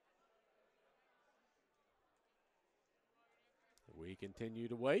 We continue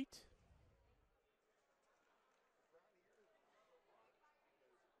to wait.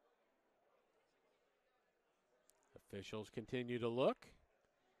 Officials continue to look.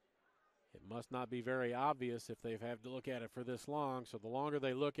 It must not be very obvious if they've had to look at it for this long, so the longer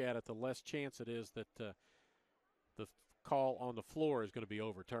they look at it, the less chance it is that the call on the floor is going to be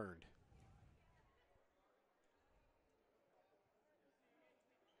overturned.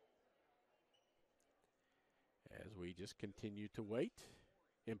 As we just continue to wait.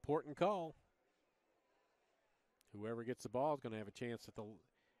 Important call. Whoever gets the ball is going to have a chance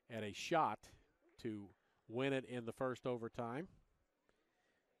at a shot to win it in the first overtime.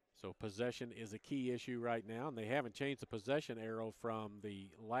 So possession is a key issue right now, and they haven't changed the possession arrow from the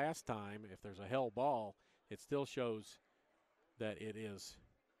last time. If there's a held ball, it still shows that it is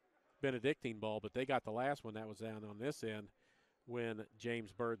Benedictine ball, but they got the last one that was down on this end when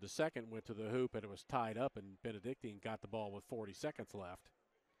James Bird II went to the hoop and it was tied up, and Benedictine got the ball with 40 seconds left.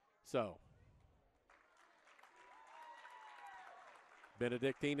 So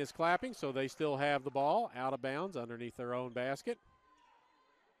Benedictine is clapping, so they still have the ball out of bounds underneath their own basket.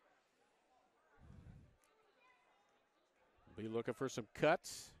 Be looking for some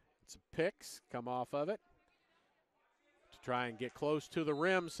cuts, some picks come off of it to try and get close to the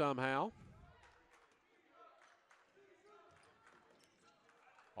rim somehow.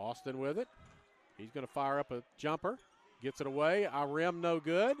 Austin with it. He's going to fire up a jumper. Gets it away. Our rim no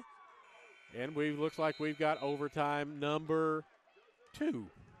good. And looks like we've got overtime number 2.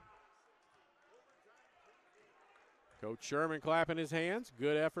 Coach Sherman clapping his hands.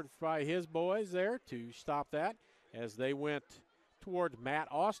 Good effort by his boys there to stop that as they went toward Matt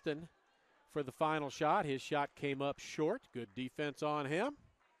Austin for the final shot. His shot came up short. Good defense on him.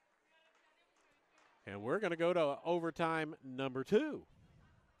 And we're going to go to overtime number 2.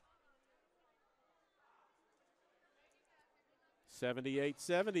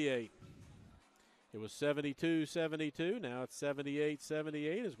 78-78. It was 72-72. Now it's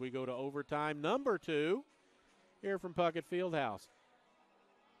 78-78 as we go to overtime number 2 here from Puckett Fieldhouse.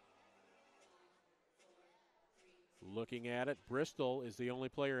 Looking at it, Bristol is the only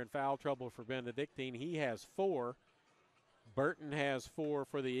player in foul trouble for Benedictine. He has 4. Burton has 4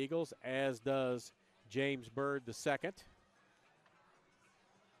 for the Eagles, as does James Bird II.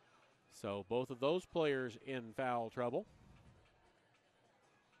 So both of those players in foul trouble.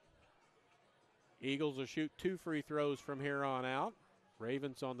 Eagles will shoot 2 free throws from here on out.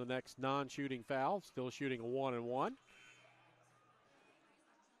 Ravens on the next non-shooting foul, still shooting a 1-and-1.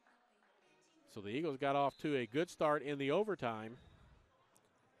 So the Eagles got off to a good start in the overtime.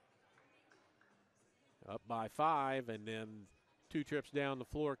 Up by 5, and then 2 trips down the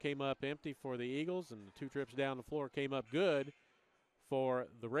floor came up empty for the Eagles, and the 2 trips down the floor came up good for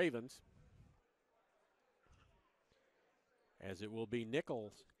the Ravens. As it will be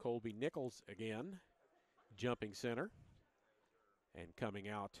Colby Nichols again, jumping center. And coming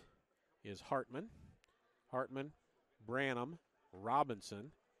out is Hartman. Hartman, Branham,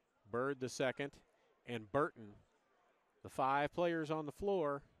 Robinson, Bird the second, and Burton. The 5 players on the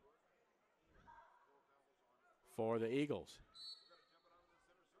floor for the Eagles.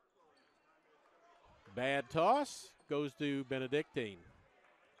 Bad toss goes to Benedictine.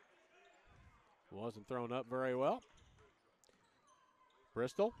 Wasn't thrown up very well.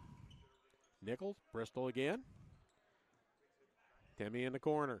 Bristol, Nichols, Bristol again. Timmy in the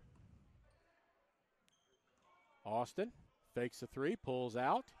corner. Austin fakes a 3, pulls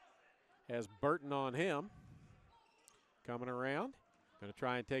out. Has Burton on him. Coming around. Going to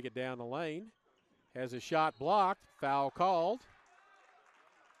try and take it down the lane. Has a shot blocked. Foul called.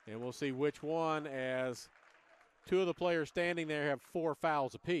 And we'll see which one, as 2 of the players standing there have 4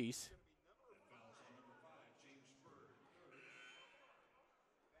 fouls apiece.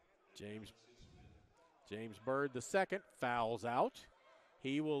 James Bird the second fouls out.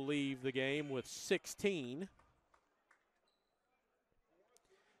 He will leave the game with 16.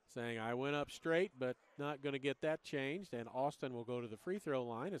 Saying, I went up straight, but not going to get that changed. And Austin will go to the free throw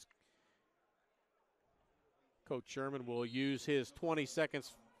line as Coach Sherman will use his 20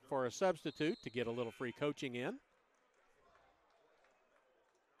 seconds for a substitute to get a little free coaching in.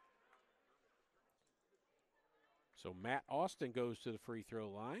 So Matt Austin goes to the free throw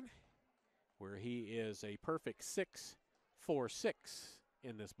line, where he is a perfect 6 for 6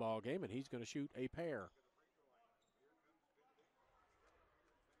 in this ball game, and he's going to shoot a pair.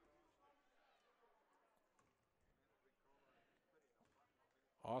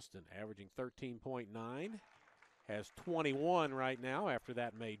 Austin averaging 13.9, has 21 right now after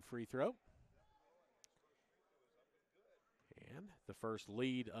that made free throw. And the first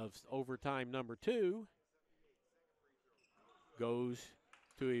lead of overtime number 2 goes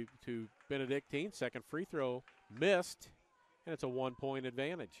to Benedictine. Second free throw missed, and it's a 1-point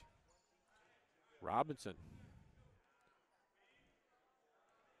advantage. Robinson,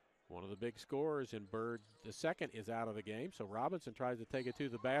 one of the big scorers, and Bird the second is out of the game. So Robinson tries to take it to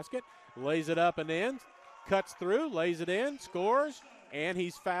the basket, lays it up and in, cuts through, lays it in, scores, and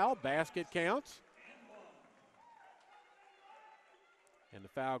he's fouled. Basket counts. And the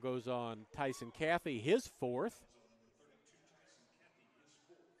foul goes on Tyson Cathy, his 4th.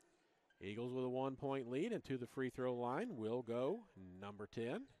 Eagles with a 1-point lead, and to the free throw line will go number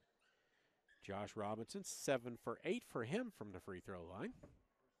 10. Josh Robinson, 7 for 8 for him from the free throw line.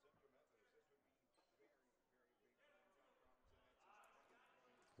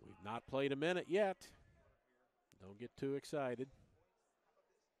 We've not played a minute yet. Don't get too excited.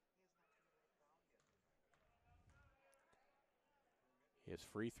 His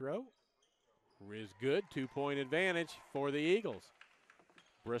free throw is good. 2-point advantage for the Eagles.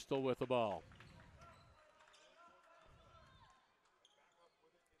 Bristol with the ball.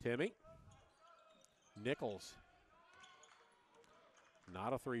 Timmy. Nichols.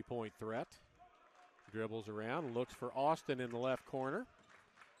 Not a 3-point threat. Dribbles around, looks for Austin in the left corner.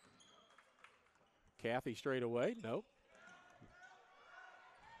 Cathy straight away, nope.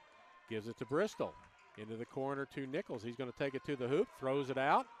 Gives it to Bristol. Into the corner to Nichols. He's going to take it to the hoop, throws it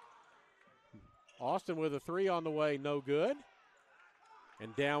out. Austin with a 3 on the way, no good.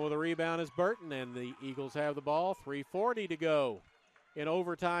 And down with a rebound is Burton, and the Eagles have the ball. 3:40 to go in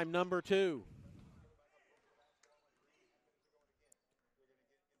overtime number 2.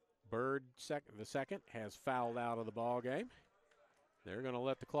 Bird, the second, has fouled out of the ball game. They're going to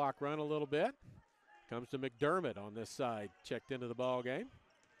let the clock run a little bit. Comes to McDermott on this side, checked into the ball game.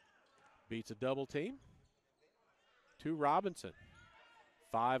 Beats a double team. To Robinson.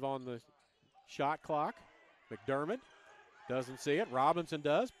 5 on the shot clock. McDermott doesn't see it. Robinson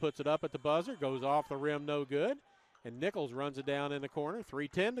does, puts it up at the buzzer, goes off the rim, no good. And Nichols runs it down in the corner.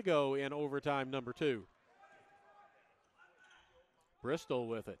 3:10 to go in overtime number 2. Bristol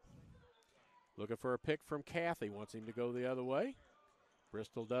with it. Looking for a pick from Cathy. Wants him to go the other way.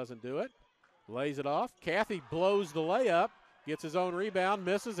 Bristol doesn't do it. Lays it off. Cathy blows the layup. Gets his own rebound,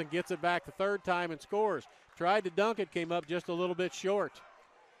 misses, and gets it back the third time and scores. Tried to dunk it, came up just a little bit short.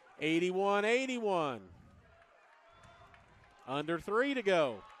 81-81. Under 3 to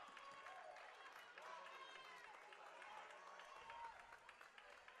go.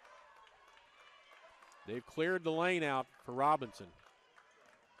 They've cleared the lane out for Robinson.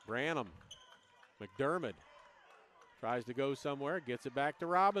 Branham, McDermott tries to go somewhere, gets it back to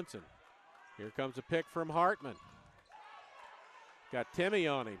Robinson. Here comes a pick from Hartman. Got Timmy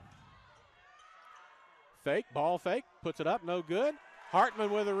on him. Fake, ball fake, puts it up, no good.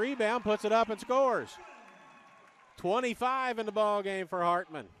 Hartman with a rebound, puts it up and scores. 25 in the ball game for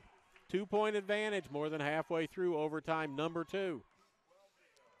Hartman. 2-point advantage, more than halfway through overtime number 2.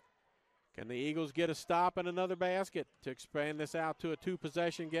 Can the Eagles get a stop and another basket to expand this out to a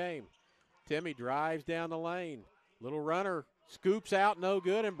 2-possession game? Timmy drives down the lane. Little runner scoops out, no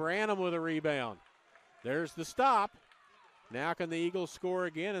good, and Branham with a rebound. There's the stop. Now can the Eagles score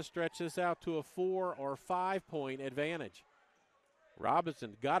again and stretch this out to a 4 or 5-point advantage?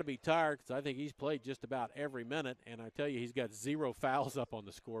 Robinson's got to be tired because I think he's played just about every minute, and I tell you, he's got 0 fouls up on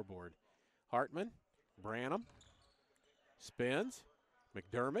the scoreboard. Hartman, Branham, spins,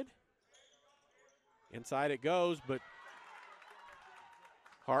 McDermott. Inside it goes, but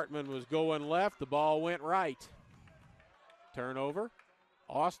Hartman was going left. The ball went right. Turnover.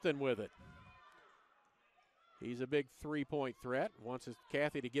 Austin with it. He's a big 3-point threat. Wants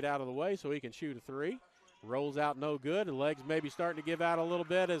Kathy to get out of the way so he can shoot a 3. Rolls out no good. The legs maybe starting to give out a little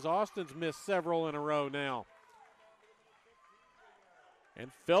bit as Austin's missed several in a row now.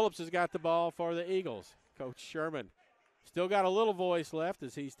 And Phillips has got the ball for the Eagles. Coach Sherman still got a little voice left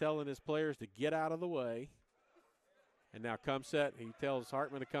as he's telling his players to get out of the way. And now come set. He tells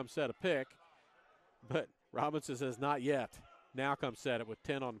Hartman to come set a pick. But Robinson says not yet. Now come set it with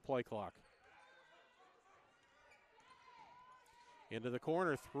 10 on the play clock. Into the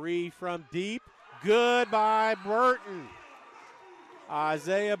corner. 3 from deep. Good by Burton.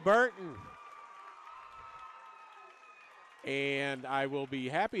 Isaiah Burton. And I will be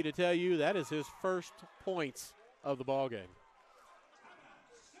happy to tell you that is his first points of the ball game.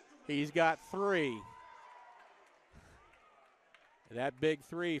 He's got 3. That big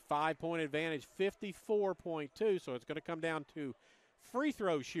 3, 5-point advantage, 54.2. So it's going to come down to free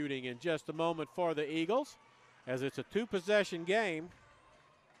throw shooting in just a moment for the Eagles, as it's a 2-possession game.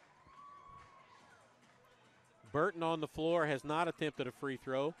 Burton on the floor has not attempted a free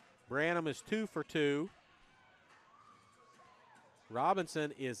throw. Branham is 2 for 2.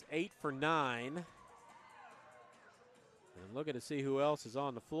 Robinson is 8 for 9. And looking to see who else is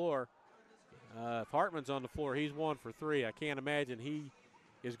on the floor. If Hartman's on the floor, he's 1 for 3. I can't imagine he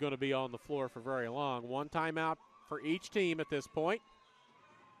is going to be on the floor for very long. 1 timeout for each team at this point.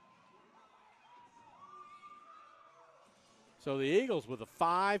 So the Eagles with a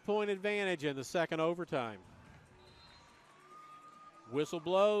 5-point advantage in the second overtime. Whistle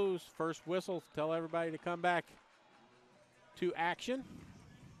blows. First whistle, tell everybody to come back to action.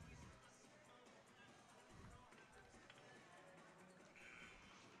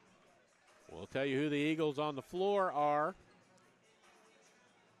 We'll tell you who the Eagles on the floor are.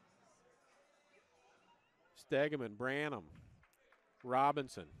 Stegeman, Branham,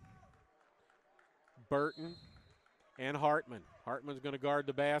 Robinson, Burton, and Hartman. Hartman's going to guard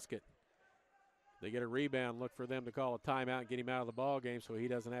the basket. They get a rebound, look for them to call a timeout and get him out of the ball game so he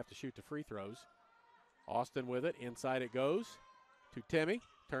doesn't have to shoot the free throws. Austin with it. Inside it goes to Timmy.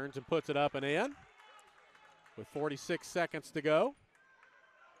 Turns and puts it up and in with 46 seconds to go.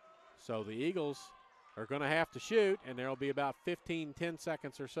 So the Eagles are going to have to shoot, and there will be about 10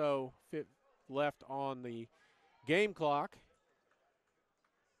 seconds or so left on the game clock.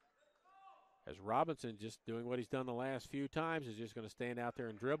 As Robinson, just doing what he's done the last few times, is just going to stand out there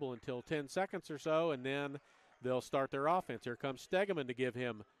and dribble until 10 seconds or so, and then they'll start their offense. Here comes Stegeman to give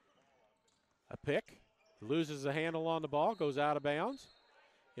him a pick. Loses the handle on the ball, goes out of bounds.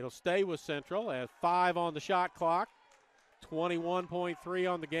 It'll stay with Central at 5 on the shot clock,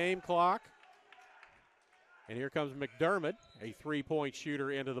 21.3 on the game clock. And here comes McDermott, a 3-point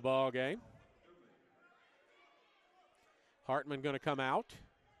shooter into the ball game. Hartman going to come out.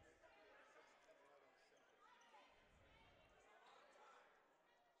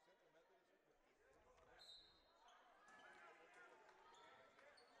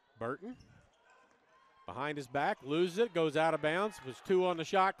 Burton behind his back, loses it, goes out of bounds. It was 2 on the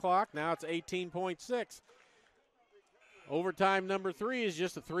shot clock. Now it's 18.6. Overtime number 3 is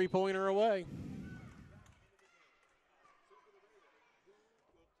just a 3-pointer away.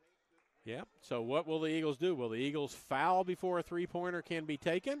 Yeah, so what will the Eagles do? Will the Eagles foul before a 3-pointer can be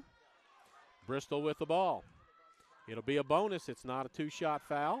taken? Bristol with the ball. It'll be a bonus. It's not a 2-shot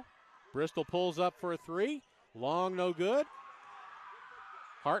foul. Bristol pulls up for a 3. Long, no good.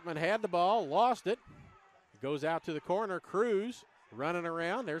 Hartman had the ball, lost it. Goes out to the corner. Cruz running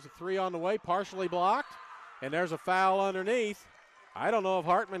around. There's a 3 on the way, partially blocked. And there's a foul underneath. I don't know if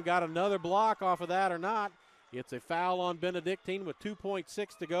Hartman got another block off of that or not. It's a foul on Benedictine with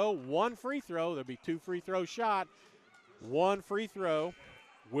 2.6 to go. 1 free throw. There'll be 2 free throw shot. 1 free throw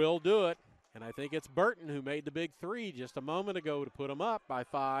will do it. And I think it's Burton who made the big three just a moment ago to put them up by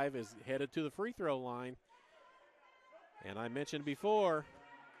 5, is headed to the free throw line. And I mentioned before,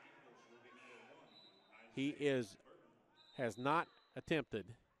 he has not attempted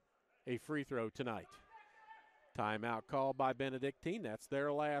a free throw tonight. Timeout called by Benedictine. That's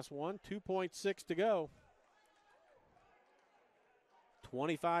their last one. 2.6 to go.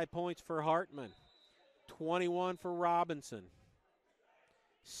 25 points for Hartman. 21 for Robinson.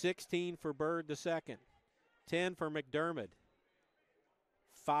 16 for Bird the second. 10 for McDermott.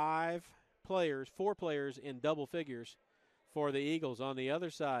 4 players in double figures for the Eagles. On the other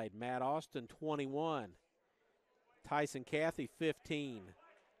side, Matt Austin, 21. Tyson Cathy, 15.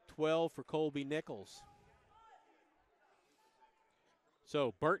 12 for Colby Nichols.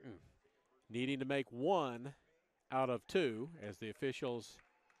 So Burton needing to make 1 out of 2 as the officials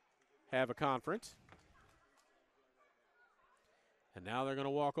have a conference. And now they're going to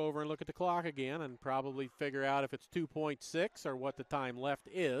walk over and look at the clock again and probably figure out if it's 2.6 or what the time left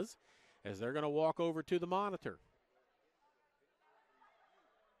is, as they're going to walk over to the monitor.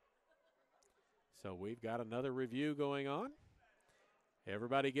 So we've got another review going on.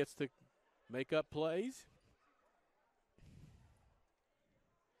 Everybody gets to make up plays.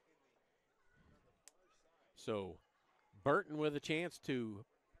 So Burton with a chance to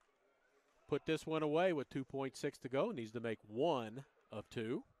put this one away with 2.6 to go. Needs to make 1 of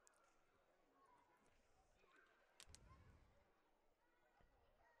 2.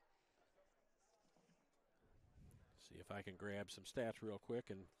 See if I can grab some stats real quick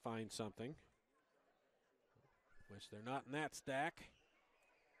and find something. Which they're not in that stack.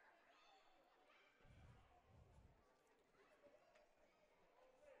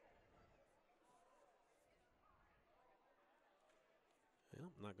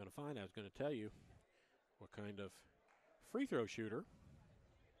 Well, I'm not going to find it. I was going to tell you what kind of free throw shooter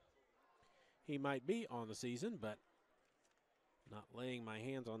he might be on the season, but not laying my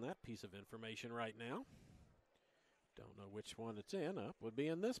hands on that piece of information right now. Don't know which one it's in. Would be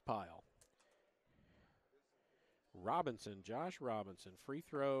in this pile. Robinson, Josh Robinson, free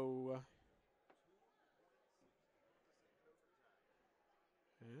throw.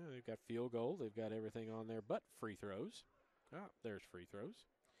 Yeah, they've got field goal. They've got everything on there but free throws. There's free throws.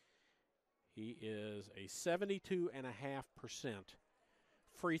 He is a 72.5%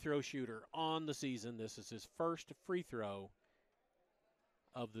 free throw shooter on the season. This is his first free throw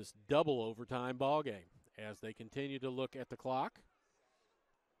of this double overtime ball game. As they continue to look at the clock,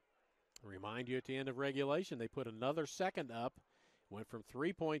 remind you at the end of regulation, they put another second up, went from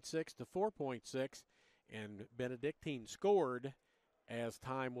 3.6 to 4.6, and Benedictine scored as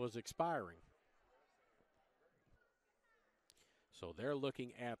time was expiring. So they're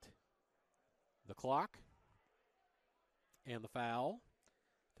looking at the clock and the foul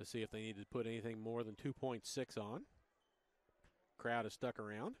to see if they need to put anything more than 2.6 on. Crowd is stuck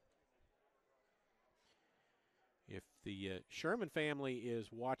around. If the Sherman family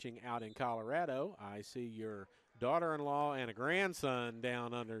is watching out in Colorado, I see your daughter-in-law and a grandson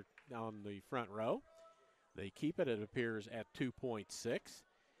down on the front row. They keep it, it appears, at 2.6.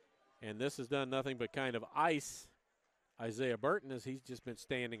 And this has done nothing but kind of ice Isaiah Burton, as he's just been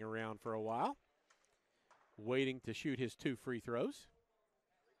standing around for a while, waiting to shoot his 2 free throws.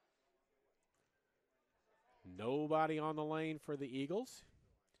 Nobody on the lane for the Eagles.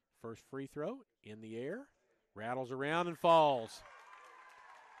 First free throw in the air. Rattles around and falls.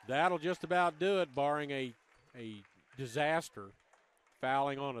 That'll just about do it, barring a disaster,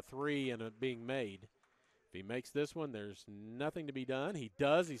 fouling on a 3 and it being made. If he makes this one, there's nothing to be done. He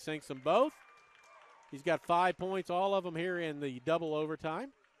does. He sinks them both. He's got 5 points, all of them here in the double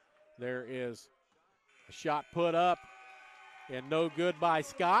overtime. There is a shot put up and no good by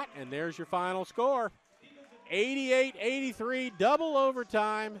Scott, and there's your final score. 88-83, double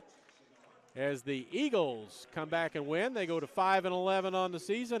overtime. As the Eagles come back and win, they go to 5-11 on the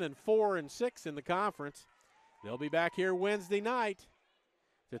season and 4-6 in the conference. They'll be back here Wednesday night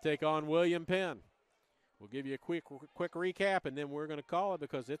to take on William Penn. We'll give you a quick recap, and then we're going to call it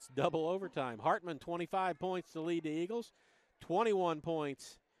because it's double overtime. Hartman, 25 points to lead the Eagles, 21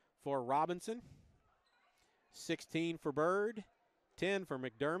 points for Robinson, 16 for Bird, 10 for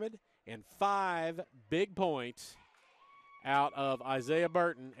McDermott, and 5 big points out of Isaiah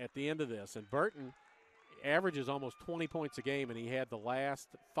Burton at the end of this. And Burton averages almost 20 points a game, and he had the last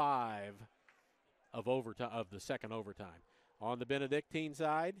 5 of the second overtime. On the Benedictine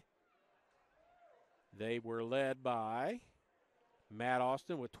side, they were led by Matt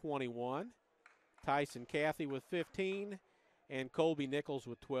Austin with 21, Tyson Cathy with 15, and Colby Nichols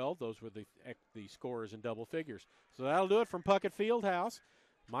with 12. Those were the scorers in double figures. So that'll do it from Puckett Fieldhouse.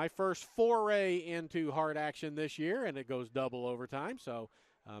 my first foray into hard action this year, and it goes double overtime. So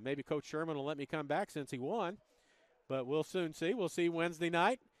maybe Coach Sherman will let me come back since he won. But we'll soon see. We'll see Wednesday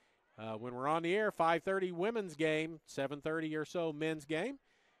night when we're on the air, 5:30 women's game, 7:30 or so men's game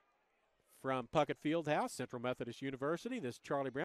from Puckett Fieldhouse, Central Methodist University. This is Charlie Brown.